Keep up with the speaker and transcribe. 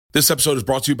This episode is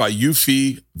brought to you by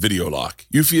Eufy Video Lock.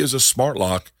 Eufy is a smart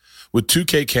lock with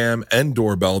 2K cam and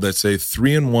doorbell that's a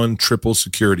 3-in-1 triple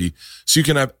security, so you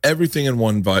can have everything in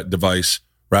one device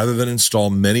rather than install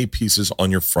many pieces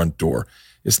on your front door.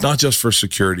 It's not just for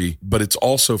security, but it's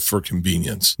also for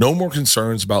convenience. No more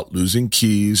concerns about losing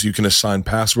keys. You can assign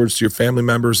passwords to your family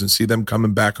members and see them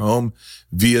coming back home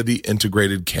via the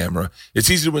integrated camera. It's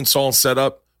easy to install and set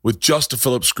up with just a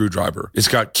Phillips screwdriver. It's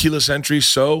got keyless entry,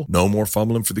 so no more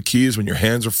fumbling for the keys when your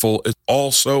hands are full. It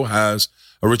also has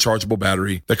a rechargeable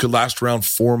battery that could last around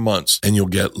 4 months, and you'll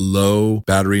get low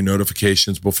battery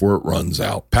notifications before it runs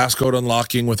out. Passcode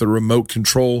unlocking with a remote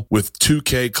control with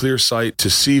 2K clear sight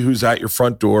to see who's at your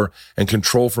front door and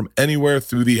control from anywhere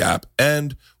through the app.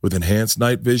 And with enhanced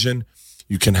night vision,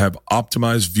 you can have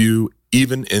optimized view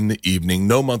even in the evening.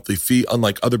 No monthly fee,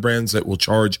 unlike other brands that will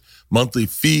charge monthly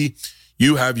fee.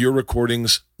 You have your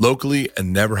recordings locally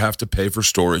and never have to pay for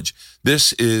storage.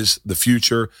 This is the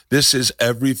future. This is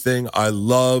everything I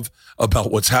love about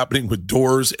what's happening with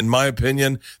doors. In my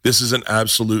opinion, this is an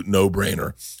absolute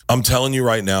no-brainer. I'm telling you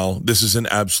right now, this is an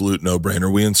absolute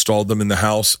no-brainer. We installed them in the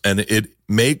house, and it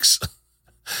makes,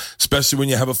 especially when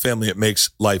you have a family, it makes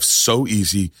life so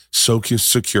easy, so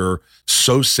secure,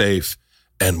 so safe,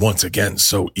 and once again,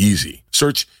 so easy.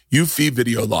 Search Eufy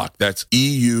Video Lock. That's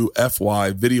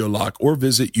EUFY Video Lock, or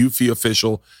visit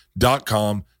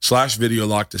eufyofficial.com/video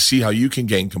lock to see how you can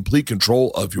gain complete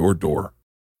control of your door.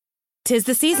 'Tis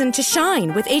the season to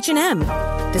shine with H&M.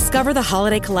 Discover the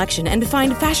holiday collection and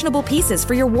find fashionable pieces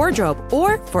for your wardrobe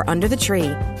or for under the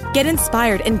tree. Get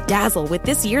inspired and dazzle with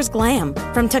this year's glam.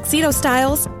 From tuxedo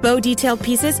styles, bow detailed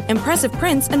pieces, impressive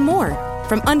prints, and more.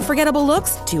 From unforgettable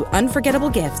looks to unforgettable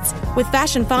gifts. With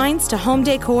fashion finds to home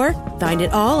decor, find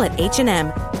it all at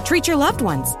H&M. Treat your loved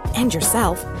ones and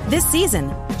yourself this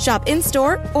season. Shop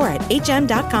in-store or at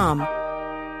hm.com.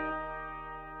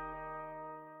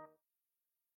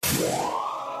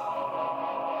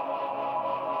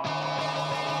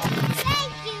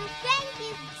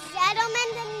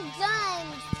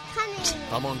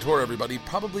 I'm on tour, everybody,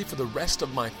 probably for the rest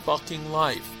of my fucking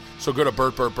life. So go to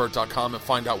BurtBurtBurt.com and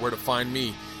find out where to find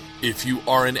me. If you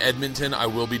are in Edmonton, I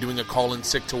will be doing a call-in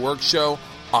sick to work show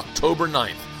October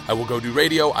 9th. I will go do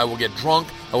radio, I will get drunk,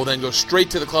 I will then go straight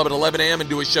to the club at 11 a.m. and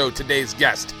do a show. Today's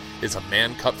guest is a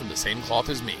man cut from the same cloth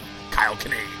as me, Kyle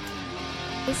Kinane.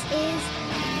 This is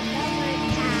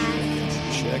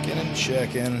Overcast.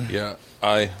 Checking. Yeah,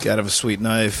 I Gotta have a sweet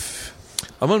knife.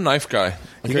 I'm a knife guy.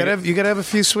 You gotta have a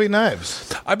few sweet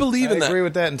knives. I believe in that. I agree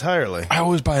with that entirely. I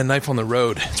always buy a knife on the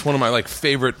road. It's one of my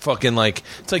favorite fucking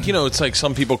it's like, it's like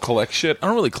some people collect shit. I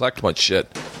don't really collect much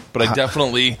shit, but I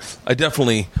definitely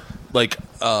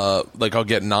I'll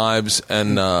get knives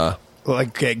and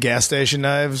like gas station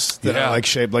knives that are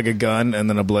shaped like a gun and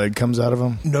then a blade comes out of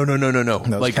them. No.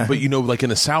 But in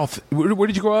the South, where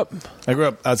did you grow up? I grew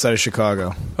up outside of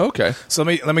Chicago. Okay. So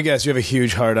let me guess, you have a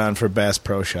huge hard on for Bass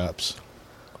Pro Shops.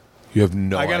 You have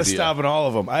no idea. I got to stop at all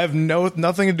of them. I have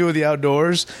nothing to do with the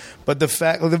outdoors, but the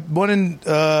one in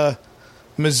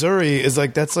Missouri is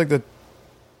that's either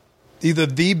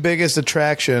the biggest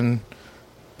attraction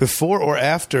before or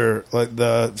after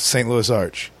the St. Louis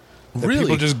Arch. Really?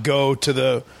 People just go to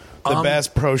the Bass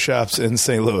Pro Shops in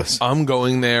St. Louis. I'm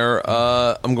going there.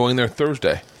 I'm going there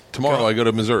Thursday. Tomorrow I go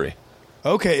to Missouri.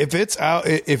 Okay, if it's out,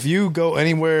 if you go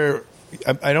anywhere,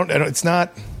 I don't. It's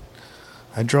not.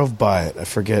 I drove by it. I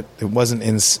forget. It wasn't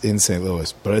in St.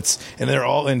 Louis, but and they're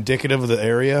all indicative of the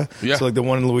area. Yeah. So the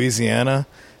one in Louisiana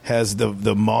has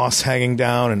the moss hanging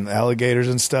down and alligators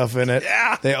and stuff in it.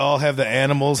 Yeah. They all have the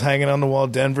animals hanging on the wall.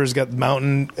 Denver's got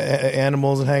mountain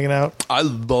animals and hanging out. I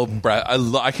love Brad.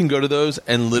 I can go to those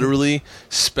and literally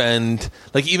spend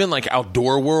even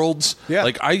outdoor worlds.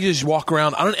 Yeah. I just walk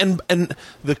around. And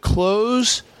the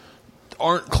clothes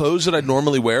aren't clothes that I'd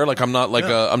normally wear. I'm not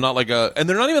and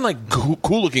they're not even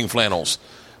cool looking flannels.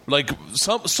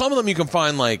 Some of them you can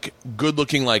find good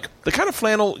looking, the kind of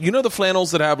flannel, the flannels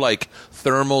that have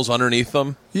thermals underneath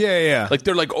them. Yeah.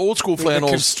 They're old school flannels.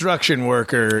 The construction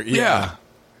worker. Yeah.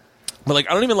 But I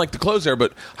don't even like the clothes there,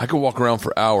 but I could walk around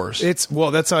for hours.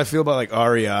 That's how I feel about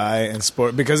REI and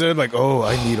sport, because they're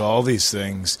I need all these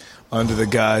things under the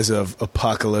guise of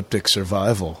apocalyptic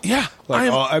survival. Yeah.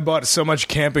 I bought so much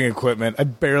camping equipment. I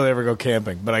barely ever go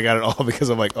camping, but I got it all because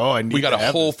I'm I need. We got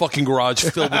a whole fucking garage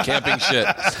filled with camping shit,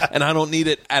 and I don't need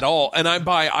it at all. And I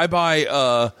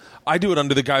do it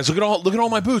under the guise. Look at all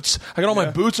my boots. I got all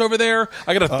my boots over there.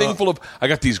 I got a thing full of. I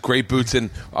got these great boots, and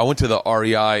I went to the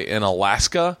REI in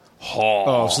Alaska.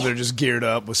 Oh, so they're just geared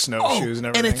up with snowshoes and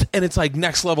everything. And it's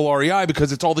next level REI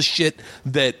because it's all the shit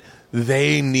that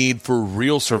they need for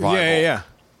real survival. Yeah.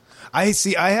 I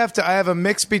have a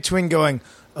mix between going,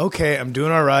 okay, I'm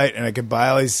doing all right, and I could buy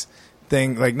all these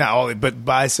things, like not all, but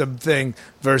buy something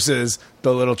versus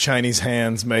the little Chinese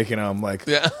hands making them. Like,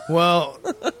 well,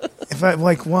 if I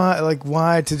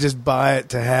why to just buy it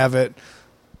to have it?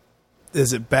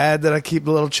 Is it bad that I keep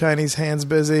the little Chinese hands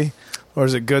busy, or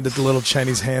is it good that the little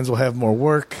Chinese hands will have more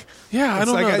work? Yeah, I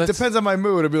don't know. It depends on my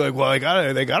mood. It'd be like, well,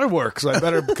 they gotta work, so I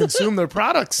better consume their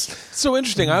products. It's so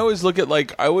interesting. I always look at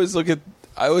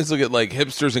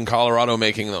hipsters in Colorado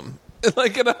making them.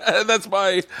 Like, and that's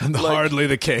my hardly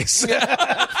the case.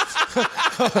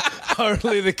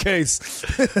 Hardly the case.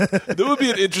 That would be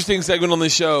an interesting segment on the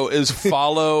show. Is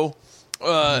follow,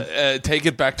 take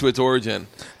it back to its origin.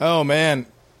 Oh man,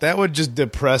 that would just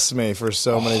depress me for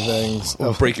so many things.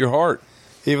 Break your heart.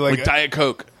 Even like Diet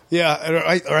Coke. Yeah,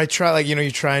 or I try, like,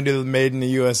 you try and do the made in the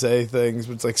USA things,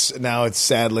 but it's like now it's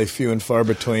sadly few and far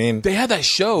between. They had that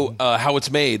show, How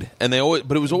It's Made, and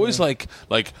but it was always like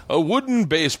a wooden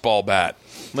baseball bat.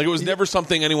 Like, it was never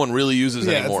something anyone really uses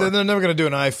anymore. They're never going to do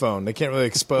an iPhone. They can't really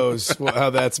expose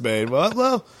how that's made.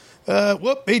 Well,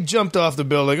 he jumped off the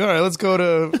building. All right, let's go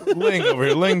to Ling over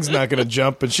here. Ling's not going to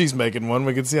jump, but she's making one.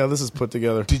 We can see how this is put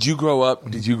together. Did you grow up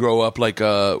like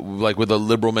with a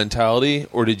liberal mentality,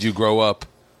 or did you grow up?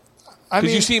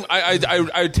 Because you seem,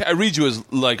 I read you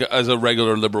as a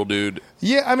regular liberal dude.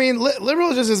 Yeah, I mean,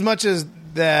 liberal just as much as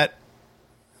that.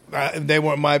 They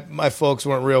weren't my folks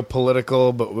weren't real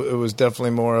political, but it was definitely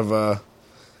more of a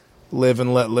live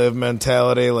and let live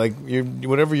mentality. Like,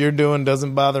 whatever you're doing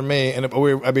doesn't bother me. And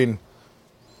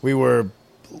we were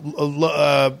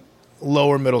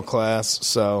lower middle class,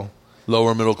 so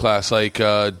lower middle class. Like,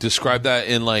 describe that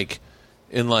in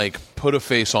put a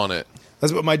face on it.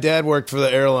 That's what my dad worked for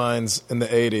the airlines in the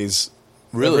 80s.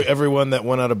 Really? Everyone that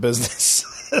went out of business.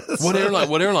 What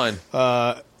airline?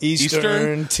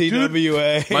 Eastern,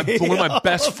 TWA. Dude, one of my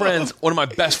best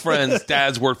friends'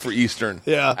 dads worked for Eastern.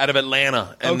 Yeah. Out of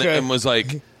Atlanta. And was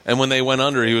like, and when they went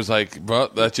under, he was like, bro,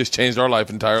 that just changed our life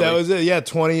entirely. That was it. Yeah,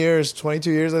 22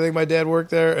 years, I think my dad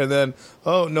worked there. And then,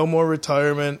 no more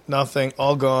retirement, nothing,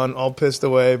 all gone, all pissed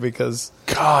away because,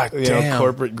 damn.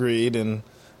 Corporate greed and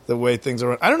the way things are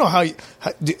run. I don't know how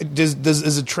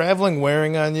is it traveling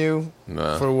wearing on you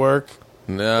for work?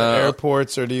 No. At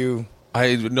airports, or do you?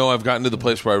 I've gotten to the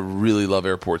place where I really love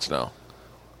airports now.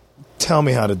 Tell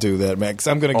me how to do that, man, because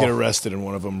I'm going to get arrested in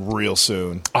one of them real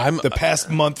soon. The past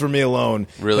month for me alone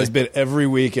has been every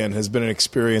weekend has been an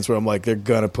experience where I'm like, they're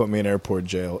going to put me in airport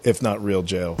jail, if not real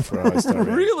jail. For how I started.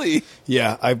 Really?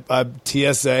 Yeah, I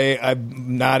TSA.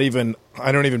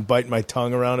 I don't even bite my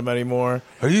tongue around them anymore.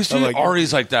 Are you serious?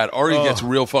 Ari's like that. Ari gets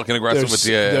real fucking aggressive with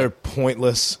the. They're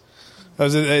pointless. I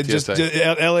was just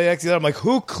at LAX. I'm like,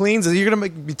 who cleans it? You're gonna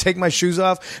make me take my shoes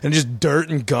off and just dirt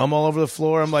and gum all over the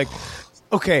floor. I'm like,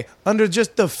 okay, under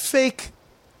just the fake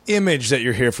image that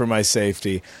you're here for my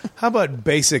safety, how about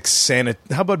basic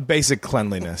How about basic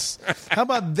cleanliness? How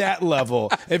about that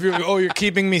level? If you're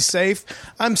keeping me safe,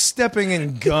 I'm stepping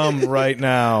in gum right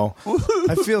now.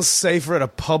 I feel safer at a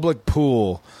public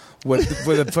pool with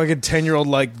a fucking 10-year-old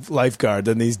lifeguard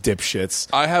than these dipshits.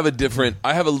 I have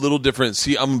a little different.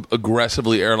 See, I'm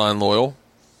aggressively airline loyal.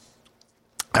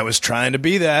 I was trying to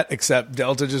be that, except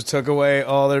Delta just took away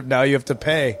all their. Now you have to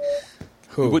pay.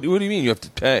 Who? What do you mean you have to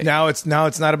pay? Now it's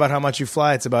not about how much you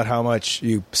fly. It's about how much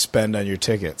you spend on your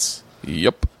tickets.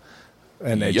 Yep.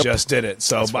 And they just did it.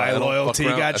 So by loyalty,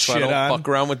 got shit on. Fuck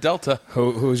around with Delta.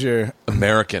 Who's your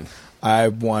American? I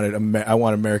want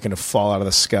American to fall out of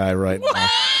the sky right now.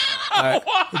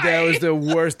 That was the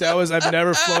worst. I've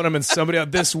never flown them, and somebody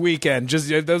out this weekend.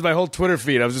 That was my whole Twitter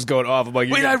feed. I was just going off. I'm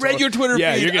like, wait, I read your Twitter feed.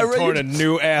 Yeah, you're getting torn a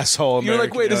new asshole. You're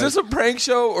like, wait, is this a prank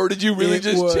show, or did you really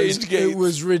change gates? It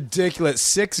was ridiculous.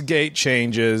 6 gate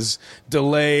changes,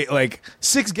 delay, like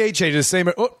 6 gate changes. Same.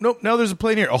 Oh nope, now there's a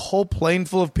plane here. A whole plane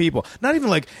full of people. Not even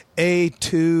like A2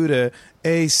 to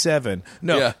A7.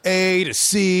 No, yeah. A to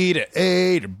C to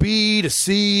A to B to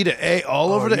C to A,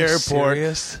 all over the airport.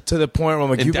 Serious? To the point where I'm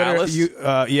like, in Dallas?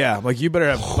 You better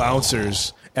have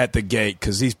bouncers at the gate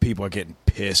because these people are getting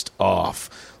pissed off.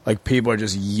 Like, people are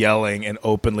just yelling and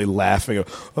openly laughing.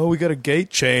 Oh, we got a gate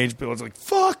change. People are like,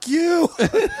 fuck you.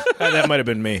 That might have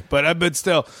been me, but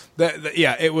still,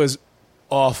 it was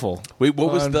awful. Wait,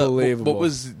 what was unbelievable.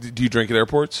 Do you drink at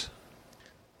airports?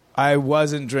 I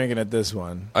wasn't drinking at this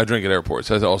one. I drink at airports.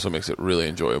 That also makes it really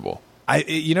enjoyable.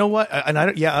 You know what?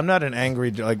 I'm not an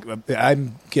angry. I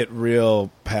get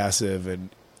real passive and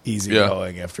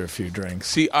easygoing after a few drinks.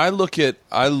 See, I look at.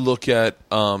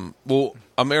 Well,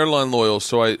 I'm airline loyal,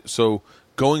 so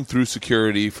going through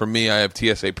security for me, I have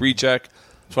TSA pre-check.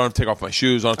 so I don't have to take off my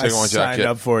shoes. I don't have to take off my jacket. I signed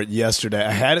up for it yesterday.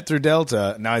 I had it through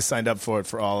Delta. Now I signed up for it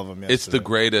for all of them yesterday. It's the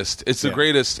greatest. It's the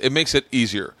greatest. It makes it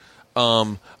easier.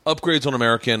 Upgrades on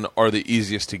American are the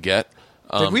easiest to get.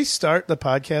 Did we start the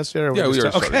podcast yet? Or Yeah, we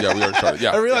already started. Okay. Yeah, we already started.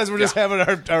 Yeah, I realize we're just having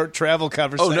our travel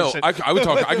conversation. Oh no, I would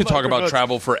talk. I could talk about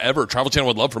travel forever. Travel Channel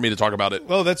would love for me to talk about it.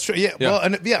 Well, that's true. Yeah. Well,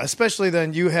 and especially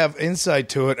then you have insight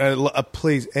to it. And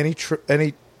please, any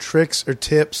tricks or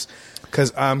tips?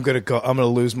 Because I'm gonna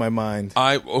lose my mind.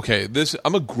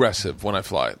 I'm aggressive when I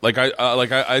fly.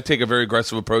 I take a very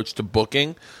aggressive approach to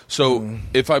booking. So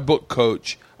if I book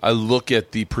coach, I look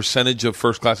at the percentage of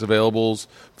first class availables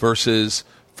versus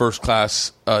first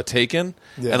class taken,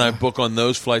 and I book on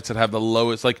those flights that have the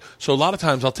lowest. So a lot of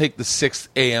times I'll take the 6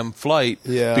 a.m. flight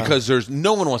because there's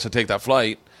no one wants to take that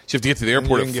flight. So you have to get to the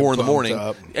airport at 4 in the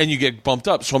morning, and you get bumped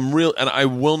up. So I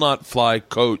will not fly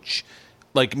coach,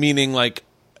 meaning I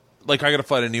got to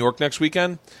fly to New York next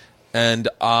weekend, and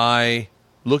I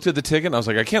looked at the ticket and I was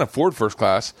like, I can't afford first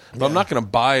class, but I'm not going to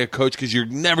buy a coach because you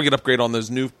never get upgrade on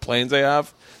those new planes they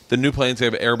have. The new planes, they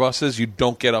have Airbuses. You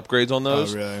don't get upgrades on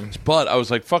those. Oh, really? But I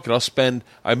was like, fuck it. I'll spend...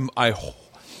 I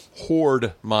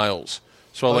hoard miles.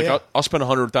 So I'll spend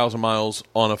 100,000 miles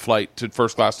on a flight to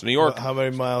first class to New York. How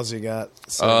many miles you got?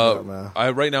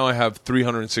 Right now I have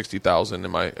 360,000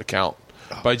 in my account.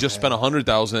 But I just spent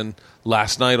 100,000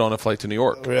 last night on a flight to New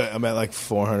York. I'm at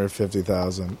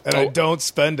 450,000, and I don't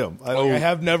spend them. I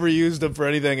have never used them for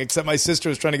anything except my sister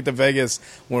was trying to get to Vegas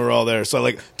when we were all there. So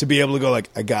to be able to go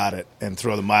I got it and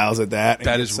throw the miles at that.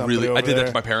 That is really. I did that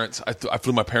to my parents. I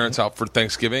flew my parents out for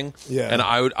Thanksgiving. Yeah, and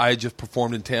I just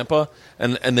performed in Tampa,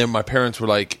 and then my parents were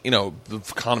like, the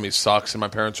economy sucks, and my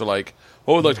parents were like,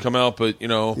 oh, I'd like to come out, but,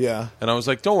 Yeah. And I was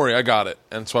like, don't worry, I got it.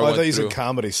 And so I went thought you through. said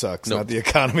comedy sucks, No. not the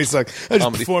economy sucks. I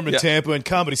just performed in Tampa, and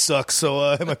comedy sucks,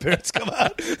 so my parents come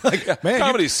out. Man,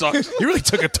 comedy sucks. You really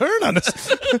took a turn on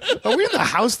this. Are we in the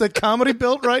house that comedy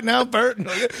built right now, Bert?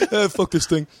 Fuck this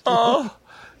thing.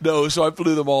 No, so I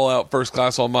flew them all out first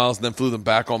class on miles and then flew them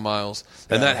back on miles.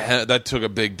 And that took a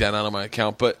big dent out of my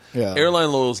account. But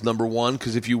airline loyal is number one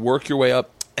because if you work your way up,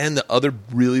 and the other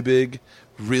really big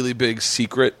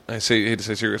secret, I hate to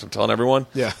say secret, I'm telling everyone.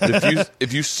 Yeah.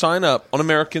 if you sign up on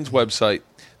American's website,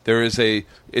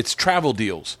 it's travel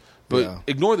deals. But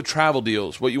ignore the travel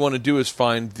deals. What you want to do is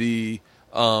find the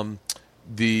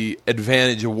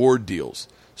Advantage Award deals.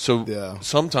 So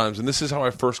sometimes, and this is how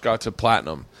I first got to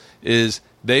Platinum, is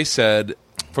they said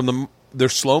from their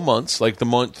slow months, like the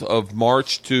month of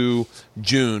March to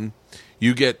June,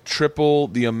 you get triple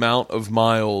the amount of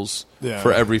miles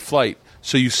for every flight.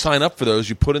 So you sign up for those,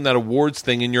 you put in that awards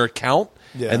thing in your account,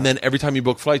 and then every time you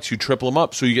book flights, you triple them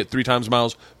up, so you get 3 times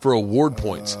miles for award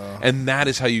points. And that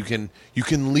is how you can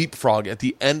leapfrog at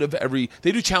the end of every.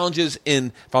 They do challenges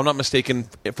in, if I'm not mistaken,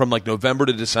 from November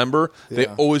to December. They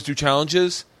always do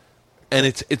challenges, and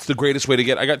it's the greatest way to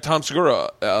get. I got Tom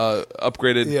Segura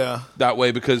upgraded that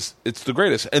way because it's the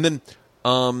greatest. And then.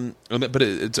 But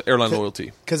it's airline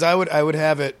loyalty. Because I would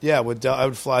have it. I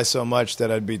would fly so much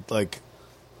that I'd be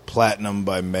platinum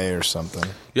by May or something.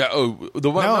 Yeah.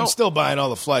 I'm still buying all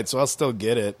the flights, so I'll still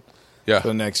get it. For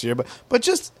the next year. But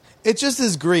it just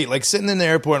is great. Sitting in the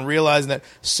airport and realizing that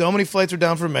so many flights are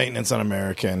down for maintenance on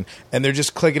American, and they're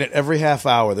just clicking it every half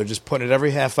hour. They're just putting it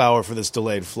every half hour for this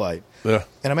delayed flight. Yeah.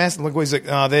 And I'm asking, he's like,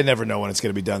 oh, they never know when it's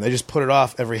going to be done. They just put it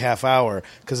off every half hour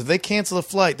because if they cancel a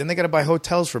flight, then they got to buy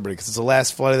hotels for everybody because it's the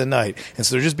last flight of the night. And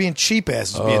so they're just being cheap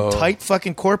asses, being tight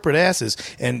fucking corporate asses,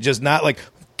 and just not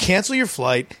cancel your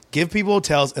flight, give people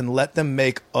hotels, and let them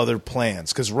make other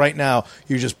plans. Because right now,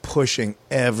 you're just pushing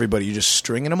everybody. You're just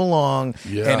stringing them along,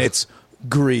 and it's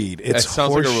greed. It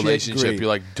sounds like a relationship. Greed. You're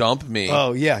like, dump me.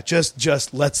 Oh, yeah.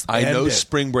 Just let's I end know it.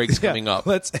 spring break's coming up.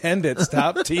 Let's end it.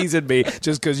 Stop teasing me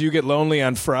just because you get lonely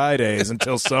on Fridays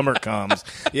until summer comes.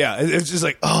 Yeah, it's just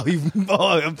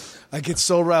I get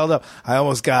so riled up. I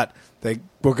almost got, we're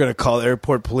going to call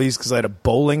airport police because I had a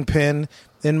bowling pin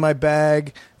in my bag.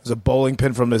 It was a bowling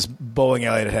pin from this bowling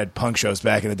alley that had punk shows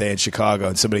back in the day in Chicago,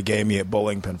 and somebody gave me a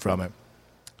bowling pin from it.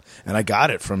 And I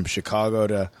got it from Chicago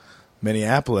to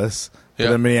Minneapolis.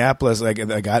 But in Minneapolis, I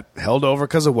got held over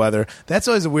because of weather. That's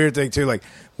always a weird thing, too.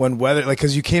 When weather,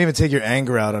 because you can't even take your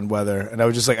anger out on weather. And I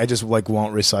was just I just won't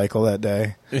recycle that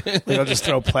day. I'll just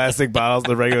throw plastic bottles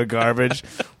in the regular garbage.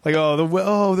 The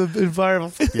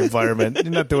environment. The environment.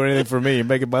 You're not doing anything for me. You're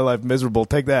making my life miserable.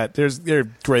 Take that. There's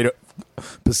great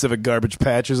Pacific Garbage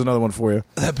Patch. Here's another one for you.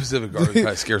 That Pacific Garbage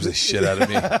Patch scares the shit out of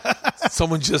me.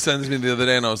 Someone just sent me the other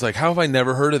day, and I was like, how have I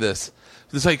never heard of this?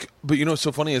 It's but what's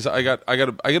so funny is I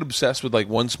get obsessed with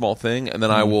one small thing, and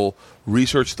then I will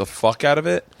research the fuck out of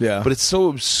it. Yeah. But it's so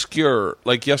obscure.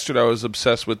 Yesterday, I was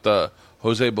obsessed with the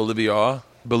Jose Bolivia.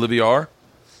 Bolivar.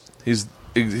 He's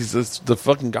the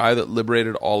fucking guy that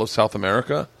liberated all of South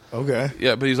America. Okay.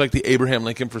 Yeah, but he's like the Abraham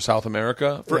Lincoln for South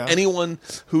America. For anyone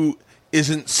who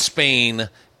isn't Spain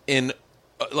in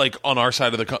like on our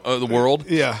side of the world.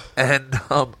 Yeah. And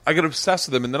I got obsessed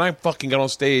with him, and then I fucking got on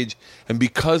stage, and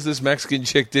because this Mexican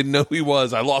chick didn't know who he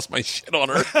was, I lost my shit on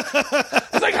her. I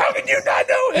was like, how can you not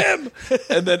know him?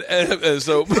 And then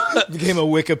so became a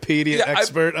Wikipedia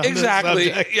expert on exactly.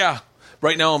 this subject. Yeah.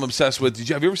 Right now I'm obsessed with,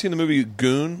 have you ever seen the movie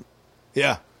Goon?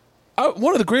 Yeah.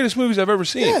 One of the greatest movies I've ever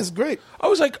seen. Yeah, it's great. I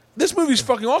was like, this movie's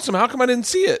fucking awesome. How come I didn't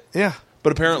see it? Yeah.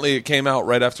 But apparently it came out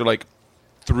right after like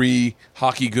 3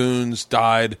 hockey goons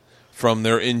died from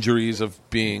their injuries of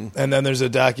being... And then there's a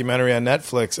documentary on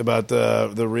Netflix about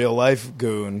the real life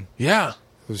goon. Yeah.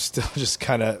 Who's still just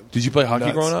kind of... Did you play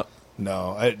hockey growing up?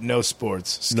 No, no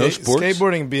sports. No sports?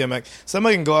 Skateboarding and BMX.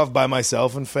 Something I can go off by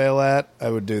myself and fail at, I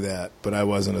would do that. But I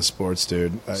wasn't a sports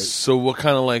dude. So what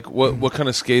kind of what kind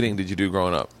of skating did you do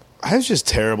growing up? I was just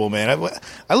terrible, man.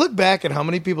 I look back at how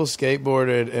many people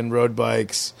skateboarded and rode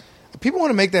bikes. People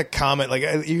want to make that comment. Like,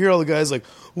 you hear all the guys like,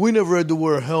 we never had to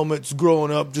wear helmets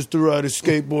growing up just to ride a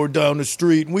skateboard down the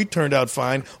street, and we turned out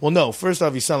fine. Well, no. First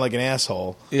off, you sound like an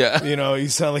asshole. Yeah. You know, you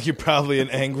sound like you're probably an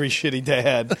angry, shitty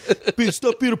dad.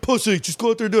 Stop being a pussy. Just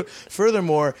go out there and do it.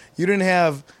 Furthermore, you didn't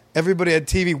have... Everybody had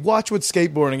TV. Watch what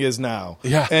skateboarding is now.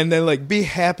 Yeah. And then, like, be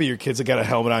happy your kids have got a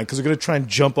helmet on because they're going to try and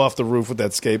jump off the roof with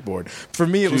that skateboard. For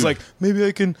me, it was like, maybe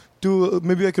I could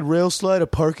rail slide a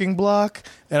parking block,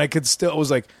 and I could still... I was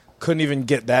like... Couldn't even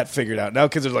get that figured out. Now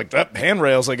kids are like,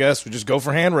 handrails, I guess. We just go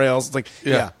for handrails. It's like,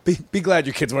 be glad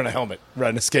your kid's wearing a helmet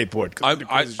riding a skateboard.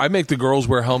 I make the girls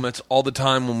wear helmets all the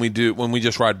time when we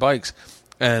just ride bikes.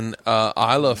 And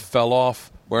Isla fell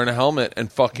off wearing a helmet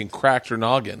and fucking cracked her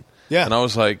noggin. Yeah. And I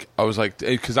was like,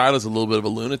 because Isla's a little bit of a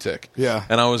lunatic. Yeah.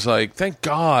 And I was like, thank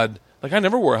God. Like, I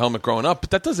never wore a helmet growing up, but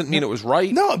that doesn't mean it was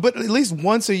right. No, but at least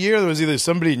once a year there was either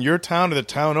somebody in your town or the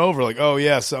town over, like, oh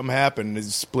yeah, something happened. He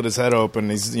split his head open.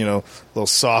 He's a little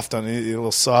soft on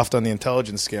the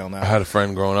intelligence scale now. I had a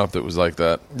friend growing up that was like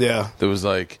that. Yeah, that was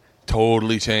like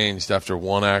totally changed after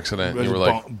one accident. And you were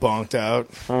like bonked out.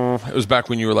 It was back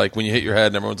when you were like when you hit your head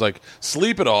and everyone's like,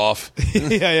 sleep it off.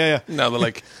 yeah. Now they're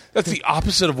like, that's the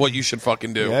opposite of what you should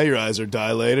fucking do. Yeah, your eyes are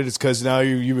dilated. It's because now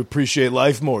you appreciate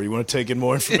life more. You want to take in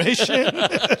more information.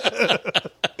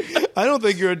 I don't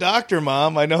think you're a doctor,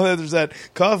 Mom. I know that there's that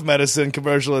cough medicine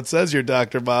commercial that says you're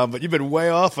Dr. Mom, but you've been way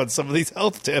off on some of these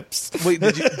health tips. Wait,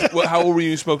 how old were you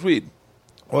when you smoked weed?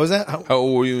 What was that? How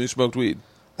old were you when you smoked weed?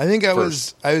 I think I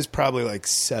was probably like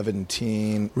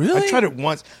 17. Really? I tried it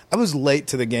once. I was late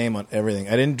to the game on everything.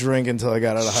 I didn't drink until I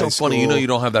got out of high school. So funny. You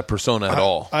don't have that persona at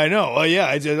all. I know. Oh, yeah.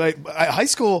 High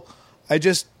school, I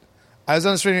was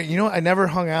on the street. I never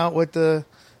hung out with the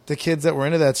kids that were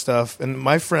into that stuff. And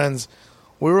my friends,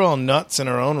 we were all nuts in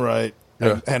our own right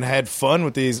and had fun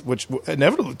with these, which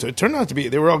inevitably it turned out to be,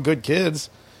 they were all good kids.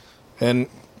 And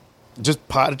it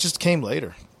just came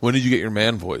later. When did you get your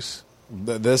man voice?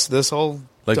 This whole...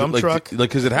 dump truck,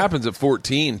 because it happens at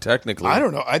 14 technically. I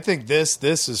don't know. I think this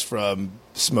is from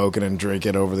smoking and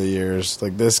drinking over the years.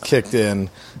 Like this kicked in.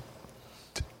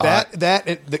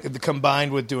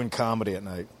 Combined with doing comedy at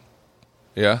night.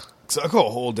 Yeah. So I go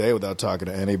a whole day without talking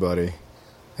to anybody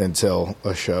until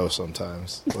a show.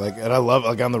 Sometimes, and I love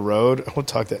on the road. I won't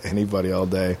talk to anybody all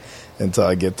day until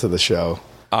I get to the show.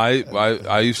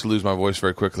 I used to lose my voice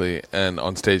very quickly and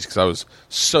on stage because I was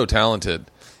so talented.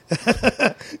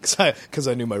 Because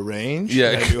I knew my range.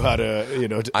 Yeah, I knew how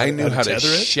to, I knew how to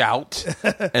shout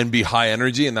and be high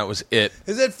energy, and that was it.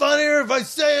 Is it funnier if I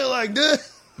say it like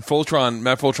this?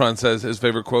 Matt Fultron says his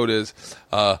favorite quote is,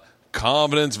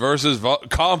 "Confidence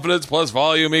plus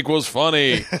volume equals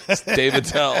funny." It's David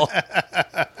Tell.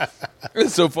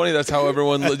 It's so funny. That's how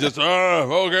everyone just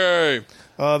okay.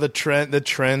 The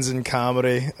trends in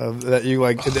comedy that you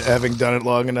like having done it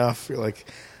long enough. You're like.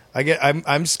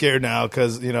 I'm scared now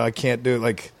because I can't do it.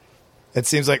 Like, it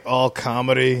seems like all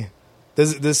comedy.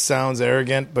 This sounds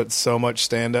arrogant, but so much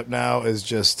stand up now is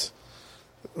just,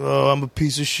 I'm a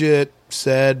piece of shit.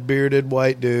 Sad bearded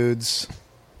white dudes,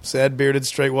 sad bearded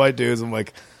straight white dudes. I'm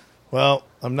like, well,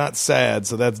 I'm not sad,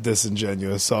 so that's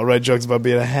disingenuous. So I'll write jokes about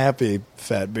being a happy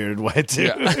fat bearded white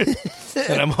dude,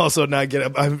 and I'm also not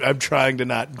getting. I'm trying to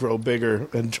not grow bigger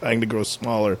and trying to grow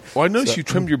smaller. Well, I noticed you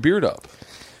trimmed your beard up.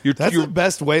 That's the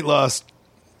best weight loss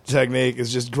technique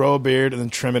is just grow a beard and then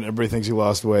trim it and everybody thinks you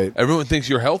lost weight. Everyone thinks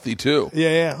you're healthy, too.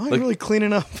 Yeah. Oh, you're really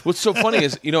cleaning up. What's so funny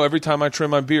is, every time I trim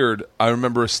my beard, I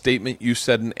remember a statement you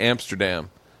said in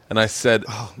Amsterdam. And I said,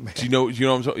 do you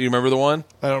remember the one?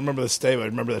 I don't remember the statement. I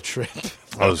remember the trip.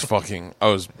 I was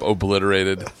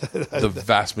obliterated the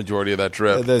vast majority of that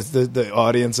trip. The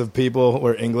audience of people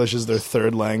where English is their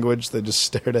third language, they just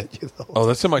stared at you. The whole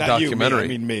That's in my Not you,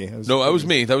 documentary. me. Me. That was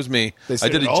me. That was me. They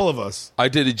stared at all of us. I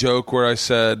did a joke where I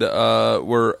said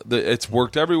it's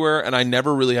worked everywhere, and I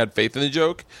never really had faith in the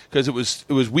joke because it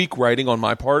was weak writing on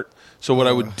my part. So what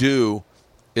I would do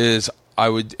is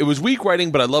it was weak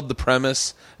writing, but I loved the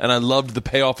premise and I loved the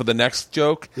payoff of the next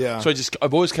joke. Yeah. So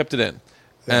I've always kept it in.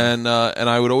 Yeah. And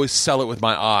I would always sell it with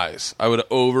my eyes. I would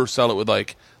oversell it with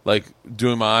like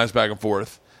doing my eyes back and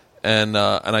forth, and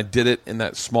I did it in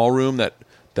that small room that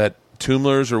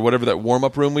Tumler's or whatever, that warm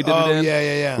up room we did it in.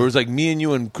 Yeah. Where it was like me and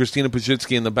you and Christina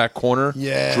Pajitsky in the back corner,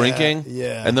 drinking.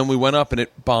 Yeah. And then we went up and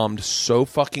it bombed so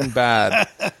fucking bad,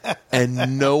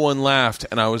 and no one laughed.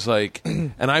 And I was like,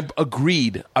 and I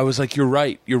agreed. I was like, you're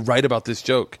right about this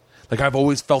joke. Like, I've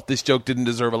always felt this joke didn't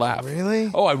deserve a laugh.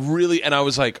 Really? Oh, and I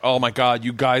was like, oh my God,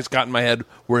 you guys got in my head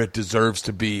where it deserves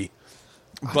to be.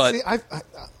 But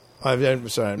I'm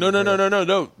sorry. No.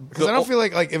 Because I don't feel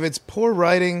like if it's poor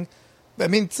writing, I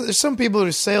mean, there's some people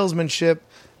who's salesmanship,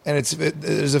 and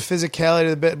there's a physicality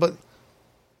to the bit. But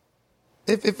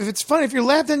if it's funny, if you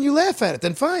laugh, then you laugh at it.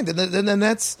 Then fine. Then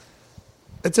that's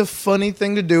a funny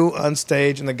thing to do on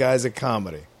stage, and the guy's at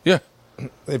comedy. Yeah.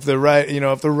 If the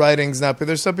writing's not, but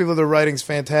there's some people the writing's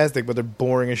fantastic, but they're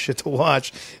boring as shit to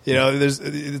watch.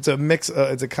 It's a mix.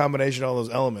 It's a combination of all those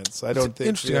elements. I don't think.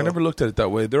 Interesting. I never looked at it that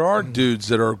way. There are dudes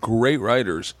that are great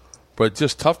writers, but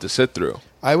just tough to sit through.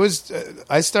 I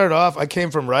started off. I came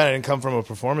from writing. I didn't come from a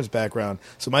performance background,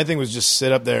 so my thing was just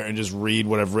sit up there and just read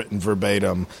what I've written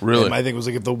verbatim. Really, and my thing was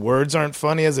like, if the words aren't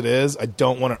funny as it is, I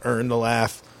don't want to earn the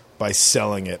laugh by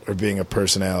selling it or being a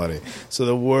personality. So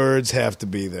the words have to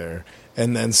be there.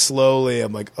 And then slowly,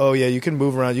 I'm like, oh, yeah, you can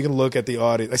move around. You can look at the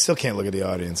audience. I still can't look at the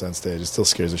audience on stage. It still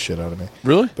scares the shit out of me.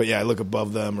 Really? But, yeah, I look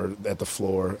above them or at the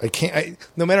floor. I can't.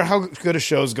 No matter how good a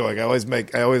show's going, I always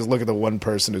look at the one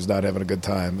person who's not having a good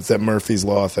time. It's that Murphy's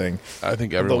Law thing. I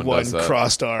think everyone does that. The one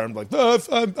crossed-armed, like,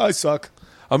 I suck.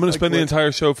 I'm going to spend the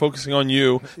entire show focusing on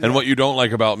you and what you don't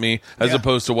like about me as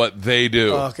opposed to what they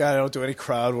do. Oh, God, I don't do any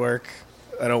crowd work.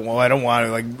 I don't want to,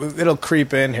 like, it'll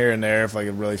creep in here and there if I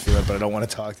can really feel it, but I don't want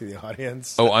to talk to the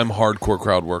audience. Oh, I'm hardcore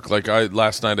crowd work. Like,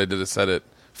 last night I did a set at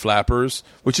Flappers,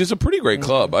 which is a pretty great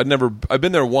club. I've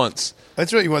been there once.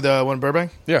 That's right. You went to one in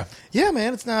Burbank? Yeah. Yeah,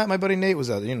 man, it's not. My buddy Nate was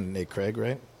out there. You know Nate Craig,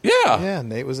 right? Yeah. Yeah,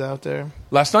 Nate was out there.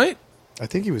 Last night? I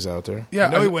think he was out there. Yeah.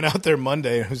 I know he went out there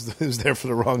Monday and was there for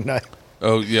the wrong night.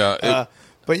 Oh, yeah.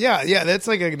 But yeah, that's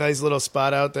like a nice little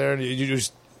spot out there, and you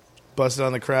just busted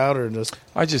on the crowd or just...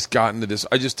 I just got into this.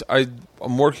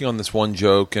 I'm working on this one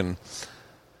joke, and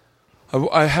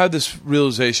I had this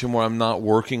realization where I'm not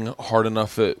working hard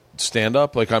enough at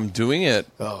stand-up. Like, I'm doing it,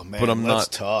 oh, man, but I'm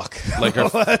let's not... talk. Like,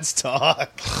 let's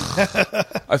talk.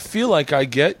 I feel like I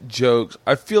get jokes.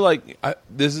 I feel like...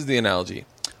 this is the analogy.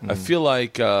 I feel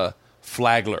like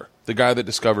Flagler, the guy that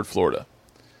discovered Florida.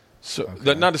 So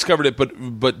that not discovered it,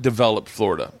 but developed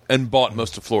Florida and bought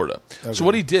most of Florida. Okay. So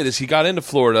what he did is he got into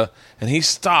Florida and he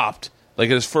stopped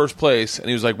like at his first place and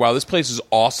he was like, "Wow, this place is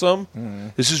awesome.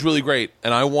 This is really great,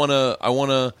 and I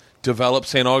wanna develop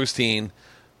St. Augustine,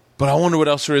 but I wonder what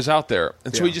else there is out there."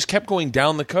 And so he just kept going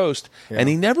down the coast, and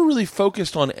he never really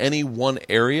focused on any one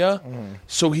area.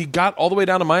 So he got all the way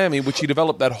down to Miami, which he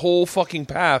developed that whole fucking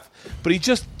path, but he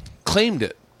just claimed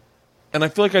it. And I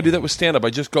feel like I do that with stand-up. I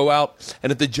just go out,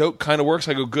 and if the joke kind of works,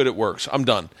 I go, good, it works. I'm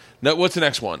done. Now, what's the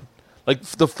next one? Like,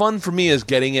 the fun for me is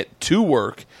getting it to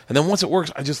work, and then once it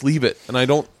works, I just leave it, and I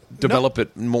don't develop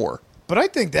it more. But I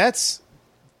think that's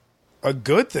a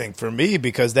good thing for me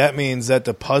because that means that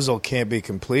the puzzle can't be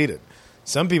completed.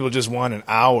 Some people just want an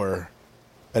hour,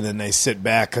 and then they sit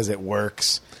back because it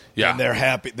works. Yeah, and they're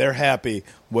happy. They're happy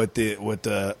with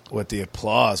the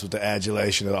applause, with the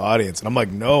adulation of the audience. And I'm like,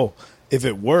 no. If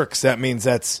it works, that means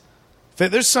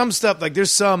there's some stuff like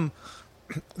sometimes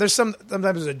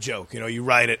it's a joke. You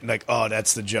write it and like, oh,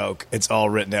 that's the joke. It's all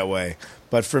written that way.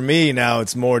 But for me now,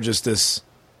 it's more just this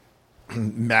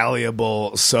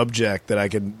malleable subject that I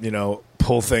can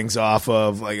pull things off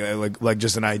of, like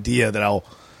just an idea that I'll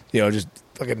just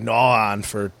like a gnaw on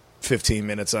for 15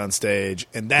 minutes on stage,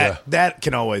 and that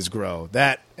can always grow.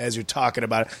 That, as you're talking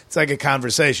about it, it's like a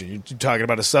conversation. You're talking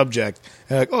about a subject,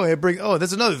 and like,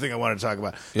 that's another thing I want to talk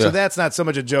about. Yeah. So that's not so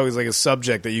much a joke; it's like a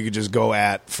subject that you could just go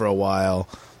at for a while,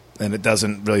 and it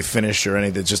doesn't really finish or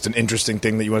anything. It's just an interesting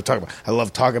thing that you want to talk about. I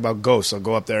love talking about ghosts. I'll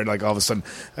go up there and like all of a sudden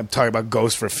I'm talking about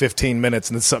ghosts for 15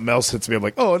 minutes, and then something else hits me. I'm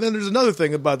like, oh, and then there's another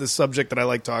thing about this subject that I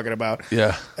like talking about.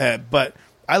 Yeah, but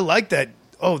I like that.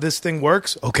 Oh, this thing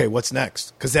works? Okay, what's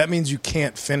next? Because that means you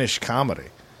can't finish comedy.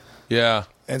 Yeah.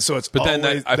 And so it's But always,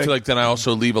 then I feel like then I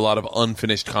also leave a lot of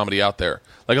unfinished comedy out there,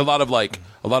 like a lot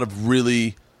of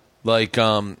really like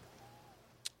I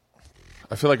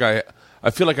feel like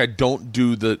I don't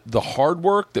do the hard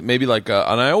work that maybe and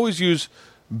I always use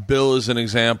Bill as an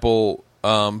example,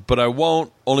 but I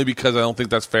won't, only because I don't think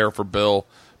that's fair for Bill.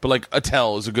 But like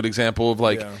Attell is a good example of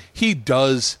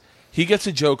he gets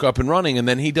a joke up and running, and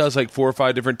then he does like 4 or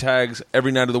 5 different tags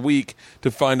every night of the week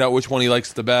to find out which one he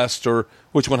likes the best or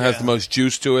which one has the most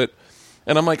juice to it.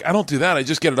 And I'm like, I don't do that. I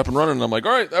just get it up and running, and I'm like,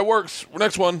 all right, that works.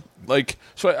 Next one. Like,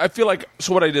 so I feel like,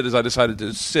 so what I did is I decided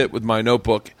to sit with my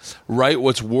notebook, write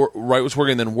what's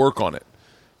working, and then work on it.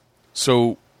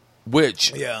 So,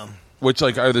 which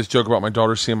like I had this joke about my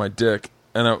daughter seeing my dick,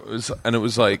 but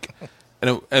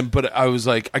I was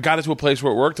like, I got it to a place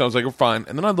where it worked. And I was like, we're fine.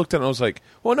 And then I looked at it and I was like,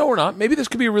 well, no, we're not. Maybe this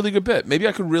could be a really good bit. Maybe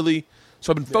I could really.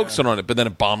 So I've been focusing on it, but then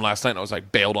it bombed last night, and I was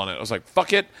like, bailed on it. I was like,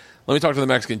 fuck it. Let me talk to the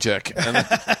Mexican chick. And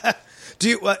do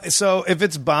you? So if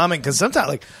it's bombing, because sometimes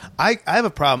like I have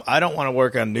a problem. I don't want to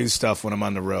work on new stuff when I'm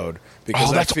on the road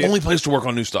because that's the only place to work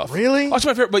on new stuff. Really? That's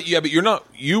my favorite. But you're not.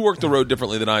 You work the road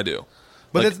differently than I do.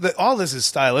 But all this is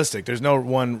stylistic. There's no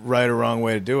one right or wrong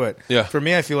way to do it. Yeah. For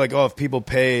me, I feel like, if people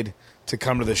paid to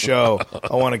come to the show,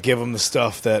 I want to give them the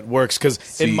stuff that works.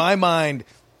 Because in my mind,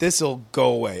 this will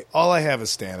go away. All I have is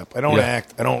stand-up. I don't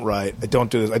act. I don't write. I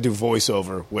don't do this. I do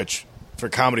voiceover, which for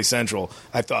Comedy Central,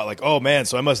 I thought like, oh man,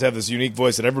 so I must have this unique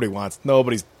voice that everybody wants.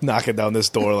 Nobody's knocking down this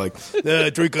door like,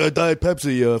 drink a Diet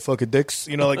Pepsi, fucking dicks.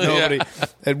 Like nobody.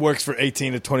 It works for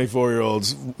 18 to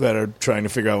 24-year-olds that are trying to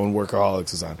figure out when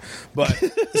Workaholics is on. But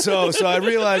so I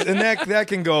realized, and that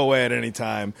can go away at any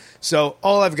time. So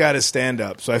all I've got is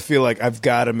stand-up. So I feel like I've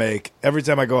got to make, every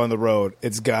time I go on the road,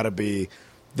 it's got to be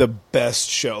the best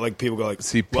show. Like people go like,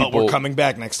 we're coming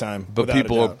back next time. But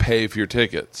people will pay for your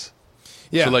tickets.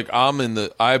 Yeah. So like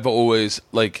I've always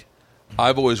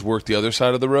worked the other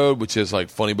side of the road, which is like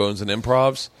Funny Bones and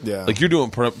Improvs. Yeah. Like you're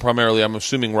doing primarily, I'm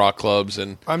assuming, rock clubs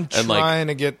and I'm trying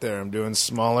to get there. I'm doing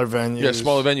smaller venues. Yeah,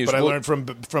 smaller venues. But I learned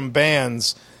from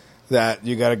bands that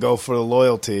you got to go for the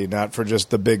loyalty, not for just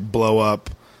the big blow up,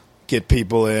 get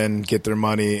people in, get their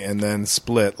money, and then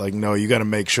split. Like, no, you got to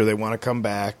make sure they want to come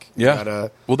back.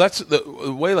 Well, that's the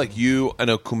way. Like I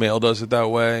know Kumail does it that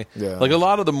way. Yeah. Like a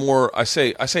lot of the more I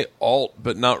say alt,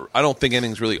 but not. I don't think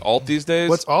anything's really alt these days.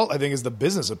 What's alt? I think is the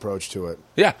business approach to it.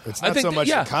 Yeah, it's not so much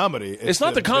the comedy. It's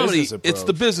not the comedy. It's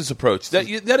the business approach.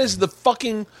 That is the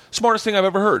fucking smartest thing I've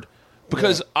ever heard.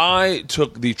 Because I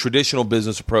took the traditional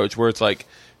business approach where it's like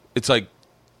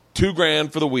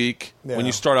 $2,000 for the week. Yeah. When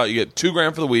you start out, you get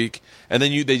 $2,000 for the week, and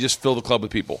then they just fill the club with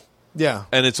people. Yeah,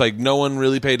 and it's like no one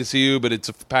really paid to see you, but it's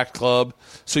a packed club,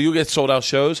 so you get sold out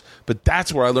shows. But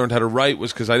that's where I learned how to write,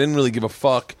 was because I didn't really give a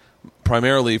fuck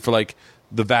primarily for like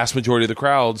the vast majority of the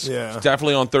crowds. Yeah,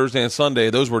 definitely on Thursday and Sunday,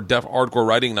 those were hardcore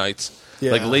writing nights.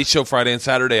 Yeah. Like late show Friday and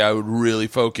Saturday, I would really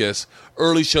focus.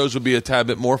 Early shows would be a tad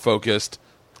bit more focused.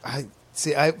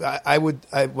 See, I would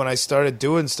when I started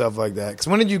doing stuff like that. Because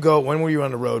when did you go? When were you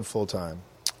on the road full time?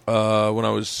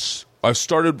 I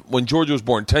started when Georgia was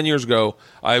born 10 years ago.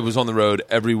 I was on the road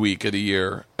every week of the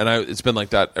year, and it's been like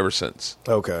that ever since.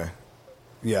 Okay,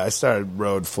 yeah, I started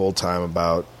road full time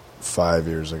about 5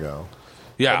 years ago.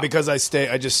 Yeah, but because I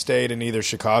just stayed in either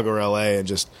Chicago or L.A. and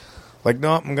just like,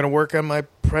 no, I'm going to work on my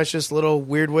precious little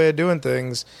weird way of doing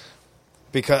things.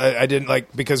 Because I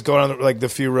didn't because going on the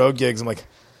few road gigs, I'm like,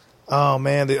 oh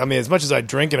man, as much as I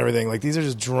drink and everything, like these are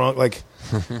just drunk,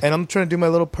 and I'm trying to do my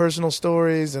little personal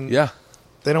stories, and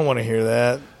they don't want to hear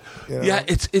that. Yeah,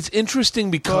 it's interesting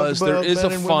because there's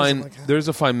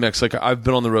a fine mix. Like I've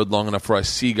been on the road long enough where I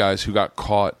see guys who got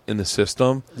caught in the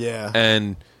system. Yeah,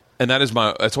 and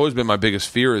that's always been my biggest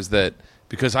fear, is that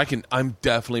because I'm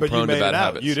definitely prone to bad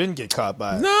habits. You didn't get caught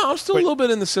by it. No, I'm still a little bit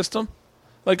in the system.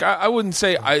 Like I wouldn't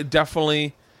say I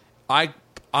definitely I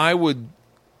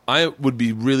would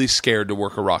be really scared to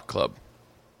work a rock club.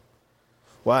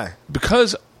 Why?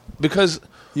 Because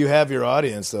you have your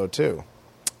audience though too.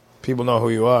 People know who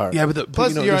you are. Yeah, but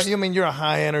plus you're a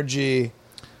high energy.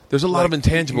 There's a lot of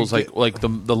intangibles like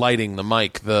the lighting, the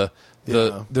mic,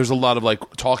 there's a lot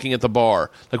of talking at the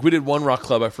bar. Like we did one rock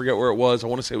club, I forget where it was. I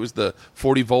want to say it was the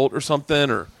 40 volt or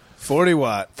something, or 40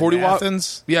 watt. 40 watt?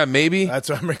 Athens? Yeah, maybe. That's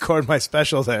where I'm recording my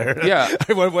special there. Yeah.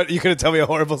 What you could tell me a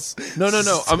horrible No.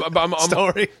 I'm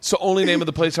story. It's the only name of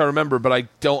the place I remember, but I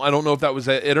don't know if that was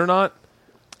it or not.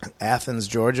 Athens,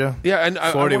 Georgia. Yeah, and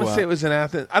I want to say it was in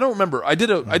Athens. I don't remember. I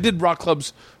did rock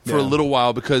clubs for a little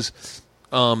while because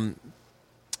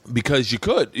because you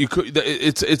could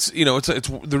it's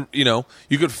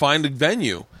you could find a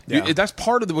venue. Yeah. That's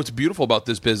part of what's beautiful about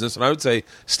this business, and I would say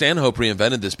Stanhope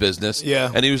reinvented this business. Yeah.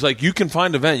 And he was like, you can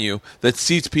find a venue that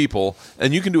seats people,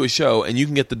 and you can do a show, and you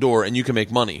can get the door, and you can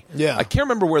make money. Yeah. I can't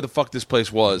remember where the fuck this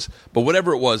place was, but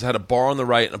whatever it was, had a bar on the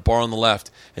right and a bar on the left,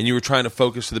 and you were trying to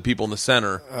focus to the people in the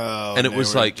center, and it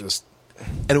was like, and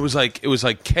it was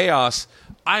like chaos.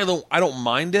 I don't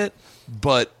mind it,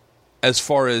 but as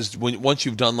far as once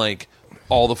you've done like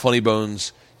all the Funny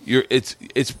Bones, it's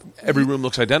every room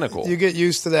looks identical. You get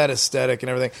used to that aesthetic and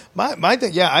everything. My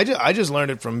thing, yeah, I just learned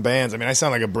it from bands. I mean, I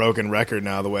sound like a broken record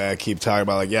now the way I keep talking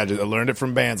about. Like, yeah, I learned it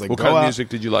from bands. Like, what kind of music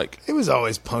did you like? It was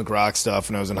always punk rock stuff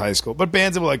when I was in high school. But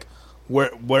bands that were like,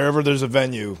 wherever there's a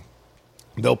venue,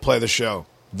 they'll play the show.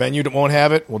 Venue that won't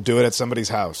have it, we'll do it at somebody's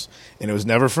house. And it was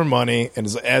never for money. And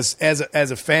as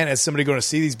a fan, as somebody going to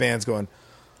see these bands, going,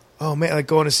 oh man, like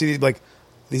going to see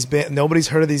these bands, nobody's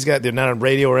heard of these guys. They're not on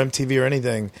radio or MTV or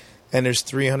anything. And there's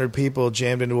 300 people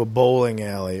jammed into a bowling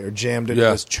alley or jammed into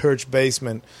this church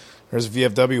basement. There's a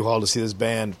VFW hall to see this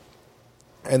band.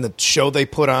 And the show they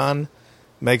put on,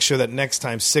 make sure that next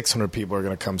time 600 people are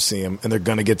going to come see them, and they're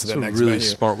going to get to that next venue. It's a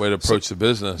really smart way to approach the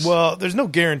business. Well, there's no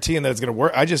guaranteeing that it's going to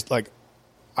work. I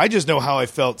just know how I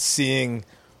felt seeing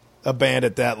a band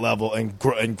at that level and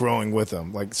growing with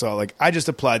them. I just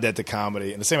applied that to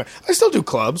comedy in the same way. I still do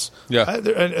clubs. Yeah.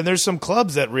 And there's some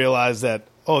clubs that realize that,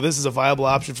 oh, this is a viable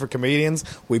option for comedians.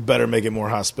 We better make it more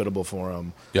hospitable for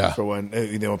them. Yeah. For when,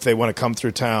 if they want to come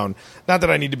through town. Not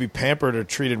that I need to be pampered or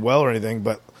treated well or anything,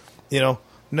 but,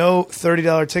 no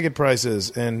 $30 ticket prices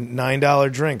and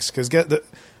 $9 drinks. Because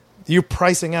you're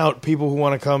pricing out people who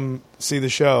want to come see the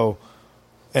show.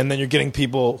 And then you're getting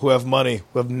people who have money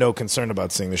who have no concern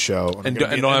about seeing the show, and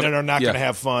are not going to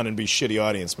have fun and be shitty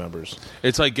audience members.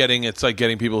 It's like getting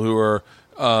people who are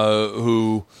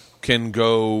who can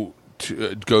go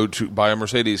to buy a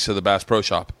Mercedes to the Bass Pro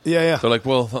Shop. Yeah. They're like,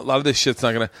 well, a lot of this shit's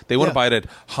not gonna. They want to buy it at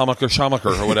Hamaker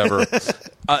Shamaker or whatever.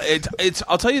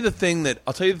 I'll tell you the thing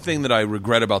that I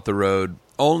regret about the road.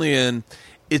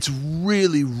 It's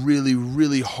really, really,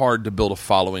 really hard to build a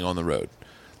following on the road.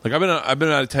 Like I've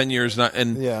been out of 10 years,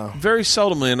 and very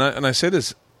seldomly, and I say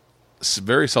this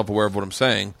very self-aware of what I'm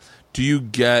saying. Do you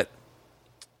get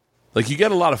you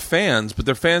get a lot of fans, but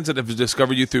they're fans that have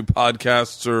discovered you through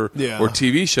podcasts or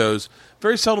TV shows.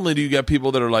 Very seldomly do you get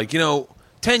people that are like,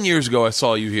 10 years ago I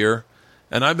saw you here,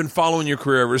 and I've been following your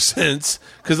career ever since.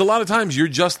 Because a lot of times you're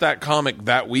just that comic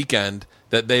that weekend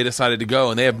that they decided to go,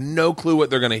 and they have no clue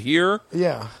what they're going to hear.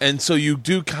 Yeah, and so you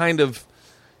do kind of.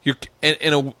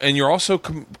 You're also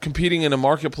competing in a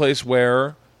marketplace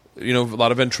where a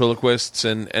lot of ventriloquists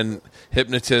and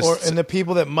hypnotists, and the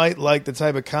people that might like the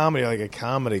type of comedy, like a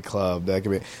comedy club. That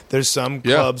could be. There's some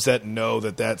clubs that know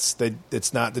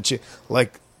it's not that you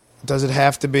like. Does it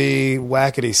have to be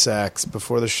wackety sax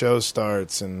before the show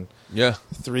starts and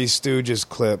Three Stooges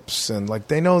clips and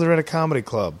they know they're at a comedy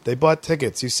club. They bought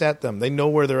tickets. You sat them. They know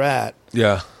where they're at.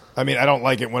 Yeah. I mean, I don't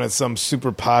like it when it's some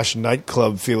super posh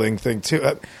nightclub feeling thing,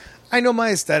 too. I know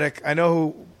my aesthetic. I know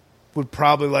who would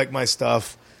probably like my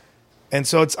stuff. And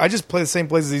so I just play the same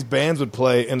places these bands would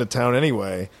play in the town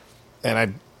anyway.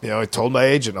 And I told my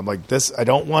agent, I'm like, I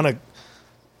don't want to,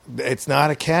 it's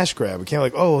not a cash grab. We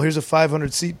can't here's a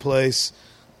 500-seat place.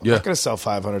 I'm not going to sell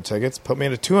 500 tickets. Put me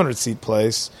in a 200-seat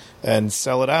place and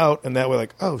sell it out. And that way,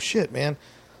 oh, shit, man.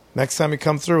 Next time you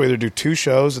come through, either do 2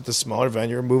 shows at the smaller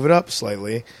venue or move it up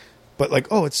slightly. But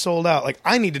it's sold out.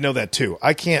 I need to know that too.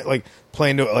 I can't play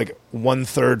into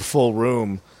 1/3 full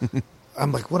room.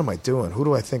 I'm like, what am I doing? Who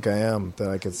do I think I am that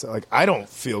I could I don't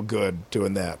feel good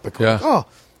doing that because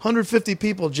 150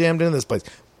 people jammed into this place.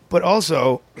 But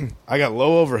also, I got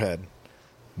low overhead,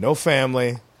 no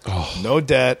family, no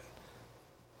debt,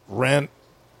 rent,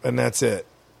 and that's it.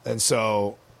 And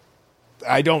so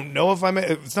I don't know if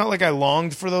it's not like I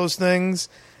longed for those things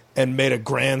and made a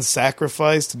grand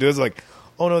sacrifice to do it. It's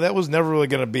oh no, that was never really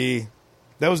going to be,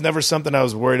 that was never something I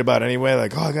was worried about anyway. I'm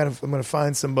going to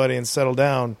find somebody and settle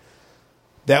down.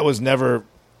 That was never,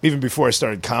 even before I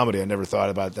started comedy, I never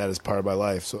thought about that as part of my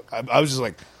life. So I was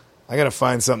just I got to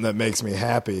find something that makes me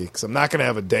happy because I'm not going to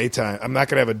have I'm not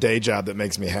going to have a day job that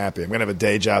makes me happy. I'm going to have a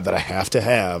day job that I have to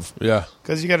have. Yeah.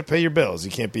 Because you got to pay your bills.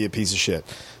 You can't be a piece of shit.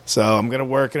 So I'm going to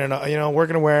work in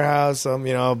a warehouse.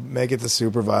 Make it the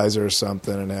supervisor or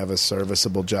something and have a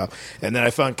serviceable job. And then I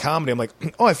found comedy. I'm like,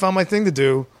 oh, I found my thing to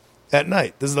do at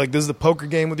night. This is the poker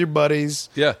game with your buddies.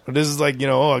 Yeah. Or this is I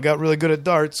got really good at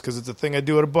darts because it's a thing I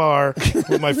do at a bar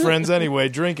with my friends anyway,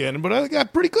 drinking. But I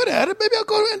got pretty good at it. Maybe I'll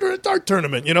go enter a dart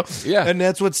tournament, Yeah. And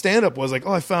that's what stand-up was.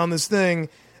 Oh, I found this thing.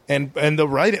 And the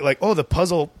writing, the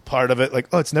puzzle part of it,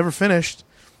 oh, it's never finished.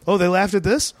 oh, they laughed at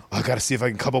this? Oh, I got to see if I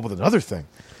can come up with another thing.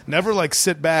 Never like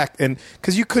sit back and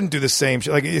because you couldn't do the same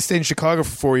shit. Like you stay in Chicago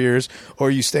for 4 years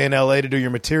or you stay in LA to do your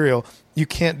material. You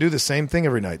can't do the same thing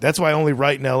every night. That's why I only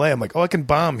write in LA. I'm like, oh, I can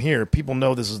bomb here. People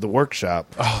know this is the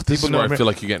workshop. Oh, this is where I feel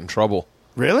like you get in trouble.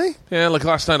 Really? Yeah, like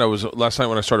last night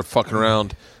when I started fucking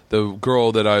around, the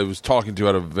girl that I was talking to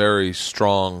had a very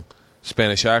strong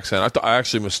Spanish accent. I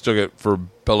actually mistook it for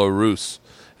Belarus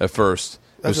at first.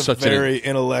 That's a very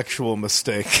intellectual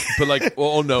mistake. But like,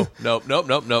 oh no.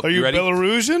 Are you ready?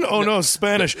 Belarusian? Oh no,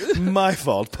 Spanish. My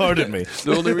fault. Pardon me.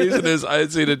 The only reason is I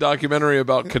had seen a documentary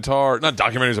about Qatar. Not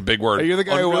documentary is a big word. Are you the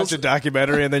guy who watched a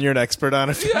documentary and then you're an expert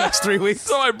on it for the next 3 weeks?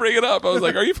 So I bring it up. I was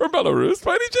like, "Are you from Belarus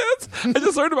by any chance?" I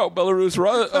just learned about Belarus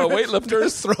weightlifters.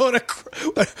 Just throwing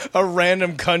a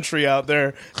random country out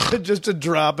there just to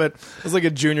drop it. It was like a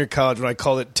junior college when I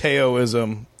called it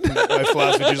Taoism. My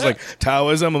philosophy teacher's like,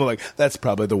 Taoism? I'm like, that's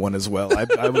probably the one as well.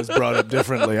 I was brought up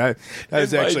differently. I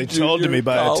was actually told to me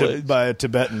by a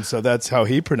Tibetan, so that's how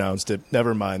he pronounced it.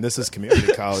 Never mind. This is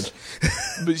community college.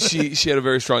 But she had a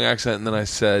very strong accent, and then I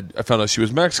found out she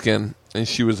was Mexican, and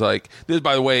she was like, this is,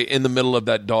 by the way, in the middle of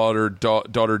that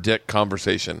daughter dick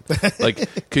conversation.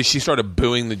 Like, because she started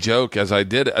booing the joke as I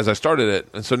started it.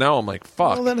 And so now I'm like,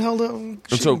 fuck. Well, then hell,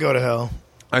 she can go to hell.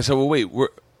 I said, well, wait,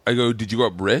 I go, did you grow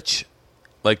up rich?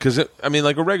 Like, because,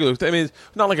 like a regular thing. I mean,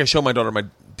 it's not like I show my daughter my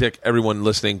dick. Everyone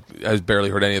listening has barely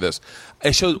heard any of this.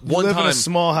 I showed one time. In a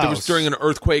small house. It was during an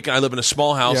earthquake, and I live in a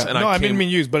small house. Yeah. And I didn't mean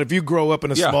use, but if you grow up in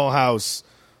a small house,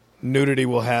 nudity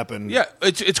will happen. Yeah,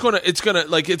 it's gonna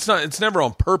like it's never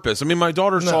on purpose. I mean, my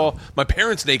daughter saw my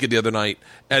parents naked the other night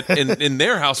in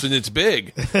their house, and it's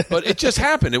big, but it just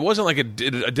happened. It wasn't like I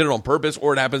did it on purpose,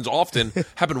 or it happens often.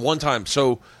 Happened one time,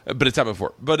 so but it's happened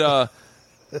before.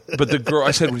 But the girl,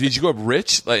 I said, well, did you grow up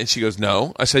rich? And she goes,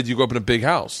 no. I said, you grew up in a big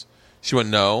house. She went,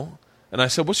 no. And I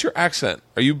said, what's your accent?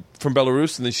 Are you from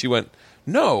Belarus? And then she went,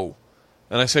 no.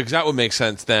 And I said, because that would make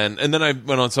sense then. And then I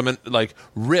went on some like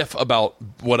riff about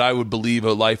what I would believe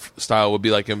a lifestyle would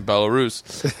be like in Belarus.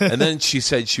 And then she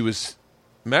said she was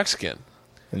Mexican.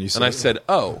 And I said,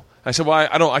 oh. I said, well,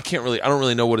 I don't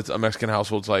really know what a Mexican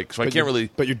household's like, so I can't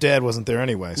really. But your dad wasn't there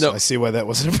anyway, so I see why that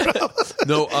wasn't a problem.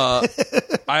 No,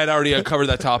 I had already covered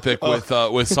that topic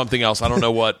with something else. I don't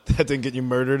know what. That didn't get you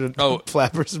murdered and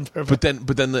flappers and purpose.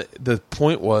 But then the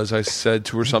point was, I said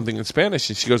to her something in Spanish,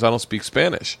 and she goes, I don't speak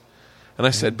Spanish. And I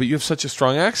said, but you have such a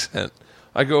strong accent.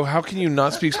 I go, how can you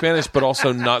not speak Spanish but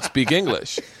also not speak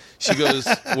English? She goes,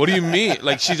 what do you mean?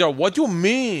 Like, she's like, what do you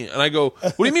mean? And I go,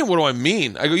 what do you mean, what do I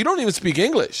mean? I go, you don't even speak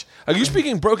English. I go, you're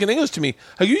speaking broken English to me.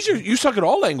 I go, you suck at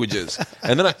all languages.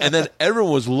 And then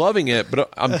everyone was loving it,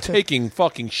 but I'm taking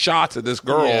fucking shots at this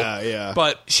girl. Yeah.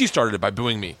 But she started it by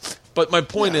booing me. But my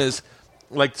point is,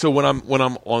 like, so when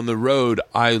I'm on the road,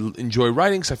 I enjoy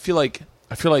writing because I feel like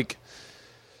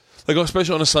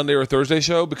especially on a Sunday or a Thursday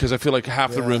show, because I feel like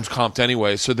half the room's comped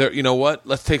anyway. So there, you know what?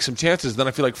 Let's take some chances. Then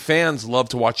I feel like fans love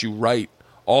to watch you write.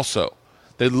 Also,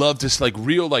 they love this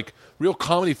real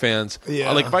comedy fans.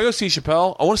 Yeah. Like if I go see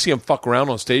Chappelle, I want to see him fuck around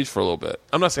on stage for a little bit.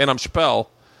 I'm not saying I'm Chappelle,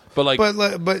 but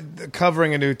but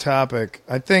covering a new topic,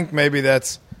 I think maybe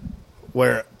that's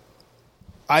where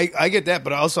I get that.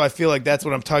 But also I feel like that's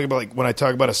what I'm talking about. Like when I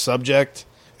talk about a subject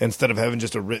instead of having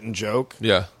just a written joke.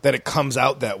 Yeah. That it comes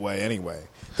out that way anyway.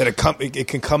 That it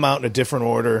can come out in a different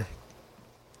order.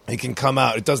 It can come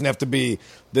out. It doesn't have to be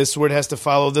this word has to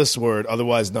follow this word.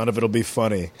 Otherwise, none of it'll be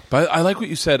funny. But I like what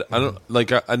you said. I don't like.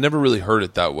 I never really heard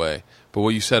it that way. But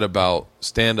what you said about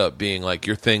stand up being like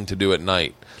your thing to do at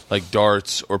night, like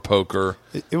darts or poker.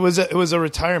 It was a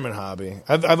retirement hobby.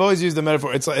 I've always used the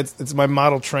metaphor. It's my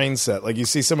model train set. Like you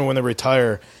see someone when they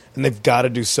retire and they've got to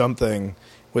do something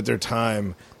with their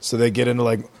time, so they get into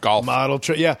like golf model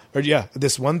train.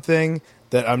 This one thing.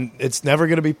 It's never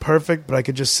going to be perfect, but I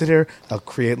could just sit here. I'll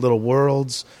create little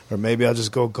worlds, or maybe I'll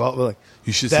just go golf. Like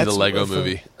you should see the Lego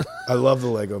movie. I love the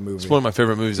Lego movie. It's one of my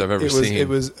favorite movies I've ever seen.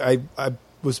 I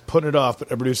was putting it off,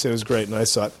 but everybody said it was great, and I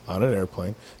saw it on an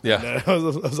airplane. Yeah, and I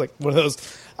was like one of those.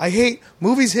 I hate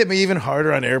movies. Hit me even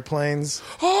harder on airplanes.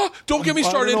 Oh, don't get me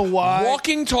started. I don't know why.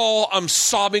 Walking Tall. I'm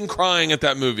sobbing, crying at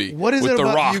that movie. What is with it The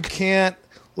about Rock. you can't?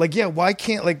 Why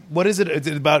can't? What is it? Is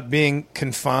it about being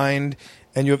confined?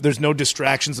 And there's no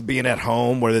distractions of being at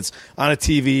home where it's on a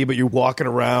TV, but you're walking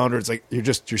around, or it's like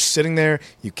you're sitting there,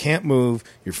 you can't move,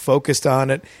 you're focused on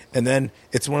it, and then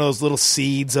it's one of those little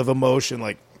seeds of emotion,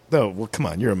 like though. Well, come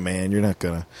on, you're a man. You're not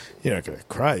gonna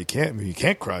cry. You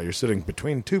can't cry. You're sitting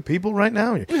between two people right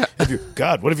now.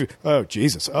 God, what if you? Oh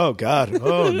Jesus. Oh God.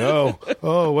 Oh no.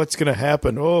 Oh, what's gonna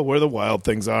happen? Oh, where the wild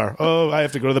things are. Oh, I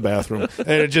have to go to the bathroom. And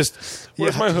it just.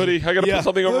 Where's my hoodie? I gotta put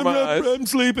something over my eyes. I'm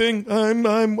sleeping.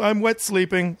 I'm wet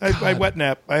sleeping. I wet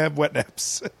nap. I have wet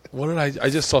naps. What did I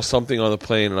just saw something on the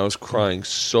plane and I was crying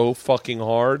so fucking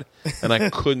hard and I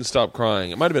couldn't stop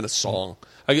crying. It might have been a song.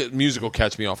 Music will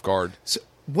catch me off guard. So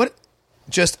what?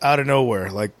 Just out of nowhere,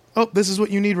 like, oh, this is what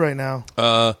you need right now.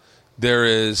 There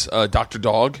is Dr.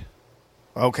 Dog.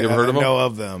 Okay, you ever heard of them? I know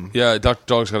of them. Yeah, Dr.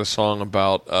 Dog's got a song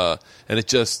about, and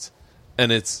it's, let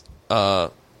me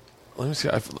see.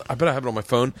 I bet I have it on my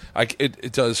phone.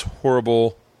 It does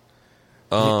horrible.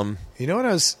 You know what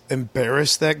I was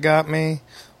embarrassed that got me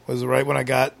was right when I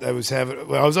was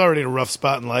already in a rough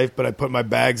spot in life, but I put my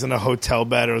bags in a hotel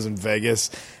bed. I was in Vegas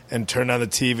and turned on the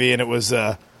TV, and it was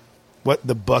the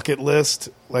Bucket List,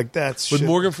 like that with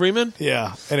Morgan Freeman.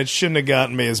 Yeah, and it shouldn't have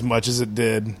gotten me as much as it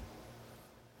did.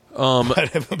 But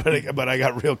I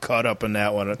got real caught up in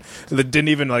that one. It didn't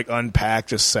even like unpack.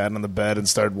 Just sat on the bed and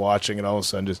started watching, and all of a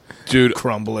sudden just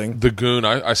crumbling. The Goon.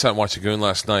 I sat and watched The Goon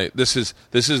last night. This is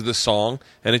the song,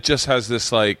 and it just has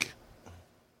this like.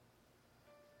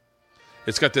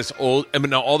 It's got this old. I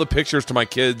mean, now all the pictures to my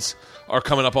kids are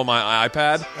coming up on my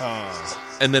iPad. Oh.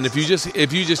 And then if you just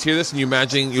hear this and you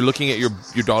imagine you're looking at your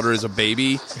daughter as a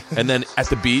baby, and then at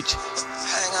the beach.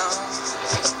 Hang on,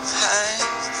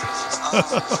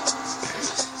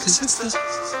 because it's the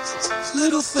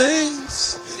little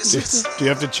things. Do you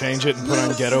have to change it and put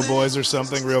on Ghetto Boys or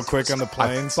something real quick on the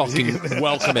planes? I fucking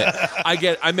welcome it.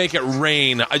 I make it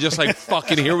rain. I just like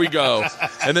fucking here we go.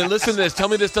 And then listen to this. Tell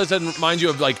me this doesn't remind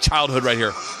you of like childhood right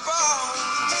here.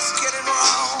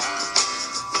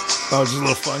 Oh, just a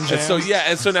little fun jam.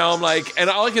 And so now I'm like, and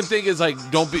all I can think is like,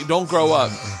 don't grow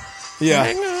up.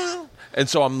 Yeah. And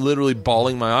so I'm literally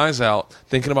bawling my eyes out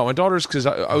thinking about my daughters because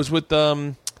I was with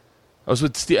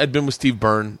Steve. I'd been with Steve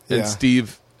Byrne, and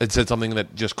Steve had said something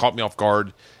that just caught me off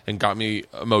guard and got me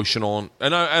emotional.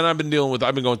 And I've been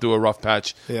going through a rough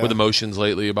patch with emotions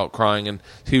lately about crying. And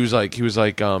he was like.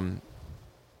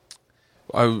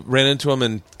 I ran into him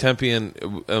in Tempe and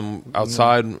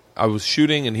outside. I was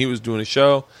shooting and he was doing a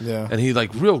show. Yeah. And he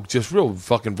like real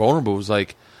fucking vulnerable. Was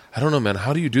like, I don't know, man.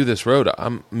 How do you do this road?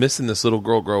 I'm missing this little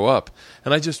girl grow up.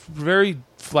 And I just very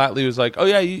flatly was like, oh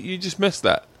yeah, you just missed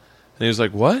that. And he was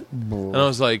like, what? And I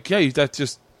was like, yeah, you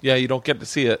don't get to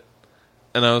see it.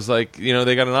 And I was like,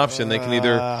 they got an option. They can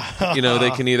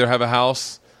either have a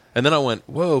house. And then I went,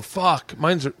 whoa, fuck.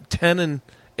 Mine's 10 and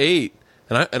 8.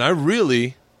 And I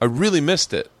really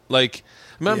missed it. Like,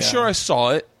 I mean, I'm sure I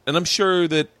saw it, and I'm sure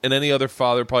that any other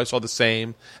father probably saw the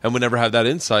same and would never have that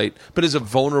insight. But as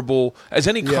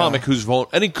any comic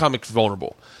any comic's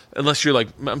vulnerable, unless you're like,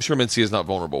 I'm sure Mincy is not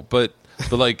vulnerable, but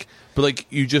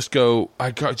you just go,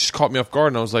 it just caught me off guard,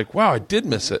 and I was like, wow, I did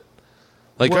miss it.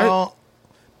 Like,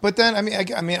 but then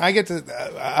I get to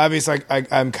obviously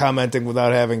I'm commenting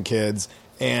without having kids,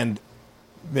 and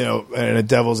in a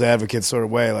devil's advocate sort of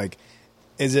way, like.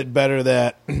 Is it better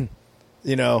that,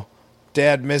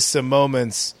 dad missed some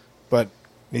moments, but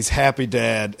he's happy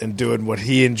dad and doing what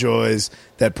he enjoys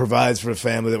that provides for the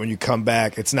family, that when you come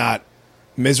back, it's not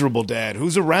miserable dad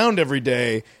who's around every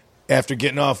day after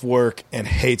getting off work and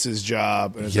hates his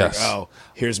job. And it's like, oh,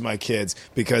 here's my kids.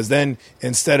 Because then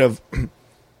instead of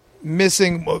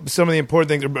missing some of the important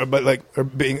things,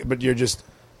 but you're just...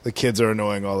 The kids are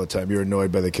annoying all the time. You're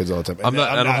annoyed by the kids all the time. I'm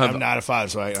not a father,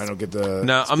 so I don't get the.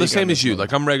 No, I'm the same as you.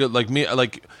 Like I'm regular. Like me.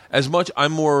 Like as much.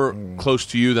 I'm more close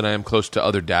to you than I am close to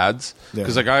other dads.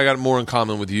 Because I got more in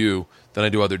common with you than I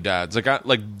do other dads. They're going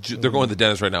to the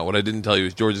dentist right now. What I didn't tell you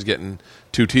is George is getting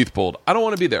 2 teeth pulled. I don't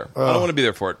want to be there. I don't want to be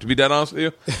there for it. To be dead honest with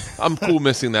you, I'm cool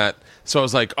missing that. So I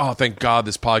was like, oh, thank God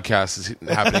this podcast is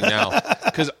happening now.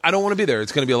 Because I don't want to be there.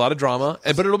 It's going to be a lot of drama,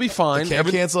 but it'll be fine. Can't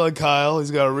cancel on Kyle. He's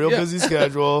got a real busy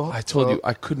schedule. I told you,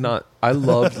 I could not. I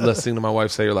loved listening to my wife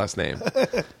say your last name.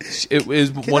 It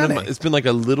is one of my, it's been like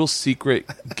a little secret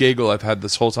giggle I've had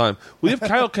this whole time. We have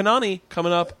Kyle Kinane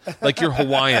coming up, like you're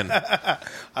Hawaiian.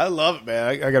 I love it, man.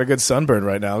 I got a good sunburn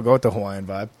right now. I'll go with the Hawaiian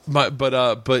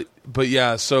vibe. But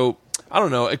yeah, so I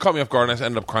don't know. It caught me off guard, and I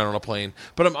ended up crying on a plane.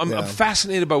 But I'm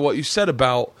fascinated by what you said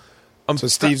about. So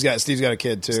Steve's got a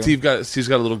kid too. Steve's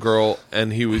got a little girl,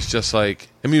 and he was just like,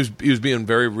 I mean, he was being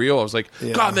very real. I was like,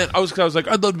 God, man, I was like,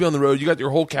 I'd love to be on the road. You got your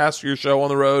whole cast for your show on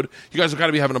the road. You guys have got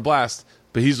to be having a blast.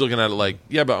 But he's looking at it like,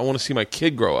 yeah, but I want to see my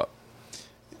kid grow up.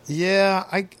 Yeah,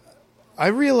 I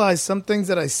realize some things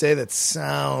that I say that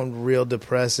sound real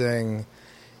depressing,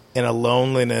 and a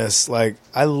loneliness. Like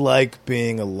I like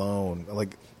being alone.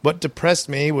 Like what depressed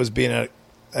me was being at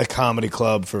a comedy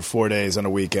club for 4 days on a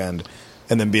weekend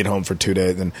and then being home for 2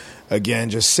 days. And again,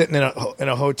 just sitting in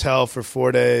a hotel for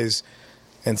 4 days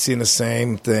and seeing the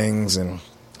same things. And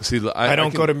See, I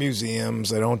don't go to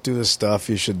museums. I don't do the stuff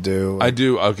you should do. I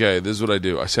do. Okay, this is what I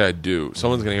do. I say I do.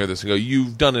 Someone's going to hear this and go,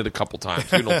 you've done it a couple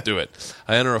times. You don't do it.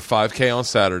 I enter a 5K on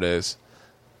Saturdays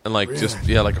and like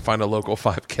I find a local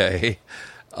 5K.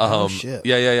 Shit.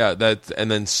 Yeah. And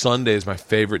then Sunday is my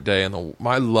favorite day. And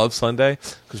I love Sunday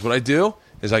because what I do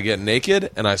is I get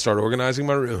naked and I start organizing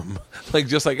my room.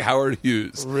 Just like Howard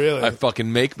Hughes. Really? I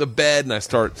fucking make the bed and I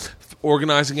start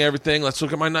organizing everything. Let's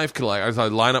look at my knife collection. I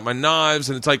line up my knives,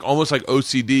 and it's like almost like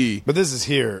OCD. But this is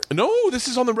here. No, this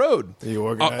is on the road. You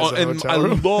organize a and hotel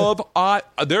room?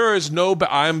 There is no.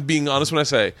 I'm being honest when I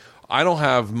say I don't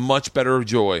have much better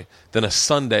joy than a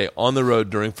Sunday on the road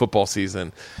during football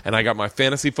season. And I got my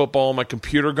fantasy football on my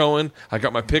computer going. I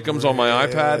got my pick'ems on my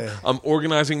iPad. I'm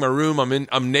organizing my room.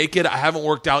 I'm naked. I haven't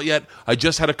worked out yet. I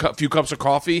just had a few cups of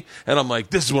coffee, and I'm like,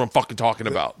 this is what I'm fucking talking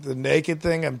about. The naked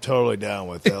thing, I'm totally down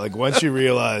with that. Like, once you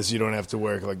realize you don't have to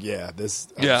work, like, I'm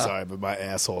sorry, but my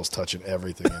asshole's touching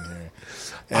everything in here.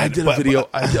 I did a video.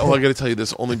 I got to tell you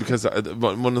this only because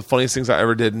one of the funniest things I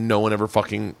ever did, no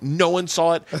one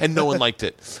saw it, and no one liked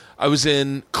it. I was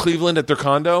in Cleveland at their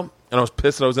condo, and I was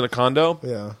pissed that I was in a condo.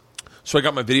 Yeah. So I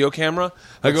got my video camera.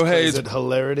 I go, hey, is it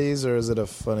hilarities or is it a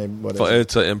funny?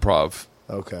 It's an improv.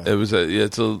 Okay.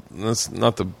 That's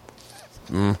not the.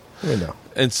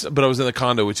 But I was in the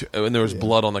condo, and there was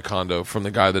blood on the condo from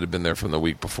the guy that had been there from the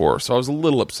week before. So I was a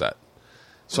little upset.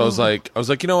 So I was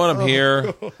like, you know what? I'm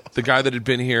here. The guy that had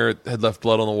been here had left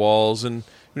blood on the walls, and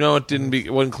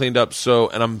it wasn't cleaned up.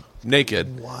 And I'm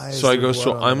naked. So I go,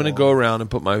 I'm going to go around and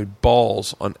put my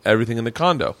balls on everything in the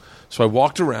condo. So I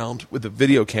walked around with a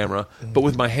video camera, but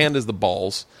with my hand as the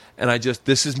balls, and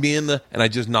this is me and I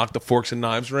just knocked the forks and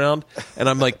knives around, and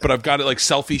I'm like, but I've got it like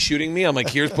selfie shooting me. I'm like,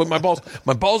 here's put my balls.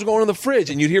 My balls are going in the fridge,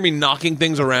 and you'd hear me knocking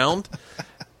things around,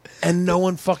 and no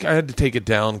one I had to take it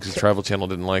down because Travel Channel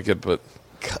didn't like it, but.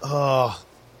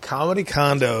 Comedy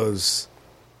condos.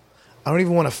 I don't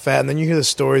even want to fat. And then you hear the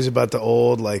stories about the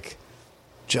old, like,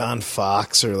 John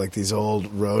Fox or, like, these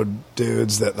old road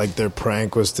dudes that, like, their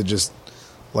prank was to just,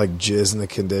 like, jizz in the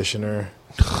conditioner.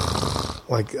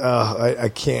 Like,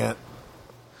 I can't.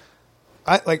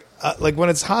 Like when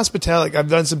it's hospitality, I've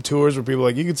done some tours where people are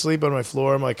like, you can sleep on my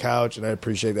floor, on my couch, and I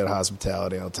appreciate that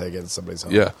hospitality. I'll take it in somebody's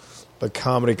home. Yeah. But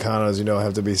comedy condos,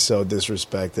 have to be so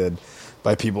disrespected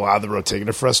by people out of the road, taking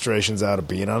their frustrations out of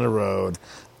being on the road.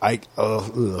 I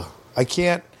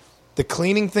can't. The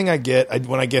cleaning thing I get,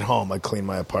 when I get home, I clean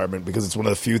my apartment because it's one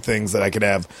of the few things that I could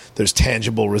have. There's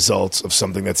tangible results of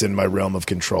something that's in my realm of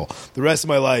control. The rest of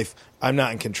my life, I'm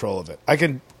not in control of it. I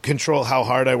can control how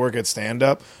hard I work at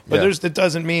stand-up, but it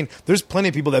doesn't mean there's plenty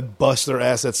of people that bust their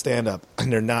ass at stand-up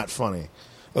and they're not funny.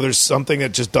 Or there's something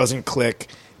that just doesn't click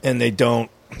and they don't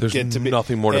get to be. There's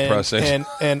nothing more depressing.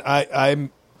 And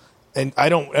I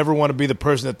don't ever want to be the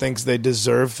person that thinks they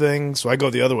deserve things. So I go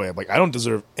the other way. I'm like, I don't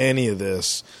deserve any of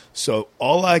this. So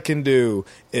all I can do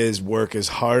is work as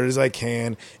hard as I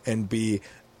can and be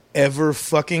ever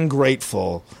fucking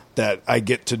grateful that I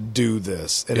get to do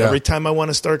this. And every time I want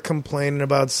to start complaining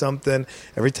about something,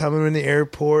 every time I'm in the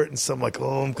airport and something like,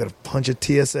 I'm going to punch a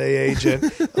TSA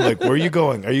agent. I'm like, where are you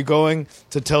going? Are you going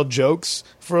to tell jokes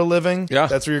for a living? Yeah.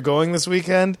 That's where you're going this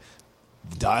weekend?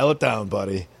 Dial it down,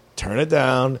 buddy. Turn it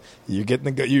down. You're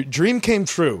getting your dream came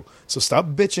true. So stop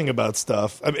bitching about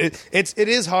stuff. I mean, it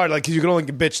is hard, like, 'cause you can only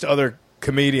bitch to other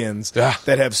comedians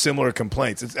that have similar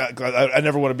complaints. I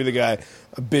never want to be the guy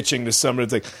bitching to somebody.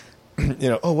 It's like,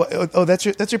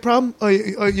 that's your problem.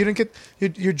 You didn't get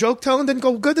your joke telling didn't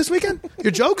go good this weekend.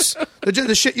 Your jokes,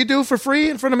 the shit you do for free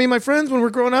in front of me and my friends when we're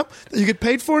growing up that you get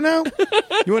paid for now.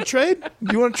 You want to trade?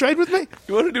 You want to trade with me?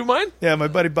 You want to do mine? Yeah, my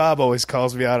buddy Bob always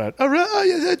calls me out on. Oh, really? Oh,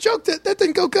 yeah, that joke that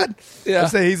didn't go good. Yeah, I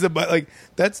say he's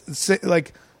that's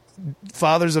like.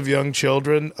 Fathers of young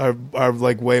children are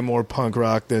like way more punk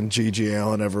rock than G.G.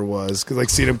 Allen ever was. Because, like,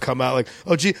 seeing him come out like,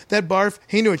 oh, gee, that barf,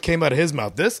 he knew it came out of his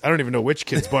mouth. This, I don't even know which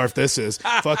kid's barf this is.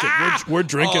 Fuck it, we're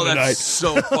drinking tonight. That's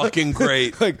so fucking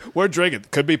great. Like, we're drinking.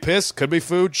 Could be piss, could be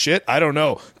food, shit, I don't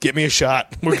know. Get me a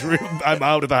shot. I'm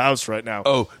out of the house right now.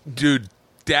 Oh, dude,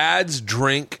 dads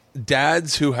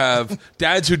who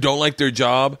don't like their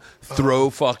job throw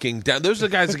fucking down. Those are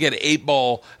the guys that get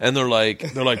 8-ball and they're like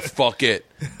fuck it,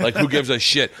 like, who gives a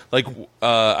shit. Like,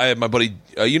 I had my buddy,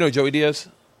 Joey Diaz.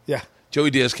 Yeah,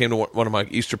 Joey Diaz came to one of my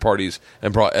Easter parties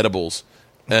and brought edibles,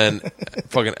 and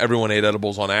fucking everyone ate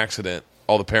edibles on accident.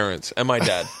 All the parents and my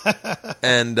dad,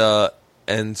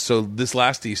 and so this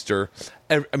last Easter,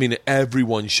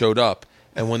 everyone showed up.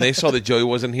 And when they saw that Joey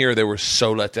wasn't here, they were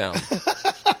so let down.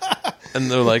 And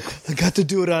they're like, I got to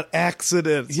do it on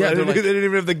accident. So Yeah, they they're didn't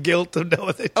even have the guilt of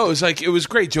knowing they. oh, it was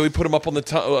great. Joey put him up on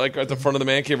the like at the front of the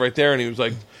man cave right there, and he was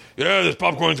like, "Yeah, this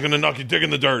popcorn's gonna knock your dick in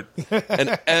the dirt."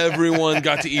 And everyone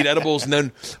got to eat edibles. And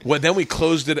then we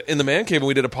closed it in the man cave, and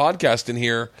we did a podcast in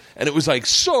here, and it was like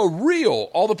so real.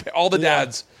 All the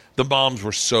dads, the moms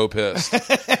were so pissed.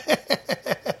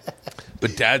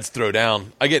 But dads throw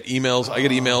down. I get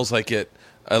emails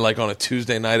like on a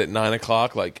Tuesday night at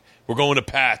 9:00, like, we're going to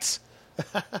Pat's.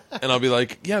 And I'll be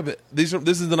like, yeah, but this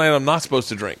is the night I'm not supposed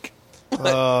to drink.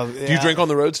 Yeah. Do you drink on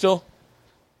the road still?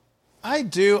 I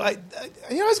do. I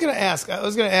was going to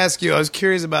ask. You. I was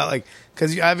curious about, like,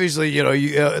 because obviously, you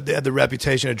had the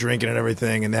reputation of drinking and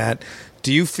everything, and that.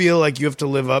 Do you feel like you have to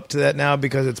live up to that now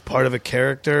because it's part of a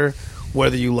character,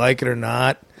 whether you like it or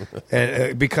not?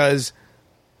 And because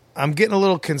I'm getting a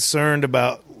little concerned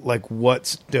about, like,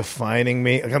 what's defining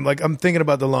me. I'm thinking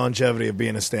about the longevity of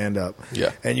being a stand-up.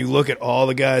 Yeah. And you look at all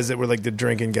the guys that were like the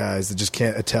drinking guys that just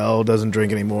can't. Attell doesn't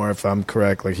drink anymore, if I'm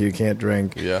correct. Like, he can't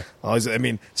drink. Yeah.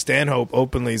 Stanhope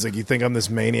openly is like, you think I'm this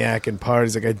maniac in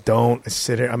parties? Like, I don't. I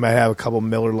sit here. I might have a couple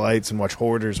Miller Lights and watch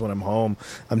Hoarders when I'm home.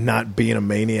 I'm not being a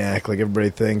maniac like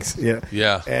everybody thinks. Yeah.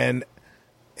 Yeah.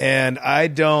 And I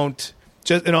don't.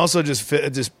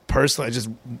 Just personally,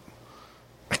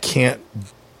 I can't.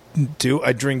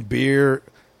 I drink beer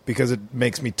because it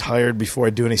makes me tired before I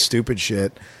do any stupid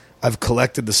shit. I've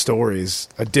collected the stories.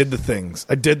 I did the things.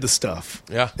 I did the stuff.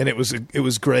 Yeah. And it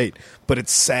was great. But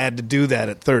it's sad to do that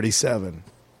at 37.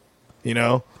 You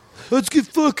know? Let's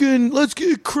get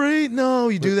crazy. No,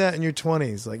 you do that in your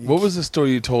 20s. Like, What was the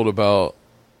story you told about?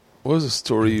 Would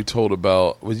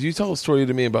you tell a story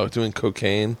to me about doing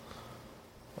cocaine?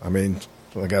 I mean,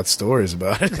 I got stories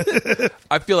about it.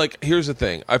 I feel like, here's the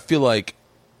thing. I feel like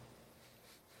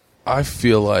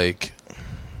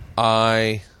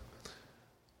I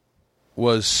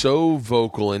was so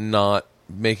vocal in not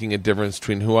making a difference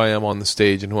between who I am on the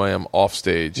stage and who I am off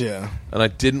stage. Yeah. And I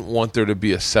didn't want there to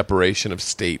be a separation of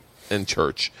state and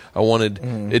church. I wanted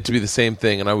it to be the same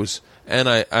thing. And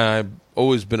I've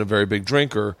always been a very big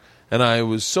drinker, and I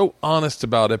was so honest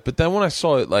about it. But then when I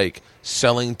saw it, like,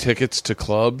 selling tickets to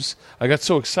clubs, I got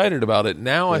so excited about it.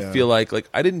 Now I feel like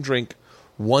I didn't drink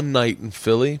one night in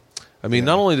Philly. I mean,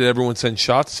 not only did everyone send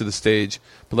shots to the stage,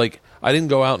 but, like, I didn't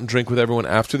go out and drink with everyone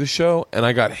after the show, and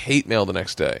I got hate mail the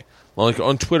next day. Like,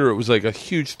 on Twitter, it was like a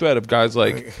huge thread of guys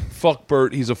like, fuck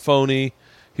Bert, he's a phony,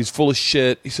 he's full of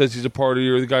shit, he says he's a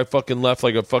partier, the guy fucking left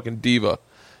like a fucking diva.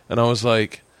 And I was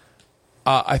like,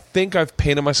 I think I've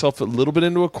painted myself a little bit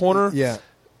into a corner. Yeah.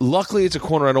 Luckily, it's a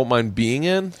corner I don't mind being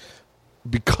in,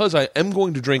 because I am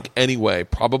going to drink anyway,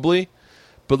 probably.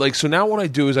 But, like, so now what I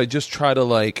do is I just try to,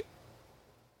 like,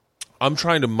 I'm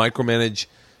trying to micromanage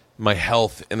my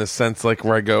health in a sense, like,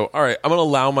 where I go, all right, I'm going to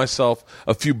allow myself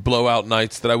a few blowout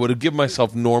nights that I would have given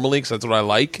myself normally because that's what I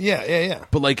like. Yeah.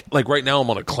 But, like right now I'm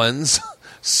on a cleanse.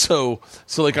 so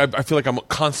like, I feel like I'm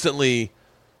constantly,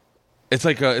 it's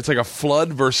like a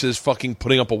flood versus fucking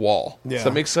putting up a wall. Yeah. Does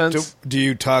that make sense? Do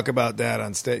you talk about that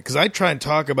on stage? Because I try and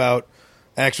talk about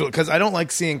because I don't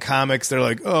like seeing comics. They're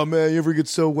like, oh man, you ever get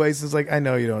so wasted? It's like, I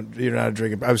know you don't. You're not a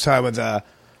drinker. I was talking with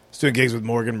doing gigs with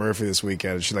Morgan Murphy this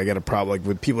weekend. She had a problem like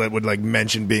with people that would like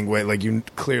mention being weight. Like, you're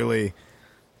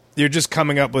just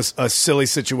coming up with a silly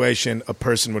situation a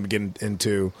person would get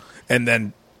into, and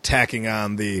then tacking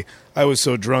on I was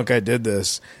so drunk I did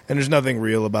this, and there's nothing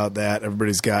real about that.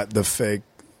 Everybody's got the fake.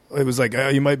 It was like, oh,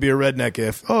 you might be a redneck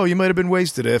if, oh, you might have been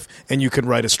wasted if, and you can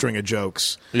write a string of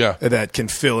jokes that can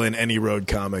fill in any road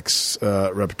comics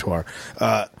repertoire.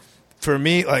 For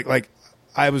me, like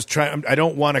I was trying, I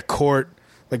don't want to court.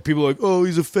 Like, people are like, oh,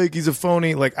 he's a fake, he's a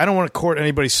phony. Like, I don't want to court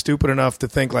anybody stupid enough to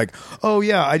think like, oh,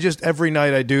 yeah, every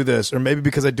night I do this. Or maybe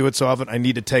because I do it so often, I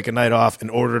need to take a night off in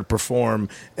order to perform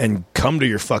and come to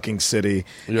your fucking city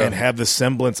and have the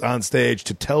semblance on stage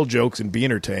to tell jokes and be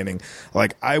entertaining.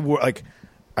 Like, I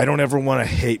don't ever want to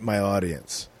hate my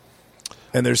audience.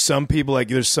 And there's some people, like,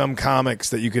 there's some comics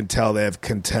that you can tell they have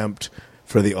contempt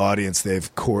for the audience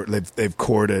they've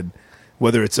courted,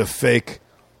 whether it's a fake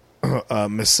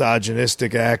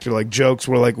misogynistic act or like jokes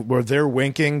where they're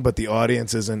winking but the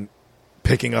audience isn't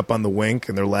picking up on the wink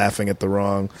and they're laughing at the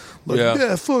wrong, like,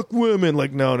 yeah, fuck women.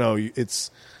 Like, no,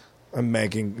 I'm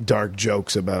making dark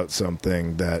jokes about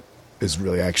something that is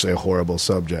really actually a horrible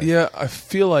subject. Yeah, I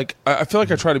feel like I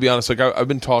try to be honest. Like, I've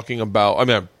been talking about, I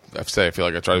mean, I feel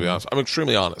like I try to be honest. I'm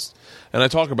extremely honest, and I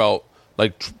talk about,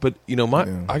 like, but you know,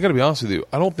 I got to be honest with you.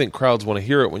 I don't think crowds want to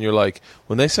hear it when you're like,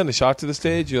 when they send a shot to the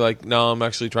stage, you're like, no, I'm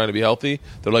actually trying to be healthy.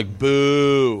 They're like,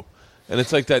 boo. And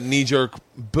it's like that knee-jerk,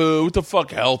 boo, what the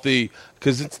fuck, healthy,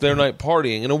 because it's their night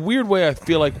partying. In a weird way, I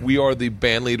feel like we are the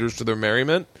band leaders to their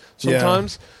merriment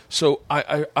sometimes. Yeah. So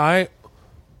I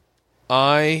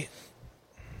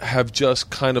have just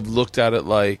kind of looked at it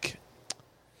like,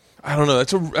 I don't know.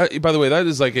 By the way, that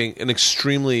is like an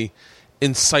extremely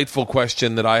insightful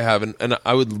question that I have, and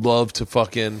I would love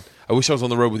to I wish I was on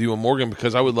the road with you and Morgan,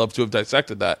 because I would love to have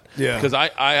dissected that. Yeah. Because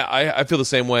I feel the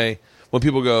same way when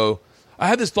people go, I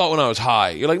had this thought when I was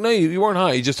high. You're like, no, you weren't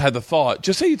high. You just had the thought.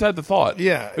 Just say you had the thought.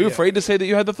 Yeah. Are you afraid to say that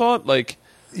you had the thought? Like,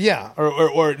 yeah,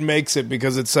 or it makes it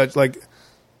because it's such like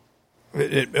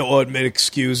it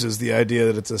excuses the idea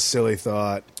that it's a silly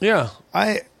thought. Yeah.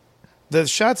 The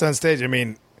shots on stage, I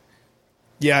mean,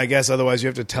 yeah, I guess otherwise you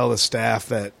have to tell the staff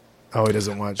that, oh, he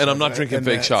doesn't watch. And I'm not drinking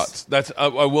fake shots. I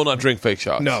will not drink fake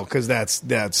shots. No, because that's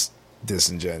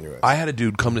disingenuous. I had a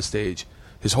dude come to stage.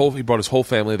 He brought his whole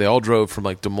family. They all drove from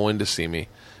like Des Moines to see me,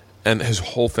 and his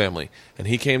whole family. And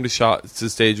he came to the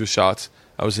stage with shots.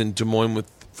 I was in Des Moines with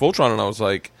Fultron, and I was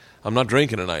like, I'm not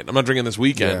drinking tonight. I'm not drinking this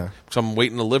weekend because I'm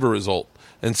waiting a liver result.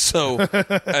 And so,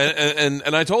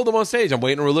 and I told them on stage, I'm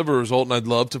waiting a liver result, and I'd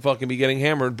love to fucking be getting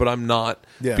hammered, but I'm not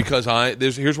because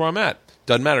here's where I'm at.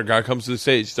 Doesn't matter. Guy comes to the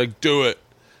stage. He's like, do it.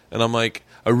 And I'm like,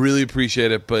 I really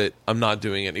appreciate it, but I'm not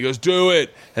doing it. And he goes, do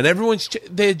it. And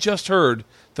they had just heard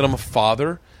that I'm a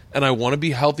father, and I want to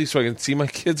be healthy so I can see my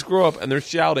kids grow up, and they're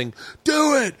shouting,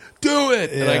 do it, do it.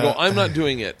 Yeah. And I go, I'm not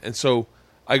doing it. And so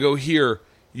I go, here,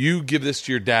 you give this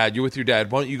to your dad. You're with your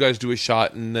dad. Why don't you guys do a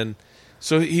shot? And then,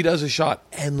 so he does a shot,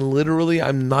 and literally,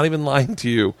 I'm not even lying to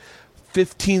you,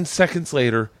 15 seconds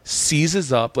later,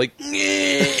 seizes up, like,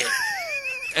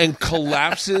 and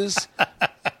collapses,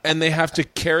 and they have to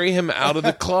carry him out of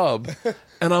the club.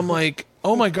 And I'm like,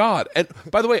 oh my God. And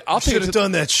by the way, I'll take it to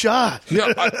done that shot.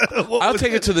 Yeah, I'll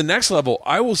take it to the next level.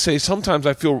 I will say sometimes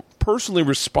I feel personally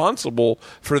responsible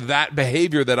for that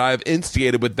behavior that I've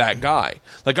instigated with that guy.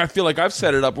 Like, I feel like I've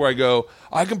set it up where I go,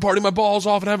 I can party my balls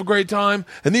off and have a great time,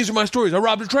 and these are my stories. I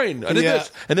robbed a train. I did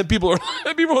this. And then people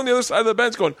on the other side of the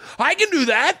bench going, I can do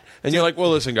that. And you're like, well,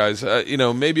 listen, guys,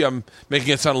 maybe I'm making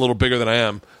it sound a little bigger than I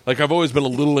am. Like, I've always been a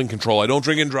little in control. I don't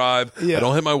drink and drive. Yeah. I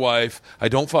don't hit my wife. I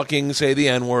don't fucking say the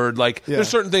N-word. Like, there's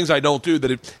certain things I don't do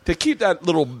to keep that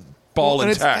little ball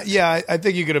intact. Yeah, I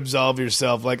think you could absolve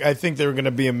yourself. Like, I think they're going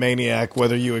to be a maniac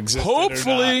whether you exist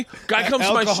hopefully. Or not. Guy comes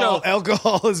to my show.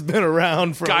 Alcohol has been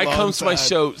around for a long time. Guy comes to my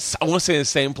show. I want to say in the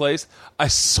same place. I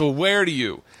swear to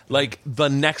you, like, the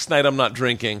next night I'm not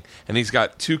drinking, and he's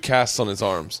got 2 casts on his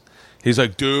arms. He's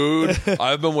like, dude,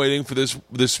 I've been waiting for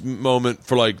this moment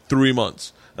for like 3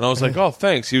 months. And I was like, oh,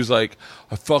 thanks. He was like,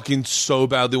 I fucking so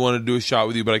badly wanted to do a shot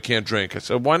with you, but I can't drink. I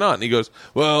said, why not? And he goes,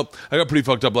 well, I got pretty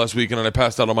fucked up last weekend, and I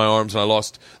passed out on my arms, and I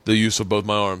lost the use of both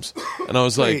my arms. And I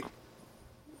was like...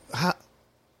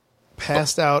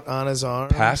 Passed out on his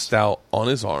arms? Passed out on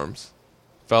his arms.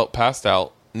 Felt passed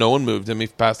out. No one moved him. He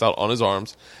passed out on his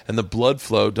arms. And the blood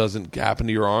flow doesn't gap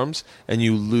into your arms, and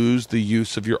you lose the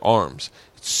use of your arms.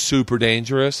 It's super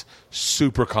dangerous,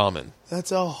 super common.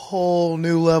 That's a whole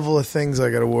new level of things I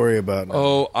got to worry about now.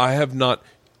 Oh, I have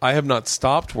not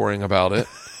stopped worrying about it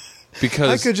because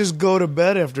I could just go to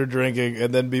bed after drinking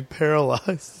and then be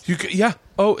paralyzed. Yeah.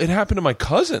 Oh, it happened to my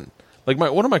cousin. Like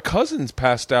one of my cousins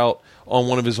passed out on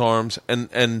one of his arms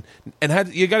and had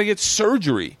you got to get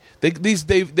surgery. They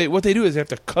what they do is they have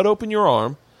to cut open your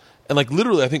arm and like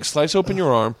literally I think slice open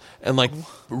your arm and like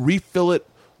refill it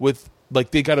with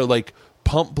like they got to like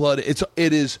pump blood.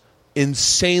 It is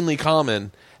insanely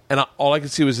common, and all I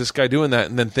could see was this guy doing that,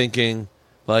 and then thinking,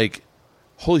 like,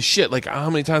 "Holy shit! Like, how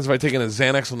many times have I taken a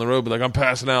Xanax on the road? But like, I'm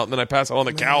passing out, and then I pass out on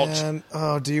the couch."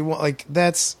 Oh, do you want like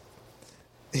that's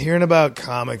hearing about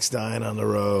comics dying on the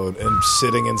road and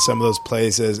sitting in some of those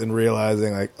places and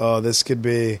realizing like, oh, this could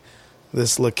be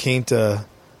this La Quinta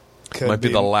might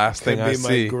be the last thing I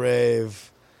see. My grave,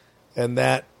 and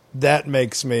that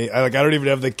makes me I don't even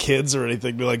have the kids or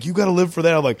anything. Be like, you got to live for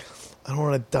that. I'm like, I don't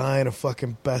want to die in a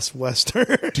fucking Best Western.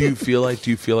 Do you feel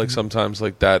like sometimes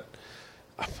like that?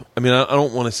 I mean, I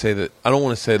don't want to say that. I don't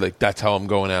want to say like that's how I'm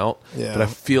going out. Yeah. But I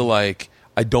feel like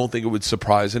I don't think it would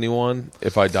surprise anyone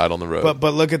if I died on the road.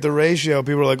 But look at the ratio.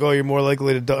 People are like, oh, you're more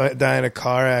likely to die in a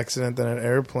car accident than an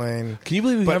airplane. Can you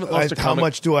believe we haven't lost a comic? How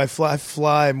much do I fly? I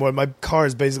fly more. My car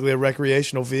is basically a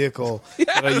recreational vehicle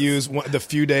that I use the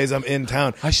few days I'm in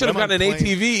town. I should have gotten an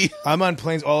ATV. I'm on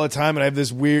planes all the time, and I have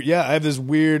this weird. Yeah, I have this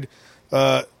weird.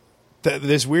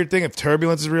 This weird thing. If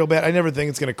turbulence is real bad, I never think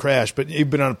it's going to crash. But you've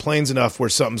been on planes enough where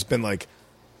something's been like,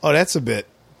 oh, that's a bit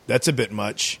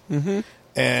much. Mm-hmm.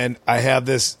 And I have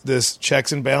this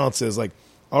checks and balances. Like,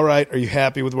 all right, are you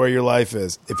happy with where your life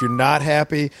is? If you're not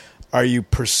happy, are you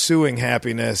pursuing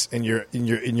happiness, and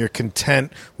you're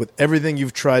content with everything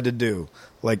you've tried to do?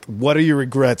 Like, what are your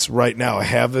regrets right now? I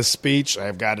have this speech.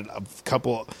 I've got a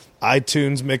couple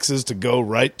iTunes mixes to go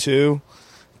right to.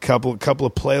 Couple of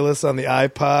playlists on the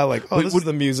iPod, like, this is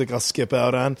the music I'll skip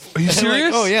out on. Are you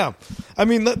serious? Like, oh yeah, I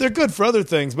mean they're good for other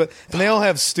things, and they all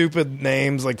have stupid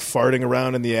names like farting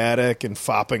around in the attic and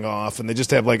fopping off, and they just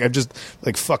have like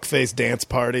fuckface dance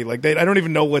party. Like I don't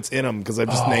even know what's in them because I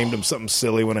just named them something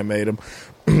silly when I made them.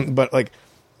 But like,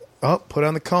 put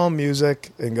on the calm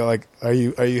music and go like, are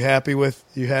you happy with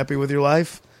your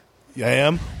life? I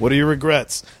am. What are your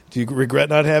regrets? Do you regret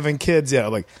not having kids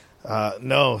yet? Like.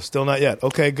 No, still not yet.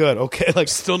 Okay, good. Okay, like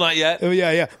still not yet.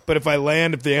 Yeah. But if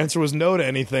the answer was no to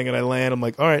anything, and I land, I'm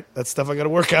like, all right, that's stuff I got to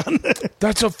work on.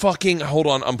 That's a fucking. Hold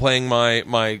on, I'm playing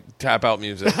my tap out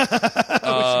music. We should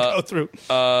go through.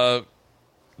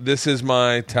 This is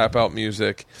my tap out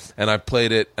music, and I've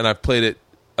played it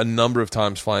a number of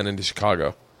times flying into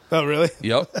Chicago. Oh, really?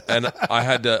 Yep. And I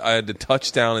had to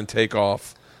touch down and take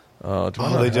off.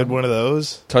 They did one of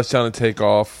those. Touchdown and take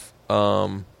off.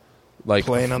 Like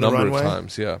playing a on the number runway? of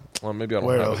times, yeah. Well, maybe I don't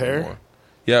Where, have O'Hare? it anymore.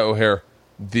 Yeah, O'Hare.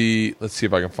 Let's see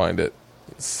if I can find it.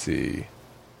 Let's see.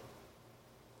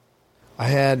 I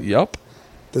had Yep.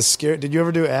 the scare. Did you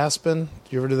ever do Aspen?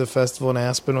 Did you ever do the festival in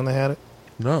Aspen when they had it?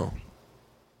 No.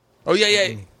 Oh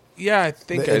yeah. Yeah, I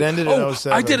think It ended in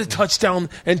 07. I did a touchdown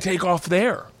and take off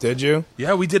there. Did you?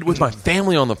 Yeah, we did it with my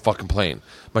family on the fucking plane.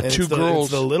 My And two it's girls.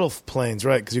 It's the little planes,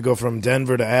 right? Because you go from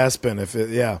Denver to Aspen.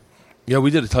 Yeah. Yeah,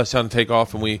 we did a touchdown and take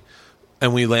off, and we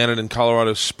landed in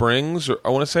Colorado Springs, or I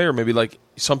want to say, or maybe like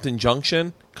something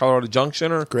Junction, Colorado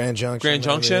Junction, or Grand Junction. Grand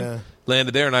Junction. Yeah.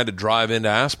 Landed there, and I had to drive into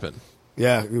Aspen.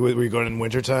 Yeah. Were you going in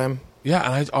wintertime?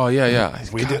 Yeah, and yeah.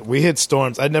 We hit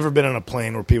storms. I'd never been on a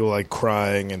plane where people like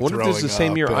crying and What if throwing this is the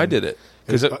same up, year and I did it?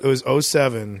 It was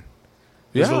 07.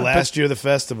 It was the last year of the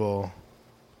festival.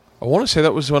 I want to say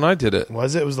that was when I did it.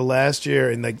 Was it? It was the last year,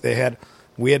 and like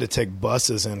we had to take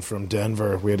buses in from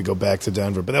Denver. We had to go back to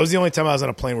Denver. But that was the only time I was on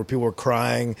a plane where people were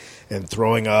crying and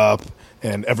throwing up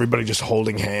and everybody just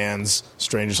holding hands,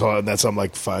 strangers holding. And that's how I'm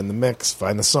like, find the mix,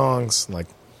 find the songs. I'm like,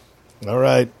 all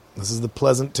right, this is the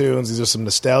pleasant tunes. These are some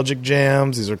nostalgic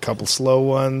jams. These are a couple slow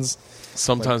ones.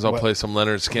 Sometimes I'll play some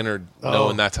Leonard Skinner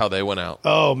knowing that's how they went out.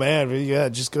 Oh, man. Yeah,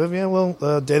 just go. Yeah,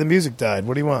 well, Day the Music Died.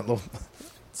 What do you want?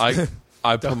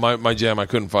 I put my jam, I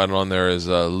couldn't find it on there, is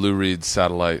Lou Reed's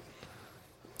Satellite.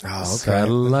 Oh, okay.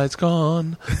 Satellite's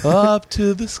gone up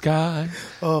to the sky.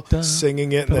 Oh,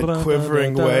 singing it in that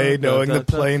quivering way, knowing the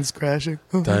plane's crashing.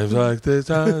 Times like this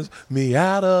drives me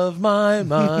out of my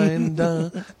mind. I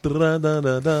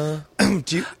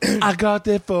got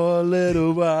there for a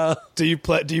little while. Do you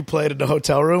play it in a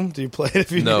hotel room? Do you play it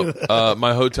if you No, do that?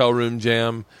 my hotel room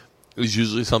jam is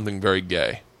usually something very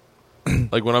gay.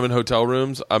 Like when I'm in hotel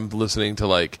rooms, I'm listening to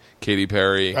like Katy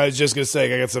Perry. I was just gonna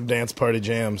say I got some dance party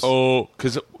jams. Oh,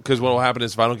 because what will happen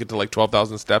is if I don't get to like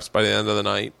 12,000 steps by the end of the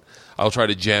night, I'll try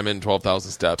to jam in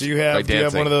 12,000 steps. Do you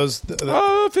have one of those?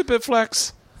 Fitbit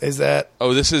Flex. Is that?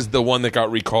 Oh, this is the one that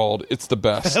got recalled. It's the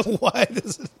best. Why?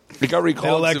 It got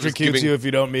recalled. It electrocutes you if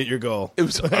you don't meet your goal. It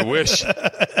was. I wish.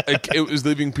 It was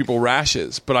leaving people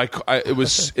rashes, but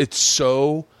it's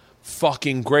so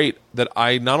fucking great that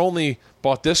I not only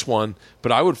bought this one,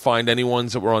 but I would find any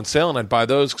ones that were on sale and I'd buy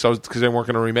those because they weren't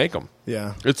going to remake them.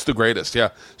 Yeah, it's the greatest. Yeah,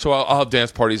 so I'll have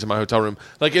dance parties in my hotel room.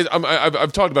 Like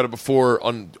I've talked about it before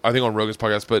on Rogan's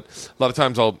podcast, but a lot of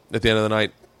times at the end of the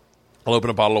night, I'll open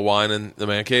a bottle of wine in the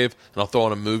man cave and I'll throw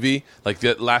on a movie. Like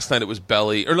last night it was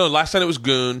Belly, or no, last night it was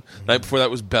Goon. Night before that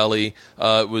was Belly.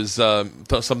 It was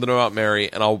something about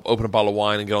Mary, and I'll open a bottle of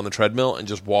wine and get on the treadmill and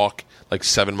just walk like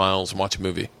 7 miles and watch a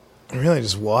movie. Really,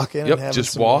 just walk in. Yep, and have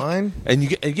just some walk, wine? and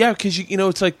because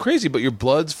it's like crazy, but your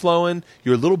blood's flowing,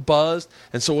 you're a little buzzed,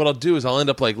 and so what I'll do is I'll end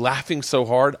up like laughing so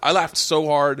hard. I laughed so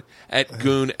hard at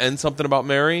Goon and something about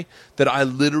Mary that I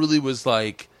literally was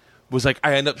like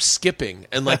I end up skipping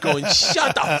and like going,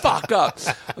 shut the fuck up.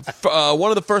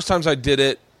 One of the first times I did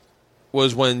it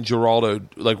was when Geraldo,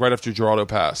 like right after Geraldo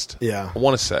passed. Yeah, I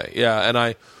want to say, yeah,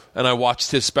 and I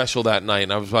watched his special that night,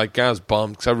 and I was like, I was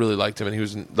bummed because I really liked him, and he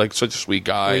was like such a sweet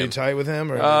guy. Were you tight with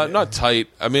him? Or not tight.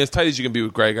 I mean, as tight as you can be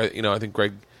with Greg. I think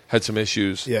Greg had some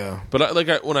issues. Yeah.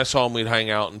 But when I saw him, we'd hang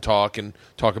out and talk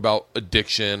about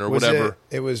addiction or whatever.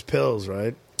 It was pills,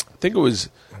 right? I think it was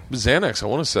Xanax, I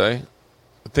want to say.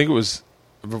 I think it was,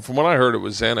 from what I heard, it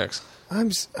was Xanax.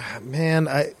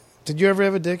 Did you ever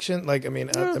have addiction? Like, I mean,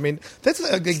 that's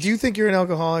like, do you think you're an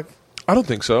alcoholic? I don't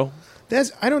think so.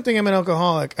 I don't think I'm an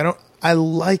alcoholic. I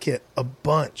like it a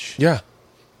bunch. Yeah.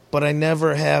 But I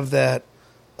never have that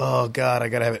oh God, I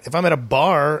gotta have it. If I'm at a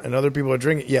bar and other people are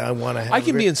drinking, yeah, I want to have. I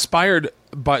can be inspired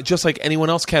by just like anyone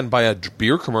else can by a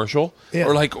beer commercial, Yeah.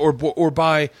 or like or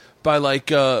by if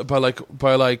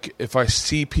I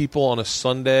see people on a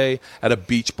Sunday at a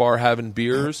beach bar having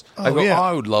beers, I go, yeah. oh,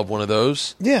 I would love one of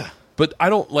those. Yeah. But I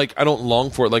don't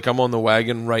long for it. Like I'm on the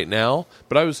wagon right now,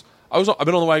 but I've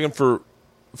been on the wagon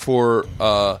for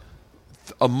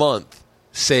a month,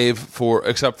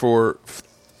 except for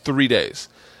 3 days.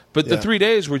 But the 3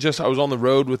 days were just I was on the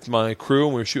road with my crew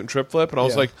and we were shooting trip flip, and I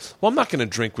was like, well, I'm going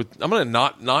to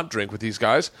not drink with these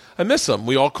guys. I miss them.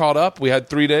 We all caught up. We had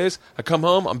 3 days. I come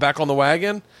home. I'm back on the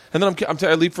wagon, and then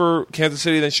I leave for Kansas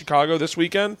City, then Chicago this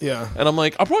weekend. Yeah. And I'm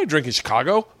like, I'll probably drink in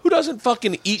Chicago. Who doesn't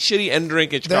fucking eat shitty and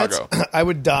drink in Chicago? I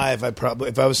would die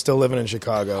if I was still living in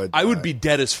Chicago. I would be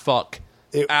dead as fuck.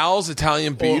 Al's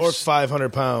Italian Beefs. Or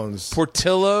 500 pounds.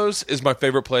 Portillo's is my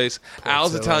favorite place.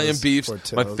 Al's Italian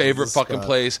Beefs, my favorite fucking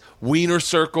place. Wiener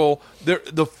Circle.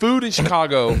 The food in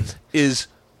Chicago is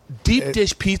deep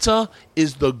dish pizza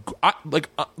is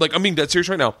I'm being dead serious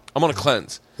right now. I'm on a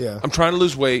cleanse. Yeah. I'm trying to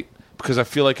lose weight because I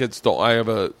feel like I have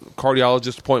a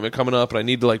cardiologist appointment coming up and I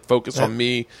need to focus on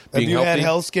me being healthy. Have you had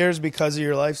health scares because of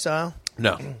your lifestyle?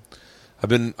 No. I've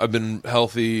been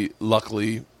healthy,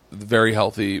 luckily. Very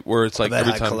healthy, where it's like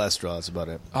every high time cholesterol. That's about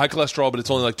it. high cholesterol, but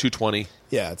it's only like 220.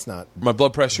 Yeah, it's not. My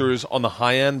blood pressure is on the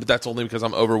high end, but that's only because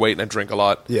I'm overweight and I drink a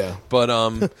lot. Yeah, but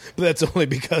but that's only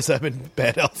because I'm in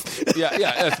bad health.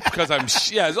 yeah, it's because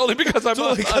it's only because I'm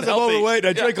I'm overweight.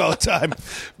 And I drink all the time.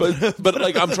 but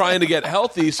like I'm trying to get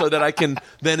healthy so that I can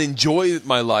then enjoy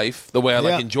my life the way I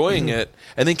like enjoying it,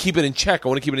 and then keep it in check. I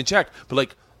want to keep it in check, but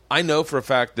like I know for a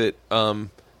fact that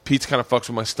pizza kind of fucks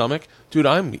with my stomach. Dude,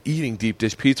 I'm eating deep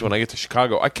dish pizza when I get to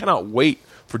Chicago. I cannot wait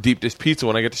for deep dish pizza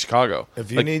when I get to Chicago.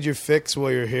 If you need your fix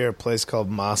while you're here, a place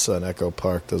called Masa in Echo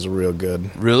Park does a real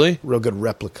good. Really? Real good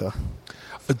replica.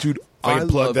 Dude, I can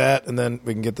plug that, and then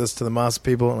we can get this to the Masa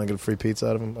people, and I get a free pizza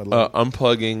out of them. I'm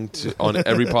plugging on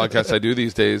every podcast I do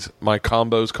these days my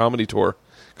Combos comedy tour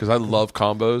because I love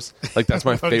combos. Like, that's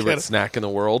my favorite snack in the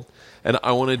world. And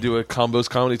I want to do a Combos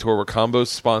comedy tour where Combos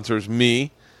sponsors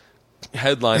me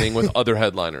headlining with other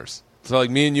headliners. So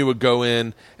like me and you would go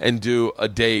in and do a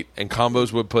date, and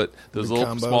Combos would put those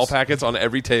little small packets on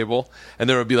every table, and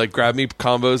there would be like grab me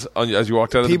Combos as you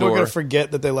walked out of the door. People are gonna forget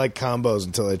that they like Combos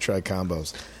until they try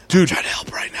Combos. Dude, I'm trying to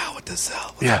help right now with this.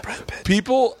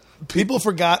 People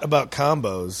forgot about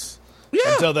Combos.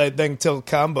 Yeah. Until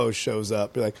Combos shows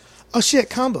up, you're like, oh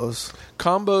shit, Combos.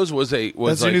 Combos was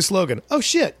that's your new slogan. Oh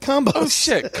shit, Combos. Oh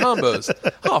shit, Combos.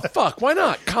 Oh fuck, why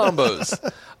not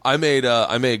Combos? I made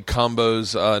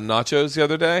Combos nachos the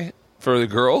other day for the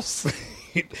girls.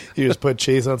 You just put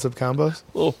cheese on some Combos?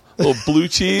 little blue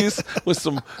cheese with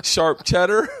some sharp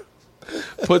cheddar.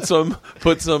 I put some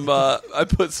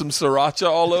sriracha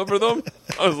all over them.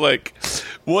 I was like,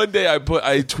 one day I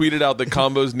tweeted out that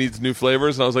Combos needs new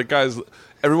flavors, and I was like, guys,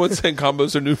 everyone's saying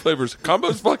Combos are new flavors.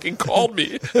 Combos fucking called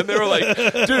me, and they were like,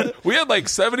 dude, we had like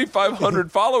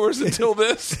 7,500 followers until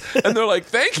this, and they're like,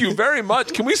 thank you very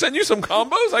much. Can we send you some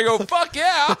Combos? I go, fuck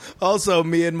yeah. Also,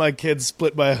 me and my kids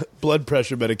split my blood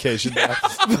pressure medication. Yeah.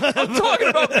 I'm talking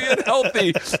about being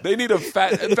healthy. They need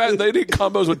they need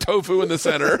Combos with tofu in the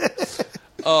center.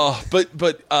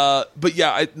 But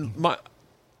yeah,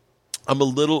 I'm a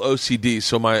little OCD,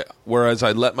 so whereas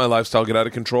I let my lifestyle get out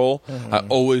of control, I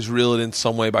always reel it in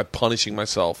some way by punishing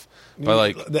myself by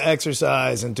like the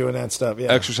exercise and doing that stuff.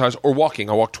 Yeah, exercise or walking.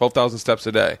 I walk 12,000 steps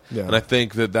a day, and I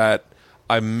think that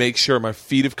I make sure my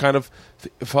feet have kind of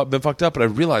been fucked up, but I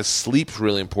realize sleep's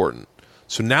really important.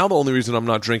 So now the only reason I'm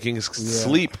not drinking is 'cause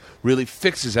sleep really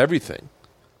fixes everything.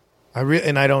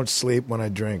 And I don't sleep when I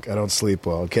drink. I don't sleep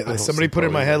well. Somebody put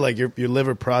in my head like your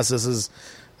liver processes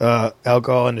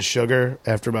alcohol into sugar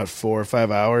after about 4 or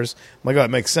 5 hours. I'm like, oh,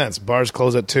 it makes sense. Bars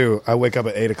close at 2. I wake up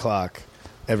at 8 o'clock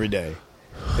every day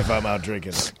if I'm out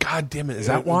drinking. God damn it. Is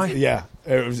that why? Yeah.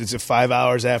 It's 5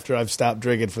 hours after I've stopped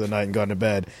drinking for the night and gone to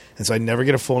bed. And so I never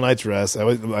get a full night's rest. I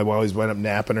always wind up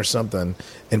napping or something.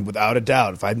 And without a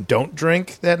doubt, if I don't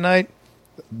drink that night,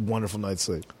 wonderful night's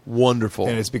sleep. Wonderful.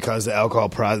 And it's because the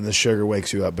alcohol and the sugar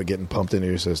wakes you up by getting pumped into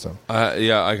your system.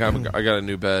 Yeah, I got a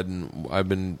new bed, and I've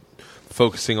been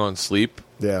focusing on sleep.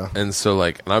 Yeah. And so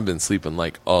and I've been sleeping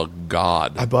like a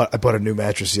god. I bought a new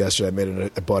mattress yesterday.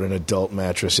 I bought an adult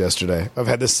mattress yesterday. I've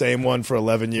had the same one for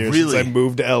 11 years since I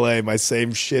moved to LA. My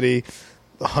same shitty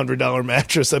 $100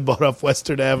 mattress I bought off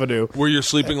Western Avenue. Where you're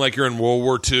sleeping like you're in World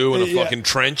War II in a fucking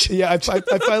trench. Yeah,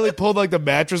 I finally pulled like the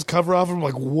mattress cover off. And I'm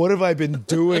like, what have I been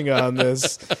doing on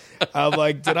this? I'm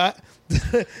like, did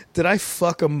I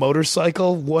fuck a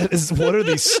motorcycle? What are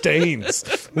these stains?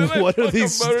 What are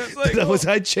these? Was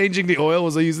I changing the oil?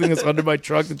 Was I using this under my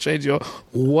truck to change the oil?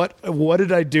 What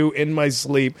did I do in my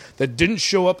sleep that didn't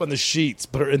show up on the sheets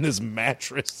but are in this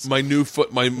mattress? My new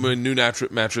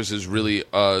mattress is really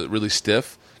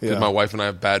stiff. Because my wife and I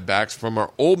have bad backs from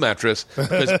our old mattress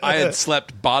because I had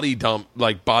slept body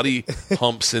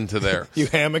humps into there. You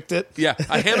hammocked it? Yeah,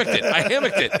 I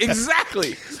hammocked it.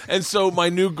 Exactly. And so my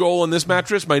new goal on this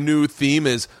mattress, my new theme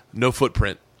is no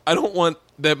footprint. I don't want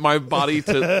that my body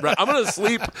to... I'm going to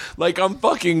sleep like I'm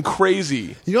fucking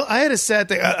crazy. You know, I had a sad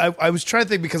thing. I was trying to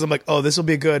think because I'm like, oh, this will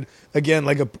be a good, again,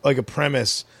 like a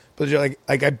premise. But like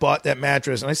I bought that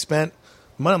mattress and I spent...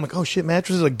 money. I'm like, oh shit,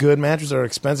 mattresses are good. Mattresses are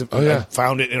expensive. Oh, yeah. I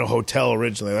found it in a hotel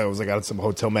originally. I was like, I got some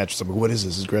hotel mattress. I'm like, what is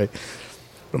this? This is great.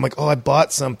 But I'm like, oh, I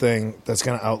bought something that's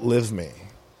going to outlive me.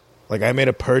 Like, I made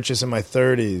a purchase in my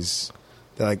 30s.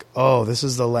 They're like, oh, this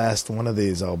is the last one of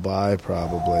these I'll buy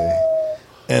probably.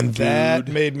 And that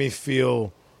made me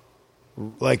feel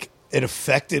like it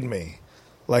affected me.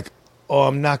 Like, oh,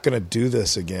 I'm not going to do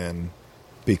this again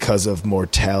because of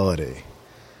mortality.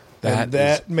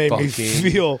 That made me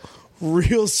feel...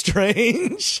 real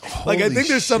strange. Like I think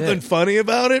there's something funny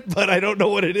about it, but I don't know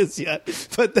what it is yet.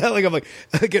 But that I'm like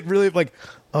I get really like,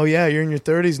 oh yeah, you're in your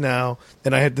 30s now,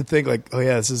 and I had to think like, oh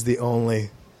yeah, this is the only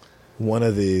one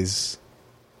of these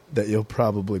that you'll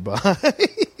probably buy.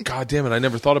 God damn it, I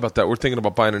never thought about that. We're thinking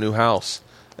about buying a new house.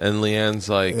 And Leanne's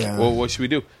like, well, what should we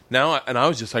do? And I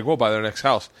was just like, we'll buy their next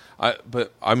house.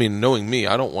 But, I mean, knowing me,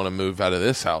 I don't want to move out of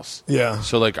this house. Yeah.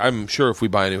 So, like, I'm sure if we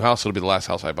buy a new house, it'll be the last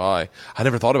house I buy. I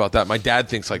never thought about that. My dad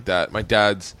thinks like that. My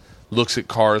dad looks at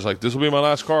cars like, this will be my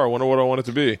last car. I wonder what I want it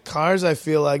to be. Cars, I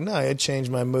feel like, no, it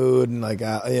changed my mood. And, like,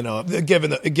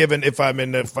 given if I'm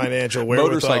in the financial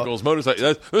wherewithal.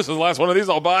 Motorcycles. This is the last one of these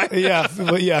I'll buy. Yeah,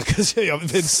 because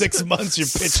within 6 months, you're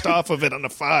pitched off of it on a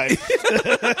 5.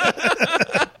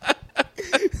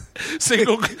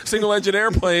 Single engine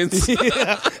airplanes.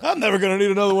 Yeah, I'm never going to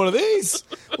need another one of these.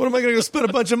 What am I going to spend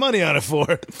a bunch of money on it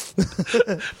for?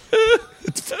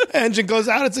 Engine goes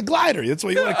out, it's a glider. That's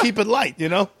why you want to keep it light, you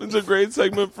know? It's a great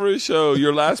segment for a show.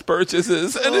 Your last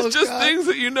purchases. And it's just things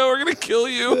that you know are going to kill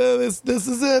you. This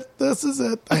is it. This is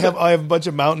it. I have a bunch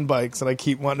of mountain bikes, and I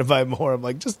keep wanting to buy more. I'm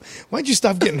like, why don't you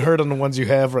stop getting hurt on the ones you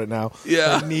have right now?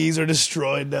 Yeah. My knees are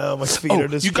destroyed now. My feet are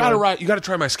destroyed. You got to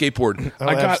try my skateboard.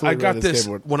 I got this.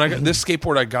 Skateboard. When I got this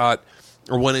skateboard, I got...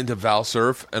 or went into Val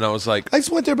Surf, and I was like... I just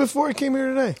went there before I came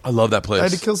here today. I love that place. I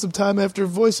had to kill some time after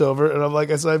voiceover, and I'm like,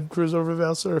 I cruise over to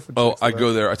Val Surf. I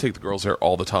go there. I take the girls there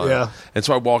all the time. Yeah. And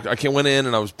so I went in,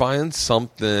 and I was buying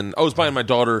something. I was buying my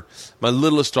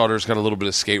littlest daughter's got a little bit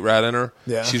of skate rat in her.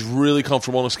 Yeah. She's really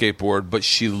comfortable on a skateboard, but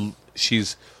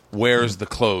she's wears the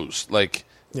clothes. Like,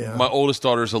 my oldest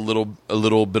daughter's a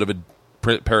little bit of a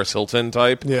Paris Hilton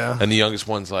type. Yeah. And the youngest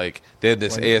one's like, they had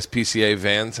this ASPCA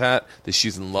Vans hat that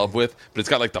she's in love with, but it's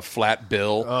got like the flat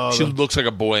bill. Oh, she looks like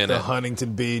a boy in it. The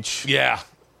Huntington Beach. Yeah.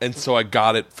 And so I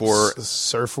got it for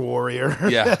Surf Warrior.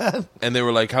 Yeah. And they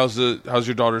were like, how's your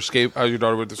daughter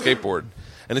with the skateboard?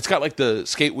 And it's got like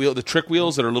the trick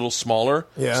wheels that are a little smaller.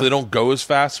 Yeah. So they don't go as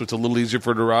fast, so it's a little easier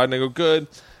for her to ride. And I go, good.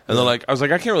 And they're like, I was like,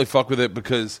 I can't really fuck with it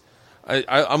because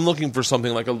I'm looking for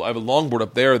something like I have a longboard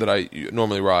up there that I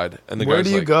normally ride. And where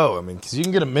do you go? I mean, because you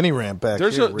can get a mini ramp back.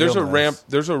 There's a ramp.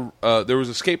 There was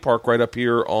a skate park right up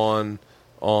here on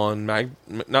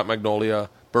not Magnolia,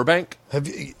 Burbank.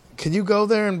 Can you go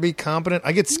there and be competent?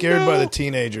 I get scared by the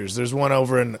teenagers. There's one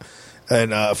over in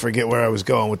I forget where I was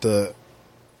going with the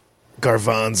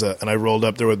Garvanza, and I rolled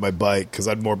up there with my bike because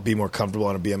I'd be more comfortable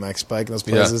on a BMX bike in those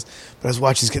places. Yeah. But I was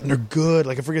watching these kids, and they're good.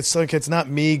 Like, I forget some kids, not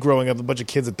me growing up, a bunch of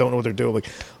kids that don't know what they're doing. Like,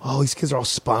 oh, these kids are all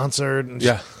sponsored. And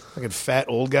like a fat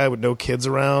old guy with no kids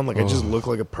around. Like, I just look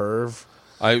like a perv.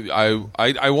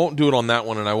 I won't do it on that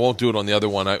one, and I won't do it on the other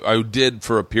one. I did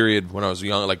for a period when I was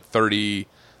young, like 30.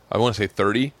 I want to say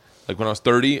 30. Like, when I was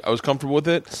 30, I was comfortable with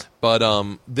it.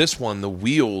 But this one, the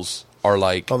wheels are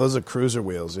like, oh, those are cruiser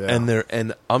wheels, yeah.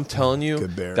 And I'm telling you,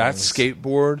 that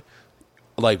skateboard,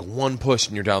 like one push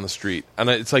and you're down the street, and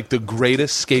it's like the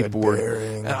greatest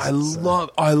skateboard. And I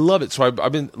love it. So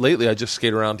I've been lately. I just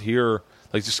skate around here,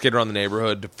 like just skate around the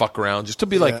neighborhood to fuck around, just to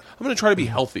be like, I'm going to try to be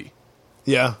healthy.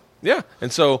 Yeah, yeah.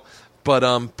 And so, but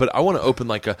I want to open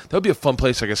like that would be a fun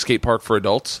place, like a skate park for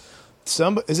adults.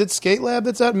 Is it Skate Lab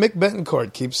that's out? Mick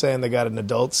Betancourt keeps saying they got an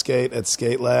adult skate at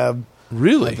Skate Lab.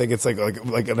 Really? I think it's like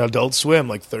an Adult Swim,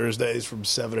 like Thursdays from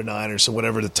 7 to 9 or so,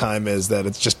 whatever the time is. That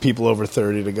it's just people over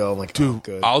 30 to go. I'm like, Dude,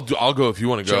 good. I'll go if you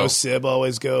want to go. Joe Sib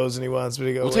always goes, and he wants me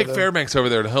to go. We'll take Fairbanks over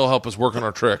there, and he'll help us work on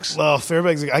our tricks. Well,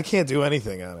 Fairbanks, I can't do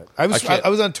anything on it. I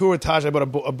was on tour with Tosh. I bought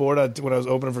a board when I was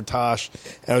opening for Tosh,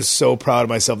 and I was so proud of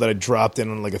myself that I dropped in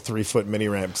on like a 3-foot mini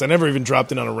ramp because I never even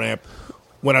dropped in on a ramp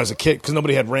when I was a kid because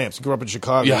nobody had ramps. You grew up in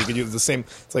Chicago, Yeah. you could use the same.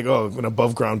 It's like, oh, an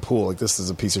above ground pool. Like, this is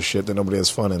a piece of shit that nobody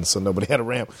has fun in, so nobody had a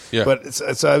ramp. Yeah. But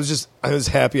so I was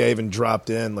happy I even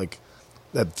dropped in like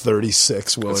at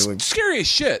 36 willingly. It's scary as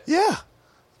shit. Yeah.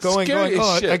 Going, Scary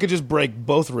as shit. I could just break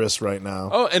both wrists right now.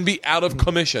 Oh, and be out of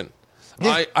commission.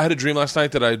 Yeah. I had a dream last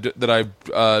night that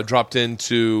I dropped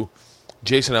into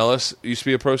Jason Ellis. Used to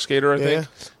be a pro skater, I think.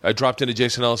 I dropped into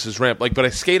Jason Ellis's ramp, but I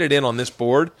skated in on this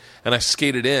board, and I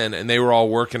skated in, and they were all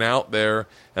working out there,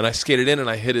 and I skated in, and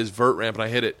I hit his vert ramp, and I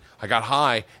hit it. I got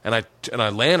high, and I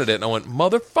landed it, and I went,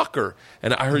 motherfucker.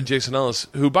 And I heard Jason Ellis,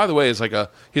 who, by the way, is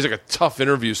he's like a tough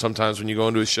interview sometimes when you go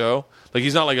into his show. Like,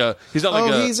 he's on He's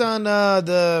on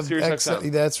the Sirius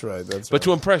XM. That's right. But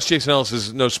to impress Jason Ellis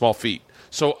is no small feat.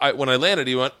 So when I landed,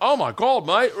 he went, "Oh my God,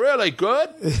 mate, really good?"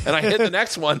 And I hit the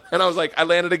next one, and I was like, I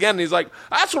landed again, and he's like,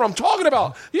 "That's what I'm talking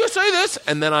about. You say this?"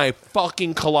 And then I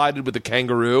fucking collided with the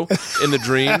kangaroo in the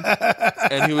dream,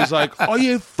 and he was like, "Are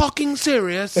you fucking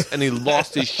serious?" And he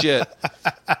lost his shit.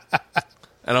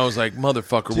 And I was like,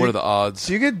 "Motherfucker, what are the odds?"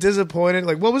 Do you get disappointed?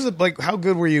 Like, what was it like? How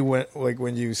good were you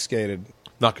when you skated?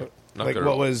 Not good. Not like, good at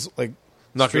what all. was like?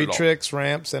 Not good street at all. tricks,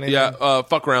 ramps, anything? Yeah,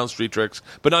 fuck around street tricks,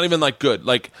 but not even like good.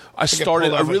 Like I pulled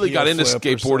off a really got heel into flip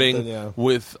or skateboarding something, yeah.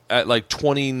 with at like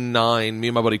 29. Me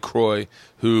and my buddy Croy,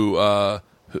 who's why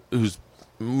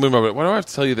do I have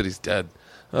to tell you that he's dead?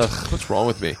 Ugh, what's wrong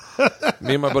with me?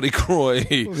 Me and my buddy Croy.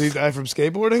 Was he die from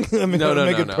skateboarding? I mean, No,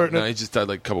 make it no. pertinent. He just died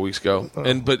like a couple weeks ago.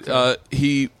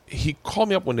 He called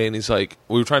me up one day and he's like,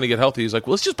 we were trying to get healthy. He's like,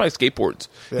 well, let's just buy skateboards.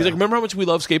 Yeah. He's like, remember how much we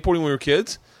loved skateboarding when we were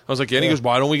kids? I was like, yeah. And he goes,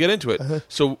 why don't we get into it?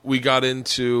 So we got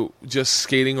into just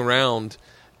skating around,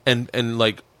 and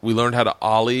like we learned how to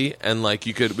ollie, and like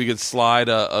we could slide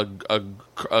a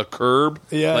curb.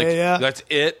 Yeah, like, yeah. That's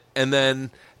it. And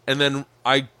then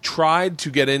I tried to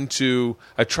be able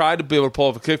to pull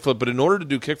off a kickflip, but in order to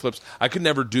do kickflips, I could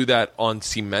never do that on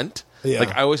cement. Yeah.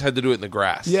 Like I always had to do it in the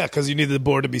grass. Yeah, because you needed the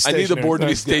board to be I stationary. need the board to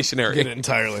be Get- stationary. Get it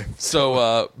entirely.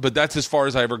 So, but that's as far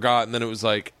as I ever got. And then it was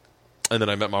like, and then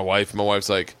I met my wife. And my wife's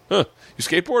like, "Huh, you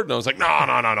skateboard?" And I was like, "No,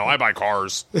 I buy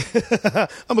cars."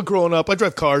 I'm a grown up. I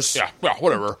drive cars. Yeah, well,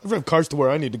 whatever. I drive cars to where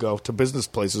I need to go, to business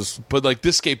places. But like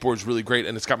this skateboard's really great,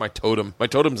 and it's got my totem. My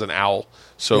totem's an owl,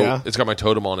 so Yeah. it's got my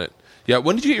totem on it. Yeah.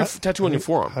 When did you get your tattoo on your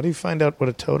forearm? How do you find out what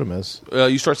a totem is?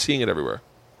 You start seeing it everywhere.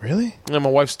 Really? And my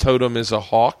wife's totem is a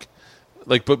hawk.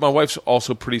 Like, but my wife's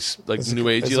also pretty like new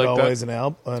agey is it like always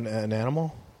that. an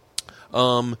animal?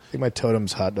 I think my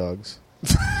totem's hot dogs.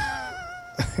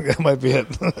 That might be it.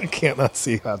 I can't not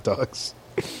see hot dogs.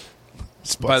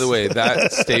 By the way,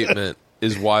 that statement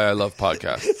is why I love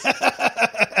podcasts.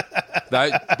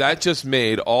 That just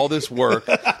made all this work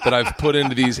that I've put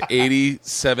into these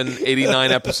 87,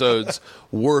 89 episodes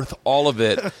worth all of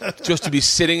it, just to be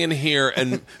sitting in here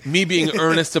and me being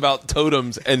earnest about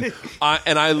totems. And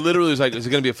I literally was like, "Is it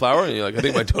going to be a flower?" And you're like, "I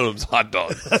think my totem's hot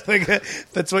dog." I think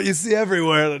that's what you see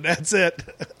everywhere, and that's it.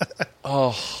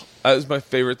 Oh, that was my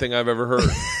favorite thing I've ever heard.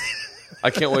 I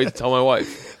can't wait to tell my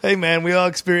wife. Hey, man, we all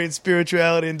experience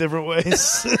spirituality in different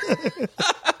ways.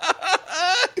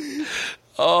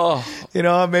 Oh, You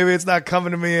know, maybe it's not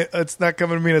coming to me. It's not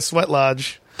coming to me in a sweat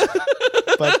lodge,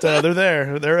 but they're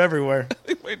there. They're everywhere. I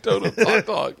think my totem's hot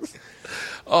dogs.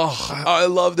 Oh, I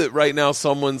love that right now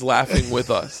someone's laughing with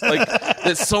us. Like,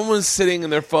 that someone's sitting in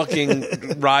their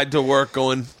fucking ride to work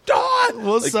going, "Don!"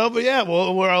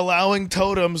 Well, we're allowing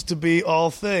totems to be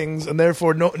all things, and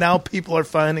therefore now people are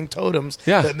finding totems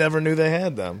that never knew they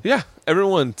had them. Yeah,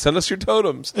 everyone, send us your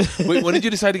totems. Wait, when did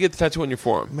you decide to get the tattoo on your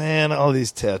forearm? Man, all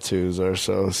these tattoos are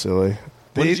so silly.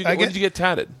 When did you get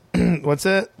tatted? What's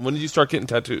that? When did you start getting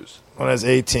tattoos? When I was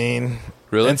 18.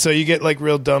 Really? And so you get like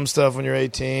real dumb stuff when you're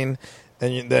 18,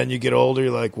 and then you get older,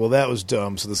 you're like, well, that was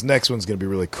dumb, so this next one's going to be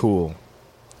really cool.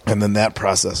 And then that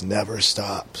process never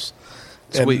stops.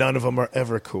 And Sweet. none of them are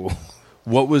ever cool.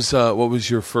 What was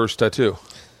your first tattoo?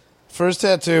 First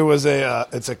tattoo was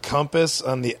it's a compass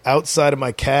on the outside of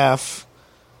my calf,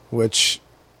 which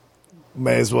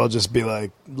may as well just be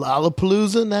like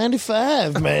Lollapalooza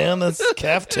 95, man. That's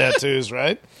calf tattoos,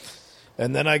 right?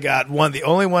 And then I got one, the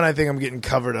only one I think I'm getting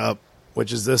covered up,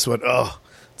 which is this one. Oh,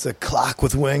 it's a clock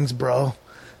with wings, bro.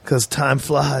 Because time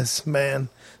flies, man.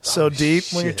 So deep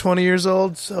when you're 20 years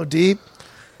old, so deep.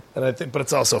 And I think, but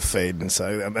it's also fading. So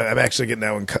I'm actually getting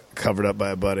that one covered up by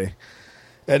a buddy.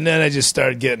 And then I just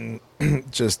started getting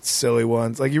just silly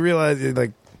ones. Like, you realize,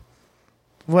 like,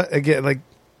 what, again, like,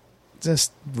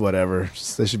 just whatever.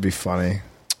 Just, they should be funny.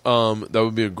 That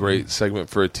would be a great segment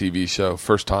for a TV show.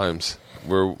 First times,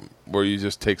 where you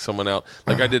just take someone out.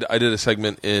 Like I did a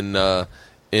segment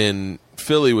in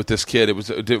Philly with this kid.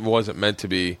 It wasn't meant to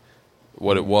be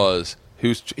what it was. He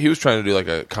was trying to do like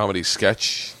a comedy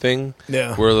sketch thing.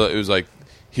 Yeah. Where it was like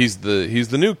he's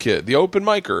the new kid, the open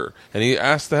micer, and he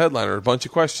asked the headliner a bunch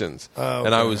of questions. Oh, okay.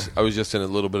 And I was just in a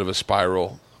little bit of a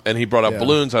spiral. And he brought up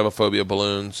balloons. I have a phobia of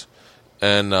balloons.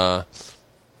 And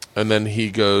then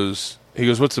he goes,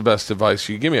 what's the best advice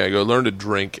you give me? I go, learn to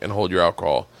drink and hold your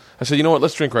alcohol. I said, you know what?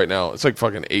 Let's drink right now. It's like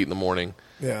fucking 8 a.m.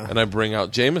 Yeah. And I bring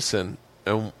out Jameson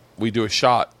and we do a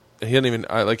shot. And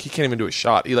he can't even do a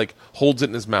shot. He like holds it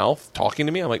in his mouth, talking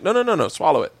to me. I'm like, no,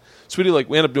 swallow it. So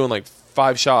we end up doing like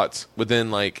 5 shots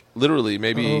within like literally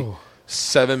maybe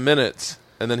 7 minutes.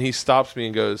 And then he stops me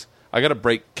and goes, I got to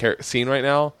break scene right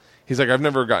now. He's like, I've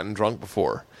never gotten drunk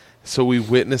before. So we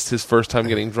witnessed his first time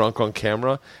getting drunk on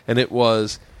camera. And I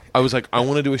was like, I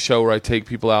want to do a show where I take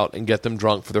people out and get them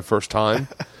drunk for their first time.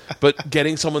 But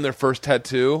getting someone their first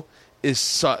tattoo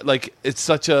is it's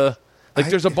such a... Like,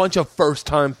 there's a bunch of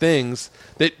first-time things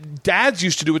that dads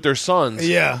used to do with their sons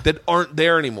that aren't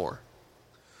there anymore.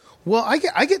 Well,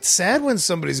 I get sad when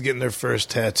somebody's getting their first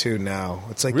tattoo now.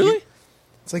 It's like, really?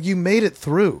 It's like you made it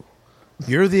through.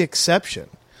 You're the exception.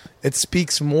 It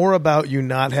speaks more about you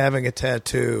not having a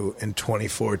tattoo in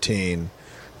 2014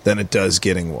 than it does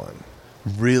getting one.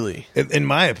 Really? In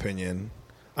my opinion.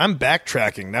 I'm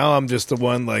backtracking. Now I'm just the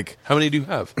one, like... How many do you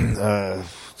have?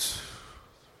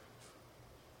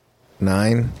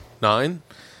 9. 9?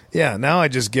 Yeah, now I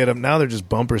just get them. Now they're just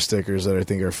bumper stickers that I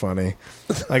think are funny.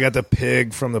 I got the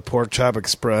pig from the Pork Chop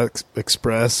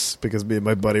Express because me and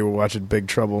my buddy were watching Big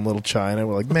Trouble in Little China.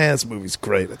 We're like, man, this movie's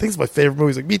great. I think it's my favorite movie.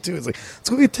 He's like, me too. It's like, let's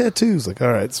go get tattoos. Like,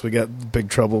 all right, so we got Big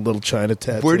Trouble in Little China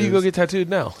tattoos. Where do you go get tattooed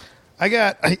now? I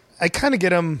kind of get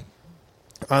them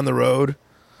on the road.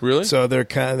 Really? So they're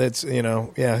kind of,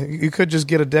 you could just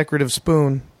get a decorative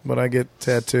spoon, but I get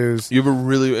tattoos. You have a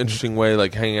really interesting way,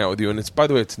 like, hanging out with you. And it's, by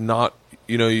the way, it's not,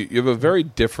 you have a very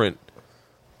different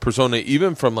persona,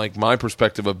 even from, like, my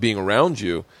perspective of being around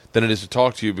you, than it is to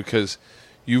talk to you, because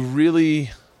you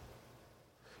really,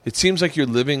 it seems like you're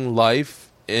living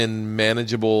life in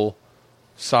manageable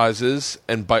sizes,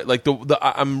 and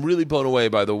I'm really blown away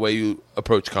by the way you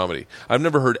approach comedy. I've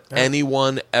never heard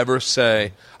anyone ever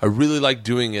say, I really like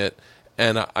doing it,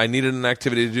 and I needed an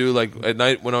activity to do, like, at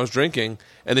night when I was drinking,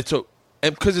 and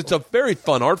because it's a very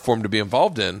fun art form to be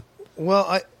involved in. Well,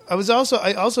 I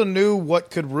also knew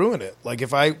what could ruin it. Like,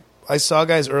 if I saw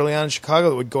guys early on in Chicago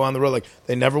that would go on the road, like,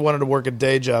 they never wanted to work a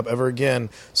day job ever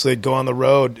again, so they'd go on the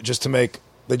road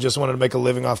they just wanted to make a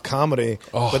living off comedy,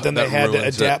 but then they had to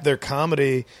adapt their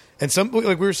comedy. And some,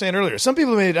 like we were saying earlier, some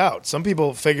people made it out. Some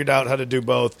people figured out how to do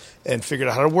both and figured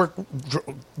out how to work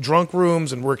drunk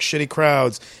rooms and work shitty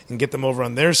crowds and get them over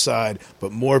on their side.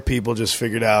 But more people just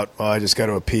figured out, I just got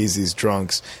to appease these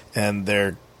drunks and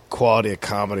their quality of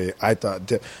comedy. I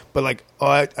thought, but like,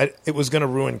 it was going to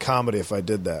ruin comedy if I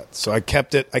did that. So I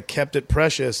kept it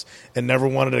precious and never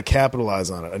wanted to capitalize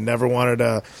on it. I never wanted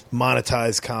to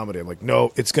monetize comedy. I'm like,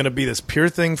 no, it's going to be this pure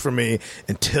thing for me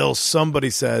until somebody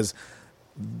says,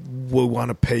 we want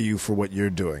to pay you for what you're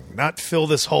doing. Not fill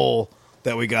this hole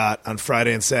that we got on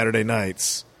Friday and Saturday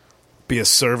nights. Be a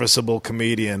serviceable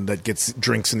comedian that gets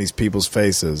drinks in these people's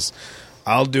faces.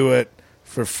 I'll do it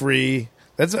for free.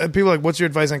 That's people are like, what's your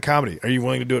advice on comedy? Are you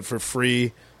willing to do it for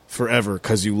free forever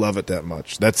because you love it that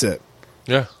much? That's it.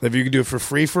 Yeah. If you can do it for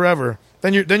free forever,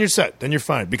 then you're set. Then you're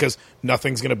fine because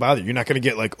nothing's going to bother you. You're not going to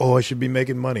get like, I should be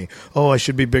making money. I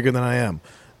should be bigger than I am.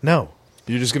 No.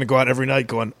 You're just going to go out every night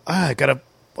going, I got to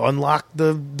unlock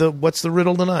the what's the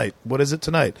riddle tonight? What is it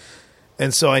tonight?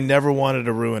 And so I never wanted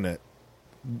to ruin it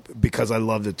because I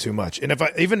loved it too much. And if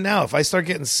I start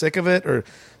getting sick of it or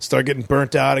start getting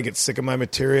burnt out, I get sick of my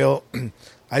material,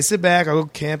 I sit back, I go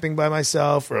camping by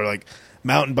myself or like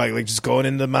mountain bike, like just going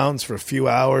into the mountains for a few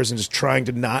hours and just trying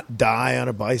to not die on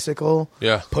a bicycle.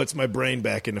 Yeah. Puts my brain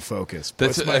back into focus.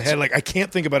 Puts my head like I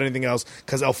can't think about anything else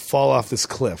because I'll fall off this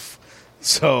cliff.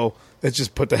 So let's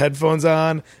just put the headphones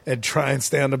on and try and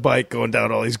stay on the bike going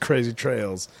down all these crazy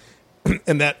trails.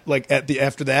 And that, like,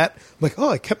 after that, I'm like,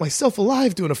 I kept myself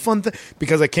alive doing a fun thing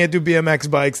because I can't do BMX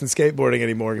bikes and skateboarding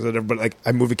anymore. But like,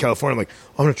 I moved to California. I'm like,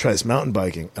 I'm gonna try this mountain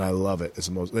biking, and I love it. It's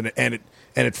the most, and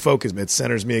it focuses me. It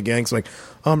centers me again. So I'm like,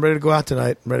 I'm ready to go out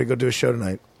tonight. I'm ready to go do a show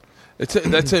tonight. It's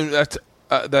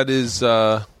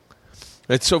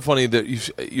so funny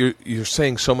that you're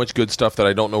saying so much good stuff that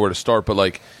I don't know where to start. But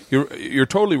like, you're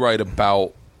totally right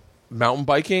about mountain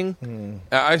biking,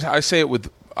 I say it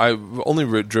with. I've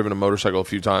only driven a motorcycle a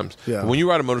few times. Yeah. When you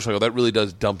ride a motorcycle, that really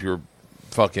does dump your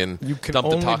fucking You can dump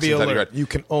the only be toxins out of your alert. head. You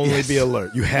can only be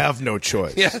alert. You have no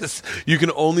choice. Yes, you can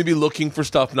only be looking for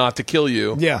stuff not to kill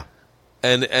you. Yeah.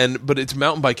 But it's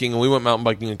mountain biking, and we went mountain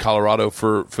biking in Colorado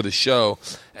for the show,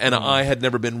 and I had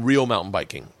never been real mountain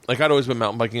biking. Like, I'd always been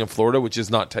mountain biking in Florida, which is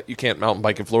not you can't mountain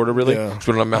bike in Florida really, because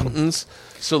we don't have mountains.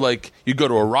 So like, you go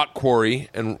to a rock quarry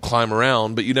and climb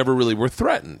around, but you never really were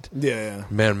threatened. Yeah.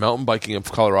 Man, mountain biking in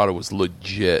Colorado was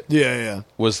legit. Yeah.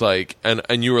 Was like,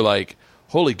 and you were like,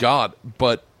 holy God,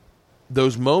 but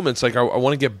those moments, like I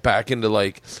want to get back into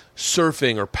like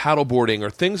surfing or paddleboarding or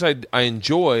things I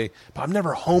enjoy, but I'm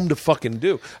never home to fucking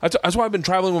do. That's why I've been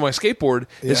traveling with my skateboard.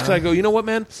 Is because I go, you know what,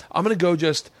 man? I'm gonna go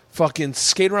just fucking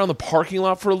skate around the parking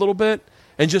lot for a little bit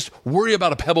and just worry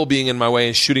about a pebble being in my way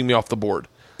and shooting me off the board.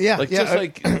 Yeah, Just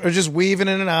like or just weaving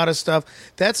in and out of stuff.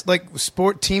 That's like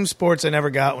team sports. I never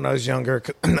got when I was younger.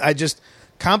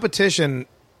 Competition.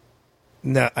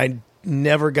 No, I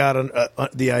never got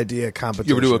the idea of competition.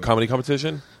 You ever do a comedy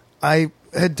competition? I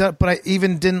had done, but I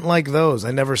even didn't like those.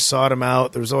 I never sought them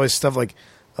out. There was always stuff like,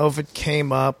 if it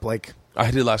came up, like I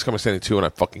did Last Comic Standing too, and I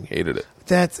fucking hated it.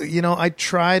 that's I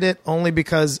tried it only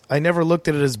because I never looked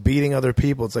at it as beating other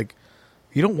people. It's like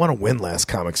you don't want to win Last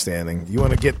Comic Standing. You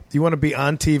want to be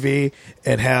on TV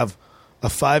and have a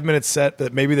 5-minute set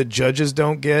that maybe the judges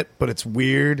don't get, but it's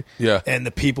weird. Yeah, and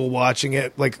the people watching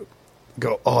it like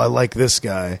go, oh, I like this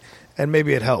guy. And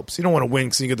maybe it helps. You don't want to win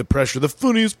because you get the pressure, the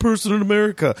funniest person in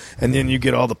America. And then you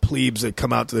get all the plebes that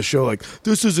come out to the show like,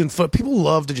 this isn't fun. People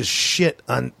love to just shit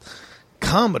on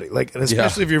comedy. Like, and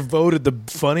especially if you're voted the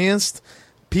funniest,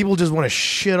 people just want to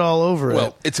shit all over it.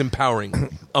 Well, it's empowering.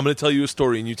 I'm going to tell you a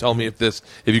story, and you tell me if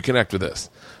you connect with this.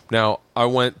 Now, I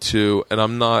went to, and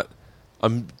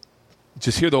I'm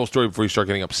just hear the whole story before you start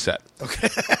getting upset. Okay.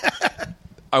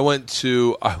 I went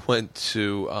to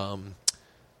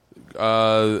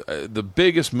the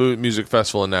biggest music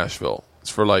festival in Nashville. It's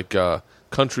for like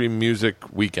country music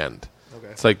weekend. Okay.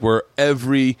 It's like where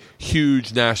every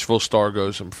huge Nashville star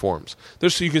goes and performs.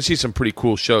 You can see some pretty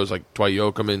cool shows like Dwight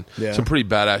Yoakam and some pretty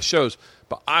badass shows.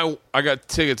 But I got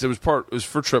tickets. It was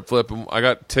for Trip Flip, and I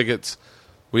got tickets.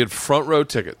 We had front row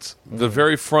tickets, the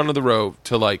very front of the row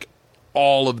to like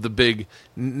all of the big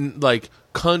like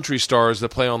country stars that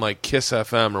play on like Kiss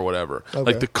FM or whatever,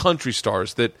 like the country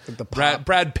stars that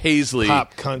Brad Paisley,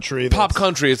 pop country.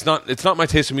 It's not my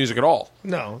taste of music at all.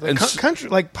 No, country,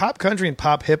 like pop country and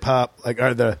pop hip hop, like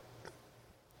are the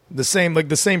same. Like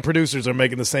the same producers are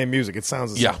making the same music. It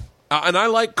sounds the same. And I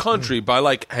like country, but I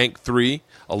like Hank 3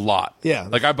 a lot. Yeah,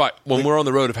 like when we're on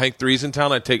the road. If Hank 3's in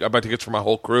town, I buy tickets for my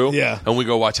whole crew. Yeah, and we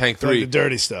go watch Hank 3. Like the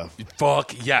dirty stuff.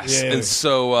 Fuck yes, and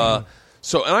so.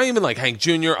 So, and I even like Hank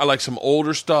Jr. I like some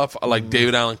older stuff. I like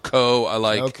David Allan Coe. I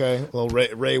like well,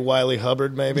 Ray Wiley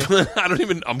Hubbard, maybe. I'm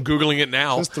Googling it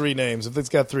now. Just 3 names. If it's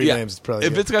got 3 names, it's probably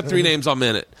if it's got 3 names, I'm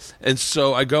in it. And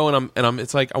so I go and I'm.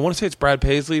 It's like I want to say it's Brad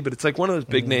Paisley, but it's like one of those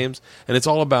big names, and it's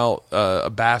all about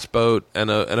a bass boat and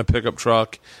a pickup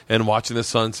truck and watching the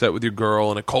sunset with your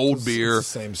girl and a cold beer.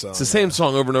 It's the same song. It's the same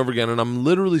song over and over again, and I'm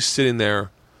literally sitting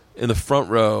there in the front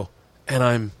row, and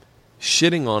I'm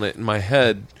shitting on it in my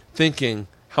head, thinking,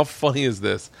 how funny is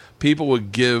this? People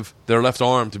would give their left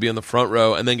arm to be in the front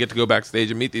row and then get to go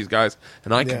backstage and meet these guys,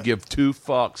 and I could give 2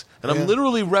 fucks. And I'm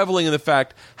literally reveling in the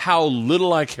fact how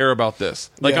little I care about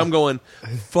this. Like, I'm going,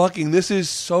 fucking, this is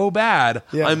so bad.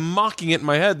 Yeah. I'm mocking it in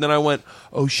my head. And then I went,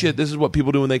 oh, shit, this is what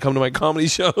people do when they come to my comedy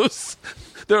shows.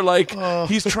 They're like,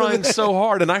 he's trying so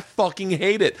hard, and I fucking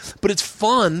hate it. But it's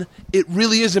fun. It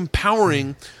really is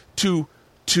empowering to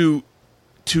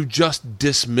just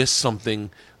dismiss something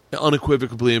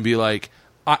unequivocally and be like,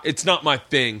 it's not my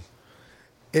thing.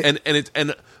 And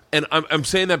I'm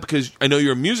saying that because I know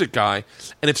you're a music guy,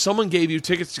 and if someone gave you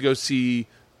tickets to go see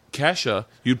Kesha,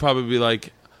 you'd probably be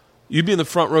like, you'd be in the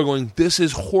front row going, this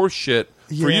is horseshit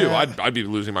for you. I'd be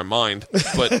losing my mind,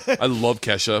 but I love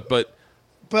Kesha, but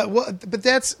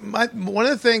that's one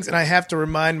of the things, and I have to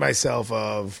remind myself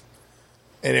of,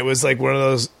 and it was like one of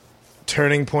those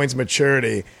turning points of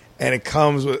maturity, and it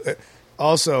comes with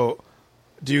also,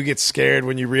 do you get scared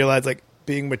when you realize, like,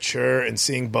 being mature and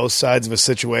seeing both sides of a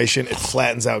situation, it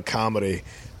flattens out comedy.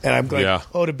 And I'm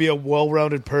like, to be a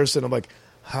well-rounded person, I'm like,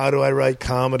 how do I write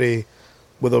comedy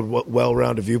with a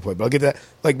well-rounded viewpoint? But I'll get that.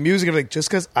 Like, music, I'm like, just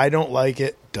because I don't like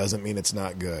it doesn't mean it's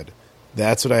not good.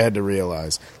 That's what I had to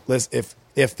realize. If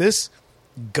this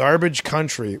garbage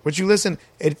country, what you listen,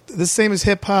 the same as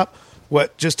hip-hop,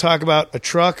 just talk about a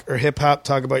truck, or hip-hop,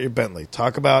 talk about your Bentley.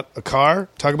 Talk about a car,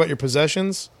 talk about your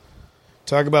possessions.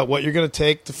 Talk about what you're going to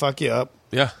take to fuck you up.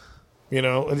 Yeah. You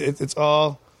know, it's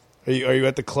all Are you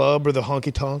at the club or the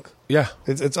honky tonk? Yeah.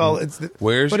 It's all.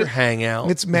 Where's your it- hangout?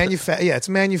 It's it's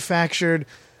manufactured,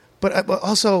 but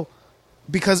also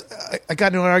because I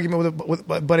got into an argument with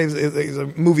my buddy. He's a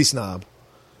movie snob.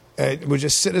 And we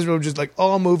just sit in his room, just like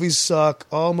all movies suck,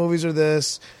 all movies are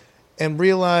this, and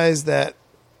realize that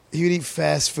he would eat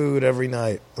fast food every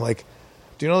night. Like,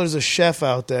 do you know there's a chef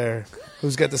out there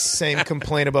who's got the same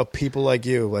complaint about people like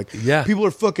you? Like, people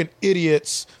are fucking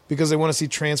idiots because they want to see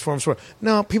Transformers 4.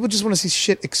 No, people just want to see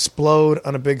shit explode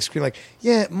on a big screen. Like,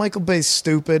 yeah, Michael Bay's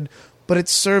stupid, but it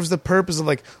serves the purpose of,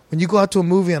 like, when you go out to a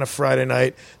movie on a Friday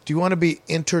night, do you want to be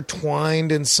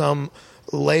intertwined in some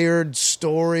layered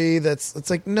story it's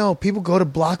like, no, people go to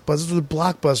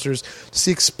blockbusters to see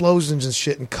explosions and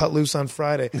shit and cut loose on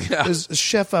Friday. There's a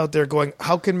chef out there going,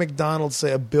 how can McDonald's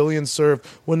say 1 billion serve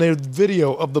when there's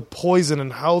video of the poison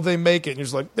and how they make it, and you're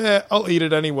just like, I'll eat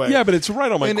it anyway. Yeah, but it's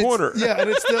right on my corner. And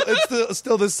it's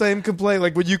still the same complaint,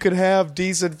 like when you could have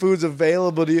decent foods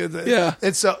available to you.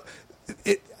 And so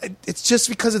it's just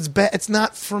because it's bad. It's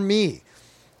not for me.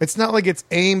 It's not like it's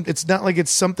aimed. It's not like it's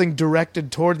something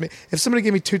directed towards me. If somebody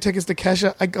gave me 2 tickets to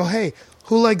Kesha, I go, hey,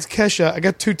 who likes Kesha? I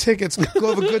got 2 tickets. Go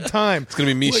have a good time. It's going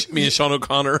to be me and Sean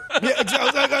O'Connor. Yeah,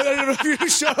 exactly. I don't know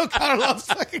if Sean O'Connor loves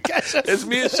fucking Kesha. It's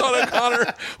me and Sean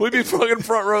O'Connor. We'd be fucking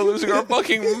front row losing our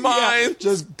fucking minds.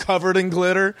 Just covered in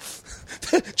glitter.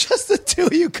 Just the two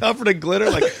of you covered in glitter.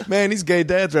 Like, man, these gay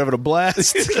dads are having a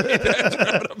blast.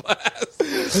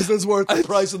 This is worth the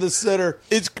price of the sitter.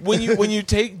 It's when you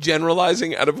take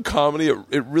generalizing out of comedy,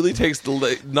 it really takes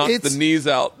knocks the knees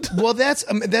out. Well, that's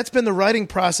been the writing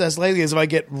process lately. Is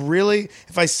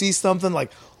if I see something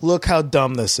like, look how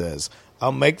dumb this is,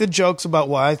 I'll make the jokes about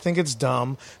why I think it's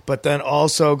dumb, but then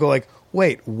also go like,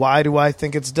 wait, why do I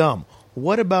think it's dumb?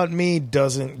 What about me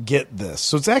doesn't get this?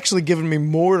 So it's actually giving me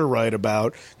more to write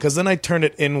about, because then I turn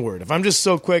it inward. If I'm just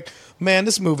so quick, man,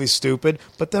 this movie's stupid,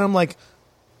 but then I'm like,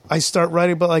 I start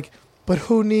writing about like, but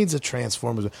who needs a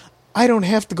Transformers? I don't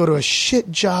have to go to a shit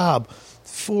job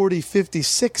 40, 50,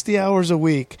 60 hours a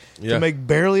week to make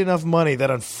barely enough money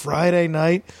that on Friday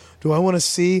night, do I want to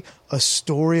see a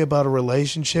story about a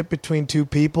relationship between 2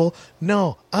 people?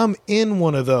 No, I'm in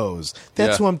one of those.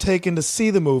 That's who I'm taking to see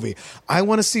the movie. I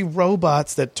want to see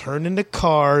robots that turn into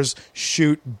cars,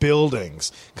 shoot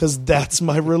buildings, because that's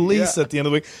my release at the end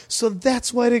of the week. So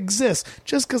that's why it exists.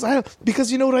 Just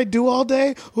because you know what I do all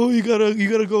day? Oh, you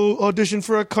gotta go audition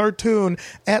for a cartoon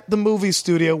at the movie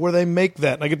studio where they make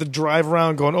that, and I get to drive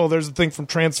around going, oh, there's the thing from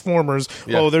Transformers.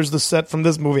 Oh, there's the set from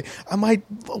this movie.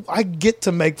 I get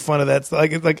to make fun of that stuff.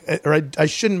 I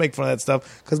shouldn't make fun of that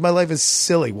stuff because my life is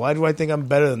silly. Why do I think I'm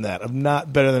better than that? I'm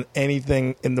not better than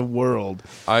anything in the world.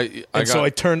 So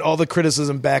I turned all the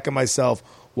criticism back on myself.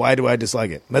 Why do I dislike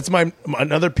it? That's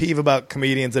another peeve about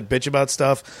comedians that bitch about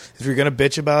stuff. If you're going to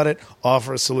bitch about it,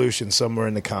 offer a solution somewhere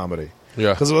in the comedy.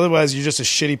 Yeah. Because otherwise, you're just a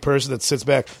shitty person that sits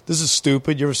back. This is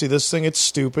stupid. You ever see this thing? It's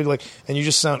stupid. And you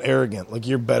just sound arrogant, like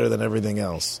you're better than everything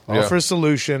else. Offer a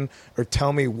solution, or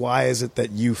tell me why is it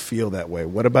that you feel that way.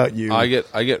 What about you? I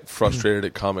get frustrated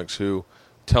at comics who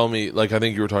tell me, like, I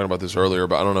think you were talking about this earlier,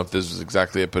 but I don't know if this is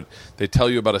exactly it. But they tell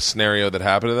you about a scenario that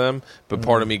happened to them, but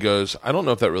part of me goes, I don't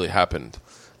know if that really happened.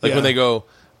 Like when they go,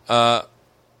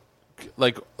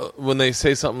 when they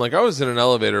say something like, I was in an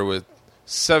elevator with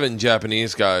 7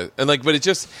 Japanese guys, and like, but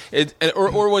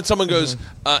or when someone goes,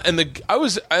 and the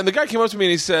guy came up to me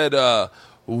and he said,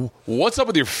 "What's up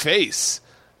with your face?"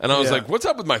 And I was like, "What's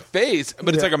up with my face?"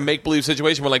 But it's like a make believe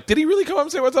situation. We're like, did he really come up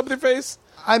and say, "What's up with your face"?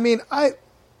 I mean, I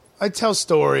tell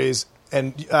stories,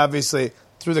 and obviously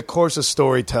through the course of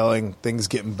storytelling, things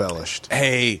get embellished.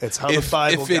 Hey, it's how the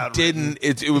Bible if it didn't,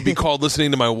 it would be called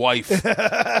listening to my wife.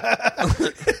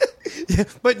 Yeah,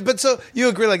 but so you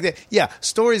agree like that? Yeah,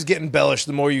 stories get embellished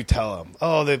the more you tell them.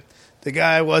 Oh, the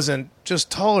guy wasn't just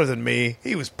taller than me;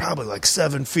 he was probably like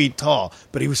 7 feet tall,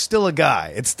 but he was still a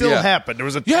guy. It still happened. There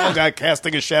was a tall guy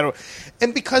casting a shadow,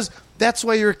 and because that's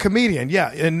why you're a comedian,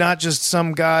 and not just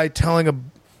some guy telling a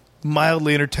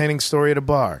mildly entertaining story at a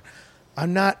bar.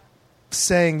 I'm not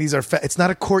saying these are. It's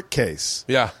not a court case.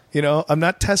 Yeah, I'm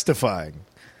not testifying.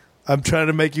 I'm trying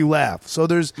to make you laugh. So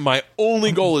there's my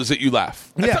only goal is that you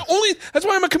laugh. That's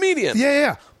why I'm a comedian.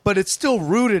 Yeah. But it's still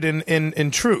rooted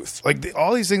in truth. Like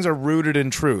all these things are rooted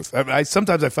in truth.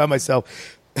 Sometimes I find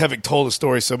myself having told a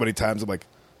story so many times. I'm like,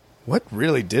 what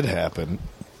really did happen,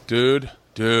 dude?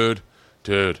 That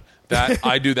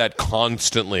I do that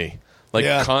constantly. Like,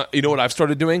 you know what I've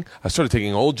started doing? I started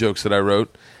taking old jokes that I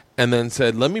wrote and then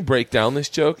said, let me break down this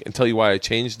joke and tell you why I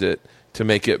changed it to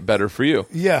make it better for you.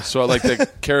 Yeah. So I like the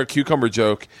carrot cucumber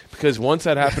joke because once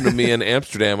that happened to me in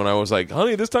Amsterdam, and I was like,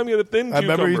 "Honey, this time you get a thin cucumber."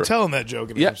 I remember you telling that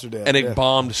joke in Amsterdam, and it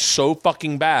bombed so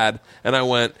fucking bad. And I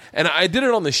went, and I did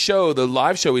it on the show, the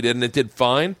live show we did, and it did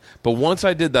fine. But once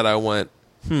I did that, I went,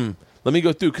 let me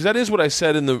go through because that is what I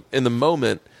said in the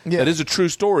moment. Yeah. That is a true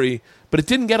story, but it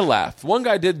didn't get a laugh. One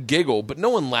guy did giggle, but no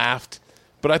one laughed.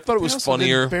 But I thought it was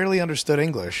funnier. Barely understood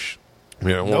English.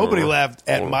 Yeah, nobody laughed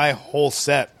at my whole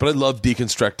set. But I love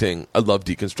deconstructing.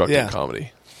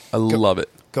 Comedy. I love it.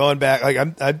 Going back, like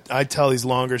I tell these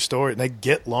longer stories, and they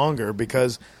get longer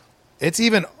because it's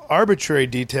even arbitrary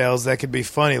details that could be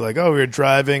funny. Like, we were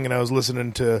driving and I was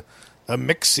listening to a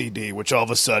mix CD, which all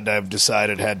of a sudden I've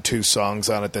decided had 2 songs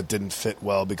on it that didn't fit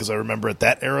well because I remember at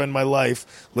that era in my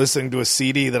life listening to a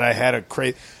CD that I had a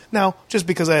crazy. Now, just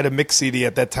because I had a mix CD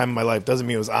at that time in my life doesn't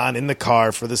mean it was on in the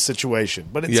car for this situation.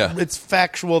 But it's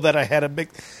factual that I had a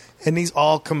mix. And these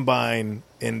all combine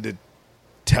into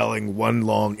telling one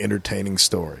long, entertaining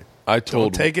story.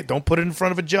 Don't take it. Don't put it in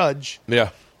front of a judge.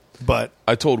 Yeah. But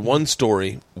I told one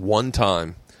story one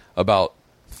time about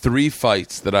 3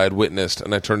 fights that I had witnessed,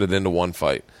 and I turned it into one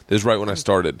fight. This is right when I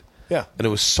started. Yeah. And it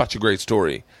was such a great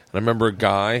story. And I remember a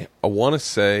guy, I want to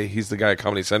say he's the guy at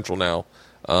Comedy Central now,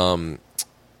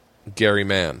 Gary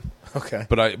Mann. Okay.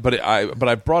 But I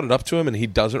brought it up to him and he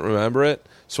doesn't remember it,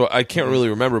 so I can't really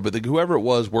remember. But whoever it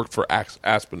was worked for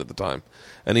Aspen at the time,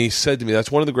 and he said to me,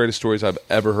 "That's one of the greatest stories I've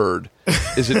ever heard.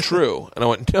 Is it true?" And I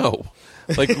went, "No."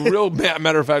 Like real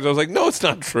matter of fact, I was like, "No, it's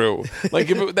not true. Like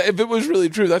if it was really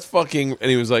true, that's fucking." And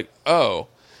he was like, "Oh,"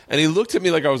 and he looked at me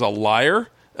like I was a liar,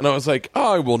 and I was like,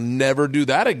 "Oh, I will never do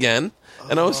that again."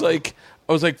 And I was like,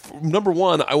 number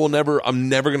one, I'm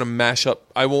never going to mash up.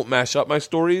 I won't mash up my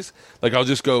stories. Like I'll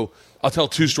tell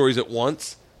 2 stories at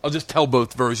once. I'll just tell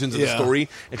both versions of the story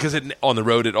because on the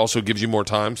road it also gives you more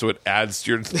time, so it adds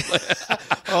to your.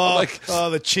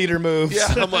 The cheater moves.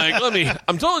 Yeah, I'm like,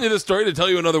 I'm telling you this story to tell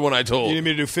you another one I told. You need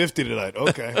me to do 50 tonight?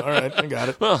 Okay, all right, I got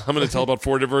it. Well, I'm going to tell about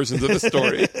 4 different versions of this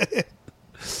story.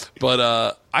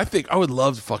 But I think I would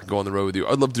love to fucking go on the road with you.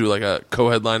 I'd love to do like a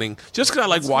co-headlining, just because I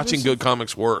like watching good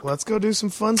comics work. Let's go do some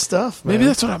fun stuff, man.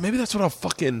 Maybe that's what I'll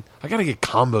fucking. I gotta get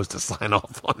Combos to sign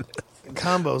off on it.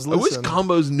 Combos, listen. I wish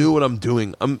Combos knew what I'm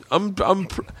doing. I'm trying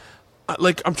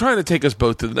to take us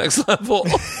both to the next level.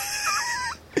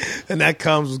 And that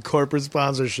comes with corporate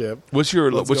sponsorship. What's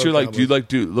your like?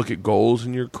 Do you look at goals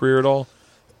in your career at all?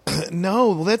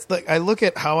 No, that's like I look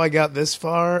at how I got this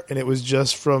far, and it was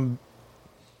just from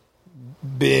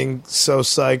being so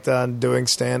psyched on doing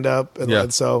stand up,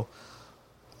 and so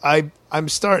I'm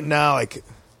starting now. I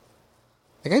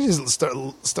just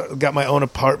got my own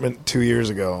apartment 2 years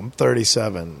ago. I'm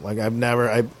 37. Like I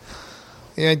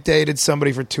dated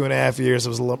somebody for 2.5 years. It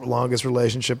was the longest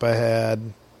relationship I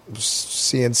had.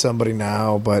 Seeing somebody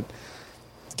now, but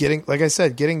getting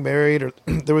married, or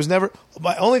there was never.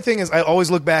 My only thing is I always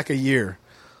look back a year.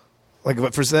 Like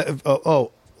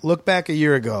look back a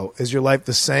year ago. Is your life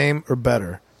the same or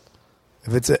better?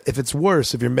 If it's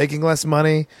worse, if you're making less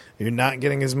money, you're not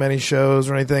getting as many shows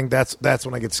or anything, that's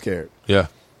when I get scared. Yeah.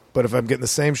 But if I'm getting the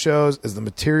same shows, is the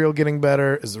material getting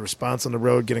better? Is the response on the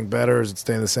road getting better? Is it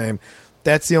staying the same?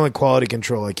 That's the only quality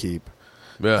control I keep.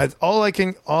 Yeah. All I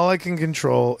can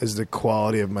control is the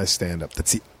quality of my stand-up.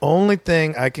 That's the only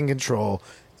thing I can control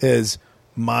is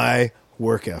my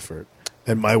work effort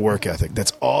and my work ethic.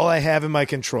 That's all I have in my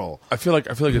control. I feel like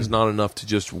it's not enough to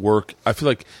just work. I feel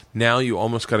like now you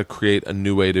almost got to create a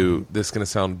new way to. This is going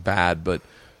to sound bad, but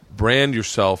brand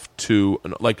yourself to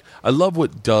like. I love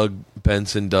what Doug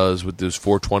Benson does with those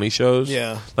 420 shows.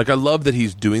 Yeah, like I love that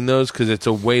he's doing those because it's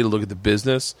a way to look at the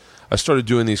business. I started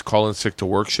doing these call in sick to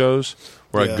work shows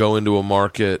where I go into a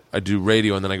market, I do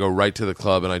radio, and then I go right to the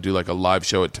club and I do like a live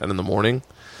show at 10 in the morning.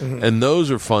 Mm-hmm. And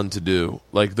those are fun to do.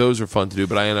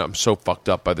 But I'm so fucked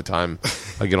up by the time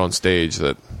I get on stage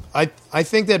that I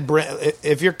think that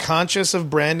if you're conscious of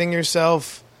branding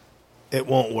yourself, it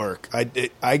won't work. I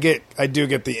do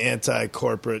get the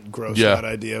anti-corporate gross out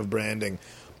idea of branding.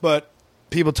 But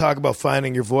people talk about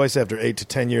finding your voice after 8 to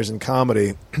 10 years in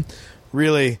comedy.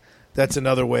 Really, that's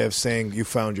another way of saying you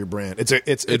found your brand. It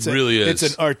really is.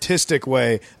 It's an artistic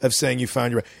way of saying you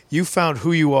found your brand. You found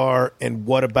who you are, and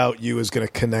what about you is going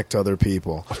to connect other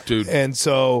people. Dude. And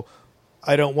so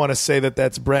I don't want to say that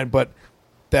that's brand, but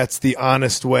that's the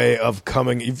honest way of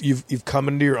coming. You've come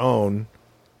into your own.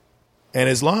 And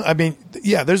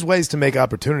there's ways to make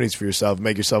opportunities for yourself,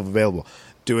 make yourself available.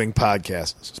 doing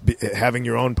podcasts, having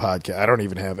your own podcast. I don't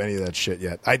even have any of that shit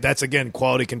yet. That's, again,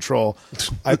 quality control.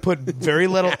 I put very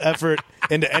little effort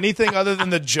into anything other than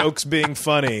the jokes being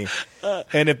funny.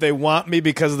 And if they want me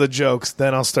because of the jokes,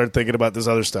 then I'll start thinking about this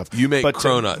other stuff. You make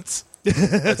cronuts.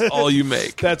 That's all you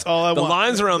make. That's all I want. The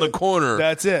line's around the corner.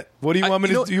 That's it. What do you want me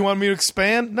to do? You want me to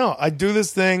expand? No, I do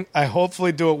this thing. I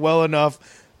hopefully do it well enough.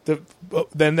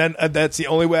 Then that's the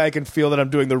only way I can feel that I'm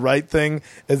doing the right thing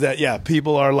is that,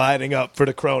 people are lining up for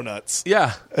the cronuts.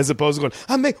 Yeah. As opposed to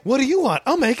going, what do you want?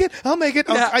 I'll make it.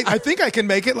 Yeah. I think I can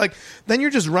make it. Like, then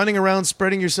you're just running around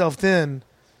spreading yourself thin.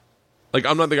 Like,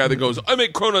 I'm not the guy that goes, I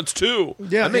make cronuts too.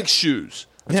 Yeah, I make shoes.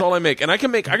 That's all I make. And I can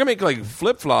make like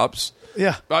flip-flops.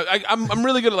 Yeah. I'm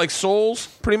really good at, like, soles,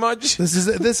 pretty much. This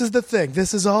is the thing.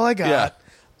 This is all I got. Yeah.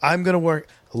 I'm going to work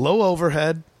low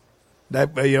overhead. I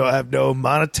have no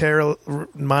monetary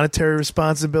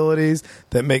responsibilities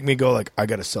that make me go like, I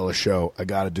got to sell a show. I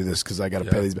got to do this because I got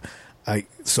to pay these.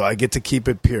 So I get to keep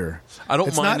it pure.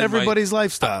 It's not everybody's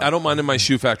lifestyle. I don't mind in my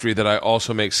shoe factory that I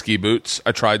also make ski boots.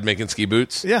 I tried making ski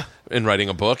boots. Yeah. In writing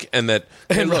a book, and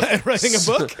writing a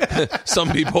book. Some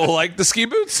people liked the ski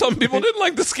boots. Some people didn't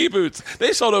like the ski boots.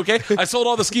 They sold okay. I sold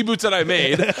all the ski boots that I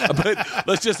made, but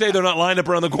let's just say they're not lined up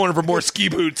around the corner for more ski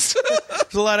boots.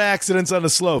 There's a lot of accidents on the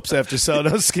slopes after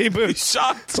selling those ski boots.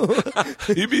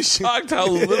 You'd be shocked how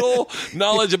little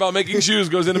knowledge about making shoes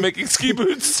goes into making ski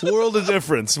boots. World of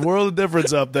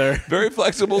difference up there. Very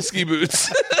flexible ski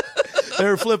boots.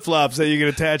 There are flip-flops that you can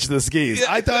attach to the skis. Yeah,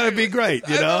 I thought it'd be great.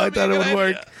 I thought it would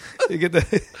work. You get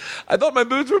I thought my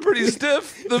boots were pretty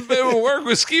stiff. They would work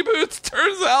with ski boots.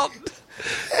 Turns out,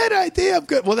 an idea. I'm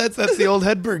good. Well, that's the old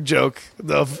Hedberg joke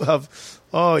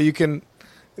you can.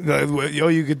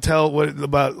 You could tell what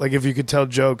about, like, if you could tell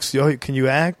jokes. Can you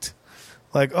act?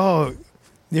 Like,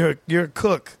 you're a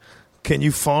cook. Can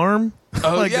you farm?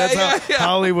 That's how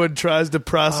Hollywood tries to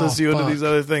process you into these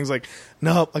other things. Like,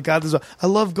 no, I got this. I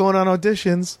love going on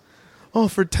auditions.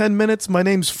 For 10 minutes, my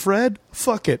name's Fred?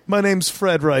 Fuck it. My name's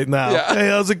Fred right now. Yeah. Hey,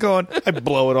 how's it going? I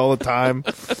blow it all the time.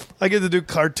 I get to do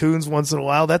cartoons once in a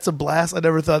while. That's a blast. I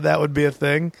never thought that would be a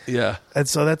thing. Yeah. And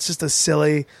so that's just a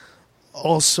silly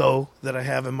also that I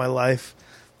have in my life.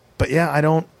 But yeah, I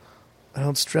don't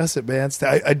stress it, man.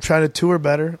 I try to tour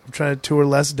better. I'm trying to tour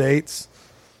less dates.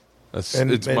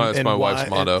 It's my wife's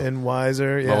motto. And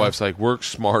wiser. Yeah. My wife's like, work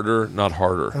smarter, not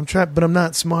harder. But I'm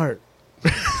not smart.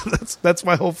 That's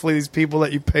why hopefully these people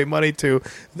that you pay money to,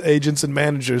 the agents and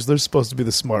managers, they're supposed to be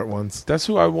the smart ones. That's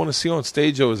who I want to see on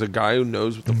stage, though, is a guy who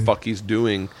knows what the fuck he's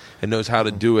doing and knows how to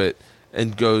do it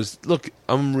and goes, look,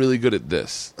 I'm really good at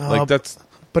this.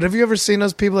 But have you ever seen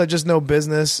those people that just know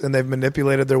business and they've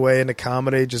manipulated their way into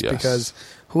comedy because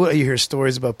you hear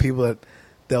stories about people that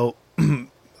they'll I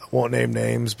won't name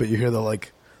names, but you hear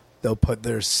they'll put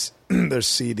their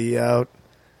CD out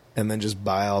and then just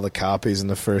buy all the copies in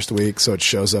the first week so it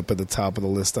shows up at the top of the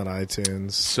list on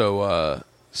iTunes.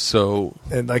 So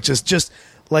and like just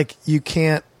like you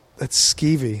can't. That's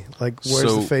skeevy. Like,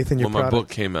 where's the faith in your product? When my book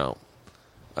came out,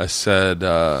 I said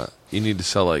you need to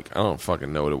sell, like, I don't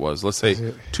fucking know what it was. Let's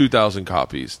say 2,000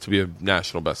 copies to be a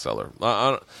national bestseller.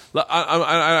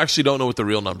 I actually don't know what the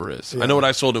real number is. Yeah. I know what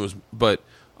I sold it was, but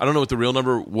I don't know what the real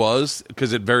number was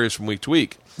because it varies from week to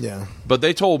week. Yeah. But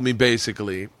they told me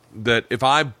basically that if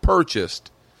I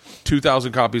purchased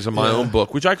 2,000 copies of my own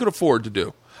book, which I could afford to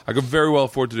do, I could very well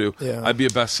afford to do, I'd be a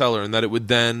bestseller, and that it would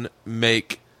then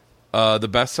make the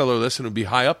bestseller list and it would be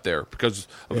high up there because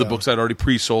of the books I'd already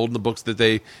pre-sold and the books that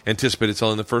they anticipated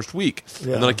selling the first week.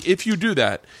 Yeah. And like, if you do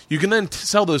that, you can then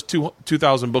sell those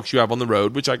 2,000 books you have on the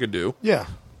road, which I could do. Yeah.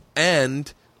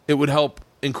 And it would help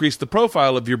increase the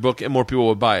profile of your book and more people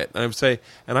would buy it. And I would say,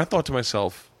 and I thought to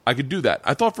myself, I could do that.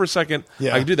 I thought for a second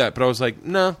I could do that, but I was like,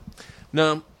 no,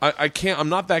 I can't. I'm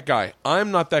not that guy.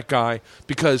 I'm not that guy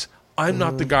because I'm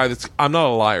not the guy I'm not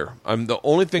a liar. I'm the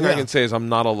only thing I can say is I'm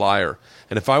not a liar.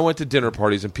 And if I went to dinner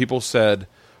parties and people said,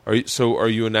 are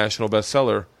you a national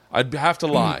bestseller? I'd have to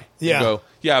lie. Go,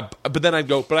 but then I'd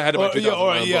go, but I had to buy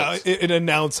 2,000 books. It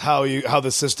announce how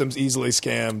the system's easily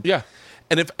scammed. Yeah.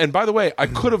 And by the way, I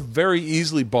could have very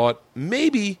easily bought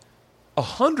maybe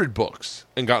 100 books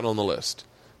and gotten on the list.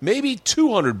 Maybe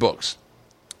 200 books.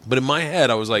 But in my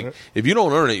head, I was like, if you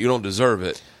don't earn it, you don't deserve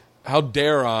it. How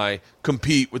dare I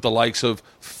compete with the likes of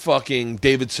fucking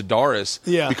David Sedaris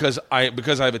because I have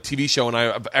a TV show and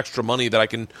I have extra money that I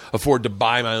can afford to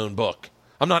buy my own book.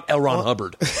 I'm not L. Ron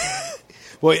Hubbard.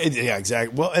 Well, yeah,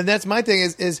 exactly. Well, and that's my thing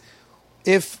is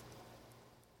if,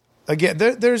 again,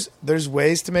 there's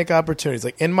ways to make opportunities.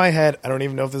 Like, in my head, I don't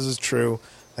even know if this is true.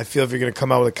 I feel if you're going to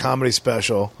come out with a comedy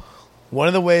special, one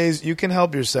of the ways you can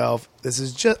help yourself,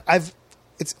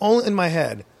 it's only in my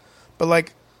head, But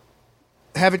like,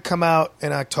 have it come out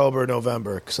in October,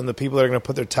 November, because when the people that are going to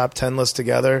put their top 10 list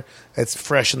together, it's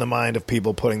fresh in the mind of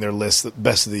people putting their list, the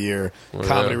best of the year,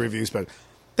 comedy reviews. But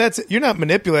that's it. You're not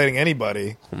manipulating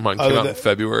anybody. Mine came out in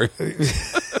February.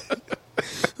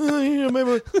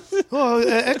 Maybe,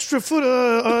 extra foot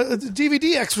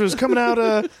DVD extras coming out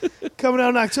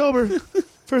in October,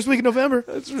 first week of November.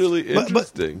 That's really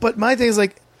interesting. But my thing is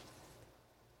like,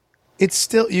 it's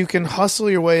still, you can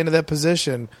hustle your way into that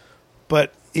position,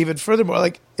 but even furthermore,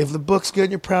 like if the book's good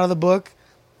and you're proud of the book,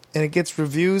 and it gets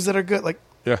reviews that are good, like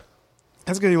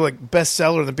that's gonna be like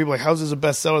bestseller. And then people are like, how's this a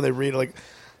bestseller? They read it. Like,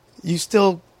 you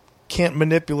still can't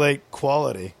manipulate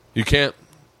quality. You can't.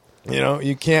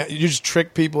 You can't. You just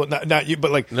trick people. Not you,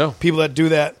 but like people that do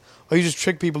that. Or you just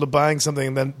trick people to buying something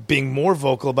and then being more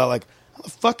vocal about like, how the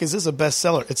fuck is this a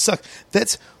bestseller? It sucks.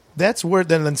 That's where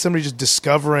then somebody just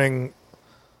discovering.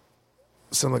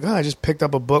 So I'm like, I just picked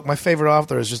up a book. My favorite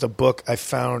author is just a book I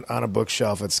found on a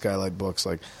bookshelf at Skylight Books.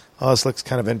 Like, this looks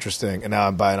kind of interesting. And now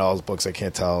I'm buying all his books I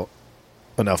can't tell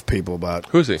enough people about.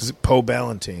 Who's he? Poe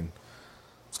Ballantine.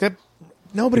 This guy,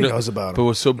 nobody knows about him. But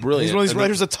what's so brilliant. He's one of these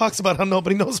writers that talks about how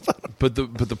nobody knows about him. But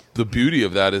the beauty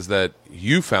of that is that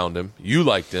you found him, you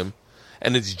liked him,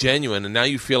 and it's genuine, and now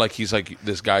you feel like he's like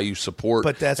this guy you support,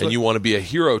 and you want to be a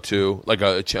hero to, like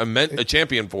a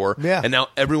champion for. Yeah. And now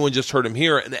everyone just heard him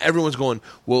here, and everyone's going,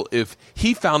 well, if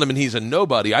he found him and he's a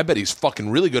nobody, I bet he's fucking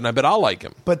really good, and I bet I'll like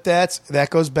him. But that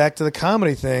goes back to the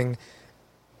comedy thing.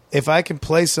 If I can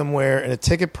play somewhere and a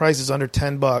ticket price is under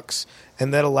 $10,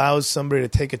 and that allows somebody to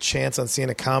take a chance on seeing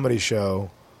a comedy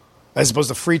show, as opposed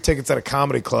to free tickets at a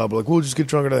comedy club, like, we'll just get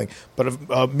drunk or anything. But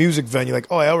a music venue,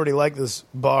 like, I already like this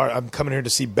bar. I'm coming here to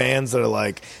see bands that are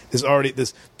like,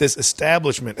 this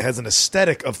establishment has an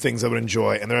aesthetic of things I would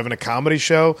enjoy, and they're having a comedy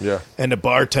show, and the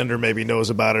bartender maybe knows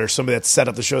about it, or somebody that set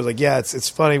up the show is like, it's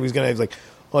funny. He's like,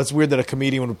 it's weird that a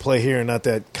comedian would play here and not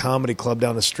that comedy club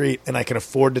down the street, and I can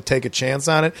afford to take a chance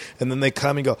on it. And then they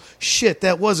come and go, shit,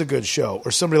 that was a good show.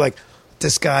 Or somebody like,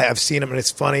 this guy, I've seen him and it's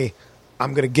funny.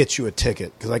 I'm going to get you a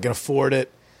ticket because I can afford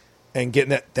it. And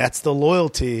getting that's the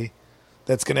loyalty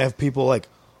that's going to have people like,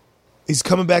 he's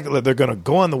coming back. They're going to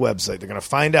go on the website. They're going to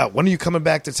find out, when are you coming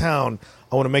back to town?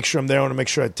 I want to make sure I'm there. I want to make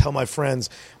sure I tell my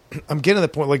friends. I'm getting to the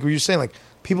point, like what you're saying, like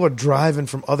people are driving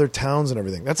from other towns and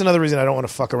everything. That's another reason I don't want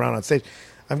to fuck around on stage.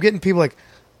 I'm getting people like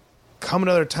coming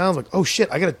to other towns like, oh shit,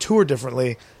 I got to tour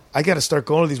differently. I got to start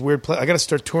going to these weird places. I got to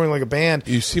start touring like a band.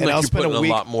 You seem like you're putting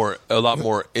a lot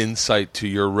more insight to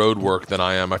your road work than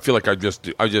I am. I feel like I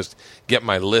just get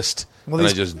my list and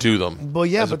I just do them. Well,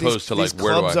 yeah, as but opposed to these like,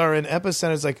 where clubs are in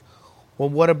epicenters. Like, well,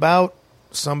 what about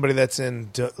somebody that's in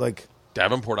like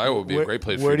Davenport, Iowa would be a great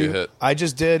place for you to hit. I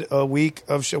just did a week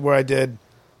of show where I did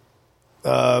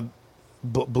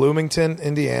Bloomington,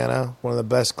 Indiana, one of the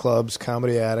best clubs,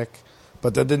 Comedy Attic.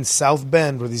 But then in South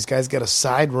Bend, where these guys got a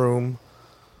side room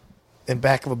in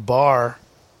back of a bar.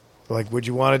 They're like, would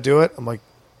you want to do it? I'm like,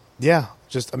 yeah.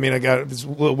 I got this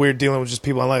little weird dealing with just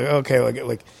people. I'm like, okay,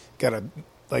 like got to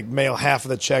like mail half of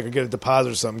the check or get a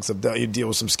deposit or something. Because you deal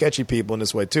with some sketchy people in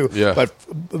this way too. Yeah. But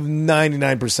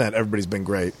 99%, everybody's been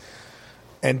great.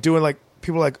 And doing like,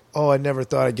 people are like, I never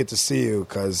thought I'd get to see you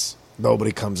because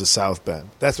nobody comes to South Bend.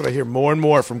 That's what I hear more and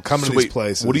more from coming to these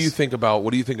places. What do you think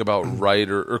about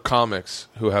writer or comics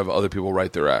who have other people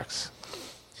write their acts?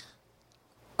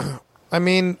 I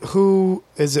mean, who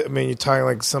is it? I mean, you're talking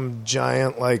like some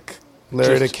giant like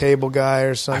Larry the Cable Guy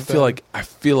or something. I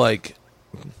feel like.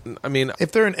 I mean,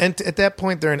 if they're at that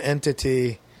point, they're an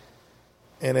entity,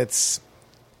 and that's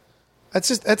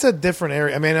a different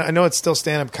area. I mean, I know it's still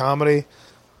stand-up comedy,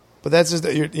 but that's just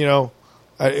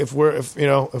if we're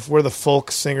the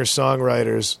folk singer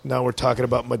songwriters, now we're talking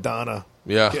about Madonna.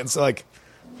 Yeah, it's like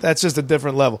that's just a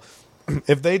different level.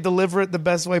 If they deliver it the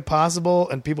best way possible,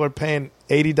 and people are paying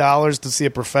 $80 to see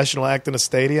a professional act in a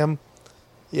stadium,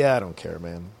 I don't care,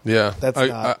 man. Yeah,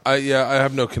 I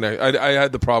have no connect. I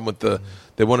had the problem with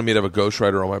they wanted me to have a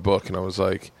ghostwriter on my book, and I was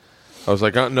like,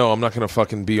 no, I'm not going to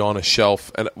fucking be on a shelf.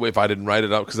 And if I didn't write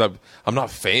it up, because I'm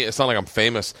not famous, it's not like I'm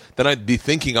famous. Then I'd be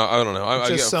thinking, I don't know,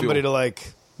 just somebody to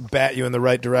like bat you in the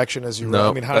right direction as you write.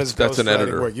 I mean, how does that's an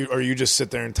editor work? Or you just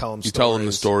sit there and tell them. You tell them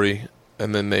the story,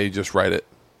 and then they just write it.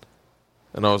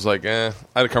 And I was like, I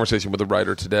had a conversation with a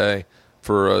writer today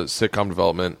for a sitcom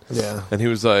development. Yeah. And he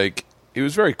was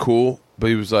very cool, but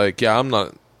he was like, I'm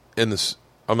not in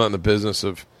the business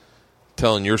of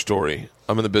telling your story.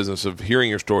 I'm in the business of hearing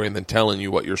your story and then telling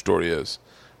you what your story is.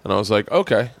 And I was like,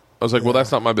 okay. I was like, well,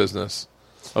 that's not my business.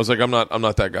 I was like, I'm not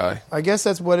that guy. I guess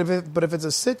that's but if it's a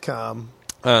sitcom,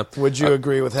 Would you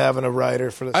agree with having a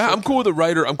writer for the I'm cool with a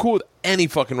writer. I'm cool with any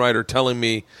fucking writer telling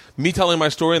me telling my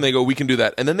story, and they go, we can do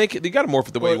that. And then they got to morph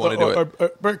it the way you want to do it.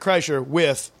 Or Bert Kreischer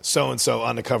with so-and-so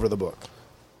on the cover of the book.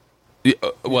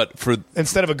 What? For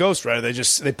Instead of a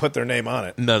ghostwriter, they put their name on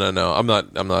it. No. I'm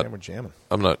not. Man, we're jamming.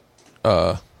 I'm not.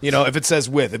 If it says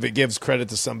with, if it gives credit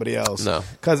to somebody else. No.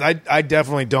 Because I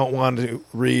definitely don't want to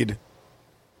read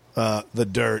The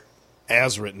Dirt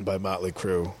as written by Motley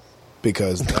Crue,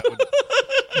 because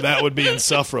that would be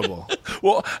insufferable.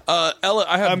 Well, Ella,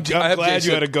 I'm glad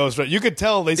you had a ghostwriter. You could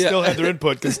tell they still had their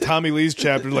input, because Tommy Lee's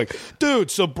chapter was like, dude,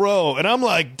 so bro. And I'm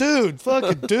like, dude,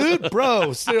 fucking dude,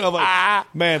 bro. Still, I'm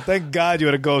like, man, thank God you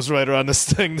had a ghostwriter on this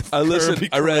thing.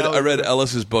 I read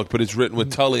Ellis's book, but it's written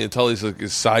with Tully, and Tully's like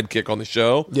his sidekick on the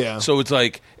show. Yeah. So it's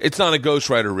like, it's not a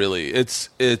ghostwriter, really. It's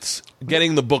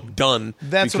getting the book done.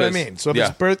 That's what I mean. So if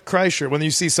it's Bert Kreischer, when you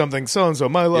see something, so-and-so,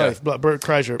 my life, Bert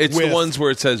Kreischer. It's the ones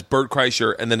where it says Bert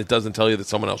Kreischer, and then it doesn't tell you that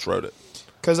someone else wrote it.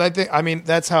 Because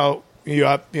that's how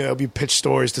you pitch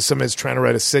stories to somebody that's trying to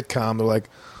write a sitcom. They're like,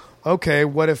 okay,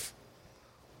 what if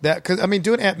that? Because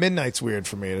doing At Midnight's weird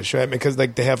for me to show because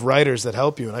like they have writers that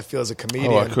help you, and I feel as a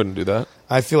comedian, I couldn't do that.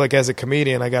 I feel like as a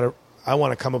comedian, I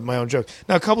want to come up with my own joke.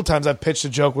 Now, a couple times I've pitched a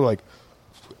joke with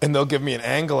and they'll give me an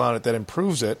angle on it that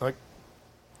improves it. Like,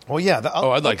 well, yeah.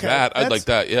 I'd like that. I'd like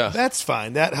that. Yeah, that's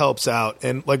fine. That helps out.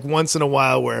 And like once in a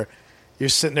while, where you're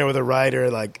sitting there with a writer,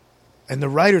 and the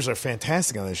writers are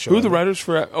fantastic on this show. Who are the writers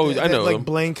for? Oh, I know them.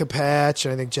 Blaine Capatch,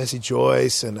 and I think Jesse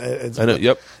Joyce, and I know.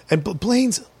 Yep. And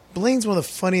Blaine's one of the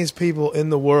funniest people in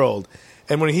the world.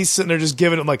 And when he's sitting there just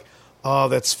giving it, I'm like, oh,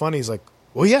 that's funny. He's like,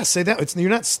 well, yeah, say that. You're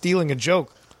not stealing a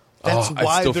joke. That's why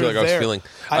I still they're feel like there.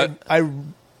 I was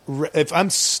feeling. If I'm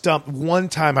stumped, one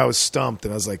time I was stumped,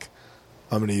 and I was like,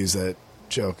 I'm going to use that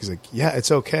joke. He's like, yeah,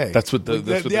 it's okay. That's what they're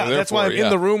there that's for, why I'm in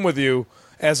the room with you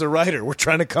as a writer. We're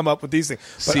trying to come up with these things.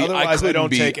 But otherwise,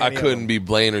 I couldn't be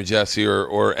Blaine or Jesse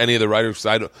or any of the writers.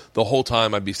 The whole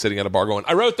time I'd be sitting at a bar going,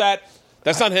 I wrote that.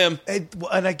 That's not him.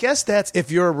 And I guess that's,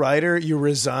 if you're a writer, you're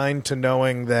resigned to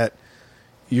knowing that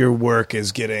your work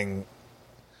is getting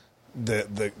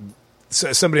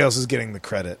somebody else is getting the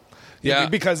credit. Yeah,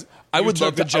 because I would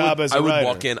love the job as a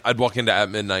writer. I'd walk into At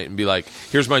Midnight and be like,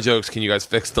 "Here's my jokes. Can you guys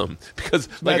fix them?" Because,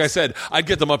 I said, I'd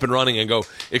get them up and running and go,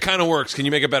 "It kind of works. Can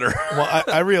you make it better?" Well,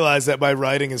 I realize that my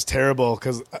writing is terrible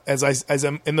because as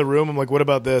I'm in the room, I'm like, "What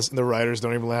about this?" And the writers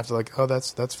don't even laugh. They're like, "Oh,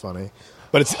 that's funny."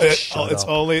 But it's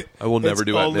only. I will never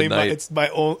do At Midnight. It's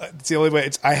the only way.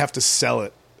 I have to sell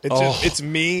it. It's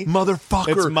me,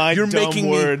 motherfucker. It's my dumb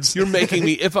words. You're making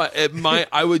me.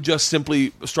 I would just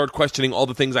simply start questioning all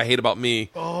the things I hate about me.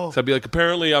 So I'd be like,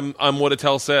 apparently, I'm what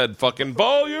Attell said. Fucking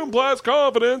volume plus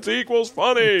confidence equals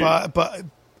funny. But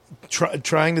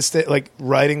trying to stay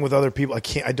writing with other people,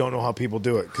 I don't know how people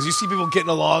do it because you see people getting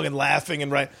along and laughing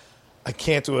and write. I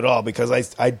can't do it all because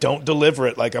I don't deliver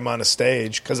it like I'm on a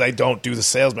stage because I don't do the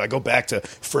salesman. I go back to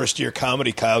first year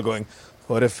comedy, Kyle, going,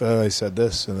 what if I said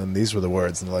this and then these were the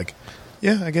words? And they're like,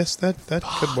 yeah, I guess that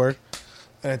could work.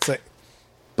 And it's like,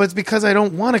 but it's because I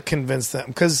don't want to convince them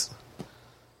because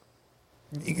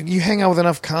you hang out with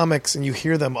enough comics and you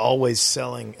hear them always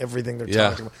selling everything they're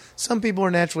talking about. Some people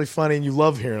are naturally funny and you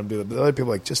love hearing them do that. But other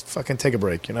people are like, just fucking take a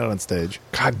break. You're not on stage.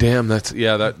 God damn,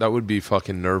 that would be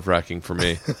fucking nerve-wracking for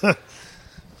me.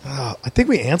 I think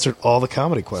we answered all the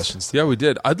comedy questions. Yeah, we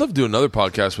did. I'd love to do another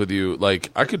podcast with you.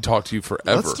 I could talk to you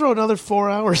forever. Let's throw another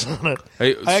 4 hours on it.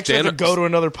 Hey, I actually have to go to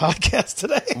another podcast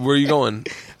today. Where are you going?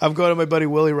 I'm going to my buddy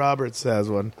Willie Roberts has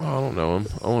one. Oh, I don't know him.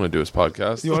 I want to do his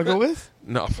podcast. You want to go with?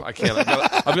 No, I can't.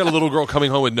 I've got a little girl coming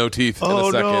home with no teeth in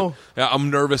a second. No. Yeah, I'm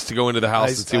nervous to go into the house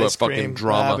and see what fucking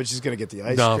drama. But she's going to get the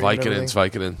ice cream. No,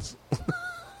 Vicodins.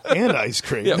 And ice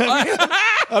cream. Yeah.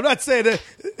 I'm not saying that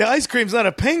the ice cream's not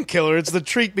a painkiller. It's the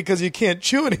treat because you can't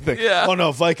chew anything. Yeah. Oh,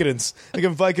 no, Vicodins. I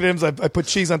give Vicodins. I put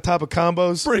cheese on top of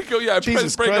combos. Break up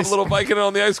a little Vicodin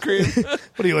on the ice cream. What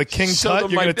are you, like King Tut?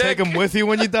 You're going to take them with you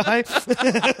when you die?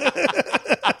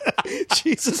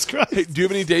 Jesus Christ. Hey, do you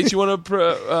have any dates you want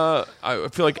to... I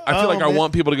feel like I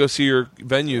want people to go see your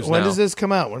venues When does this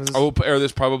come out? I will air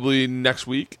this probably next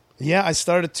week. Yeah, I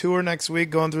start a tour next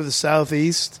week going through the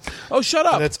Southeast. Oh, shut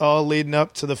up. And it's all leading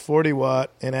up to the 40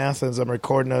 Watt in Athens. I'm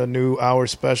recording a new hour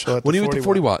special at when are you at the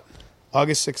 40 Watt?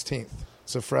 August 16th.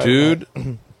 It's a Friday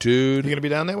night. Dude. You going to be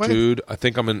down that way? Dude, I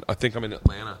think I'm in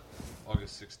Atlanta.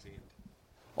 August 16th.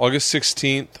 August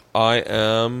 16th, I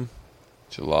am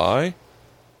July.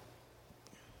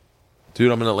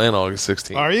 Dude, I'm in Atlanta August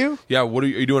 16th. Are you? Yeah, are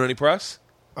you doing any press?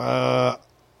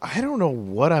 I don't know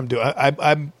what I'm doing.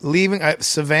 I'm leaving.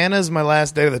 Savannah's my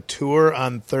last day of the tour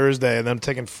on Thursday, and then I'm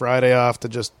taking Friday off to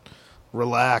just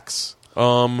relax.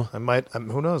 I might.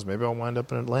 Who knows? Maybe I'll wind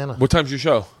up in Atlanta. What time's your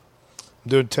show? I'm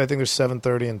doing. I think there's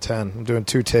 7:30 and 10. I'm doing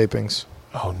 2 tapings.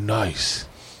 Oh, nice.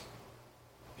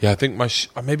 Yeah, I think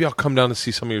maybe I'll come down to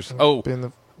see some of your. Oh,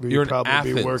 you're in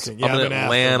Athens. Be working. Yeah, I'm in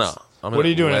Atlanta. What are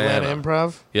you doing? Atlanta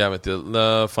Improv? Yeah, I'm at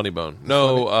the Funny Bone.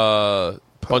 No,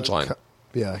 Punchline.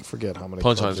 Yeah, I forget how many.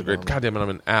 Punchlines are great. God damn it, I'm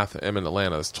in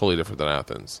Atlanta. It's totally different than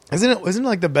Athens. Isn't it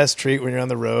like the best treat when you're on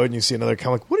the road and you see another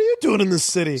comic? What are you doing in this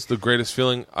city? It's the greatest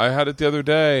feeling. I had it the other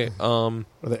day. Or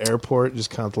the airport, just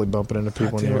constantly bumping into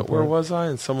people in the airport. Where was I?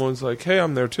 And someone was like, "Hey,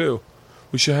 I'm there too.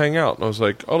 We should hang out." And I was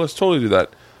like, "Oh, let's totally do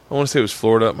that." I want to say it was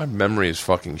Florida. My memory is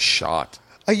fucking shot.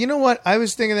 You know what? I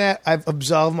was thinking that I've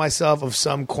absolved myself of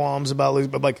some qualms about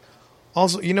losing, but like,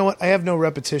 also, you know what? I have no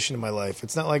repetition in my life.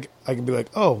 It's not like I can be like,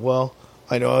 oh, well,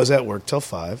 I know I was at work till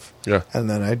 5. Yeah. And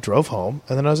then I drove home,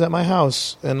 and then I was at my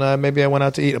house, and maybe I went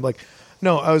out to eat. I'm like,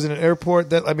 no, I was in an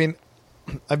airport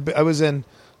I was in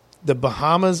the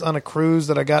Bahamas on a cruise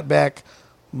that I got back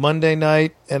Monday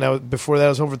night, and before that I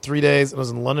was home for 3 days, and I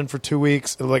was in London for 2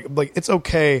 weeks. And like it's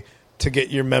okay to get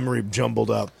your memory jumbled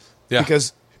up. Yeah.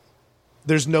 Because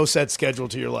there's no set schedule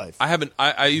to your life.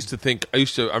 I used to think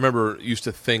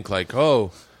like, oh,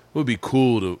 it would be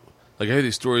cool to, like, I hear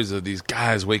these stories of these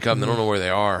guys wake up and they don't know where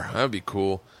they are. That would be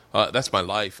cool. That's my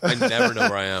life. I never know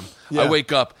where I am. Yeah. I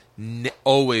wake up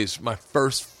always. My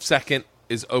first second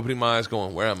is opening my eyes,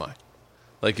 going, "Where am I?"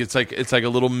 Like it's like a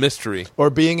little mystery. Or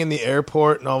being in the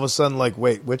airport and all of a sudden, like,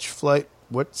 wait, which flight?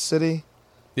 What city?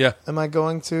 Yeah. Am I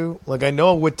going to? Like, I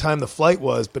know what time the flight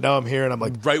was, but now I'm here and I'm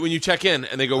like... Right when you check in,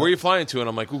 and they go, where are you flying to? And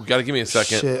I'm like, ooh, got to give me a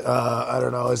second. Shit, I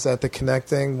don't know. Is that the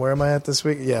connecting? Where am I at this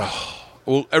week? Yeah.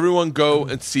 Well, everyone go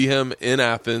and see him in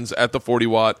Athens at the 40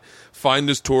 Watt. Find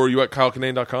his tour. You at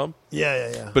KyleKinane.com?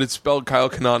 Yeah. But it's spelled Kyle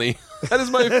Kinane. That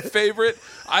is my favorite.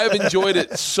 I have enjoyed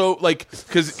it so, like,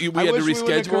 because we had to reschedule. We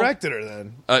would have corrected her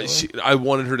then. I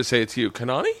wanted her to say it to you.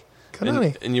 Kinane?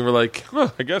 And you were like,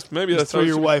 well, I guess maybe that's throw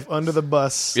your wife under the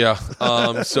bus. Yeah.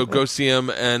 So go see him,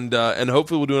 and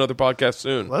hopefully we'll do another podcast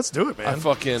soon. Let's do it, man. Let's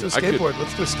do a skateboard.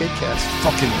 Let's do a skatecast.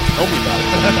 Fucking tell me about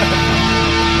it.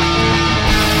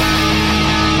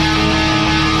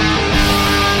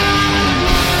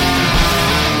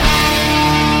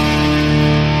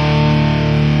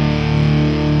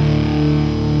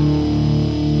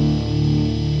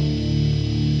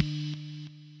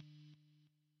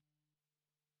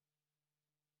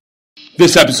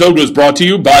 This episode was brought to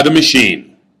you by The Machine.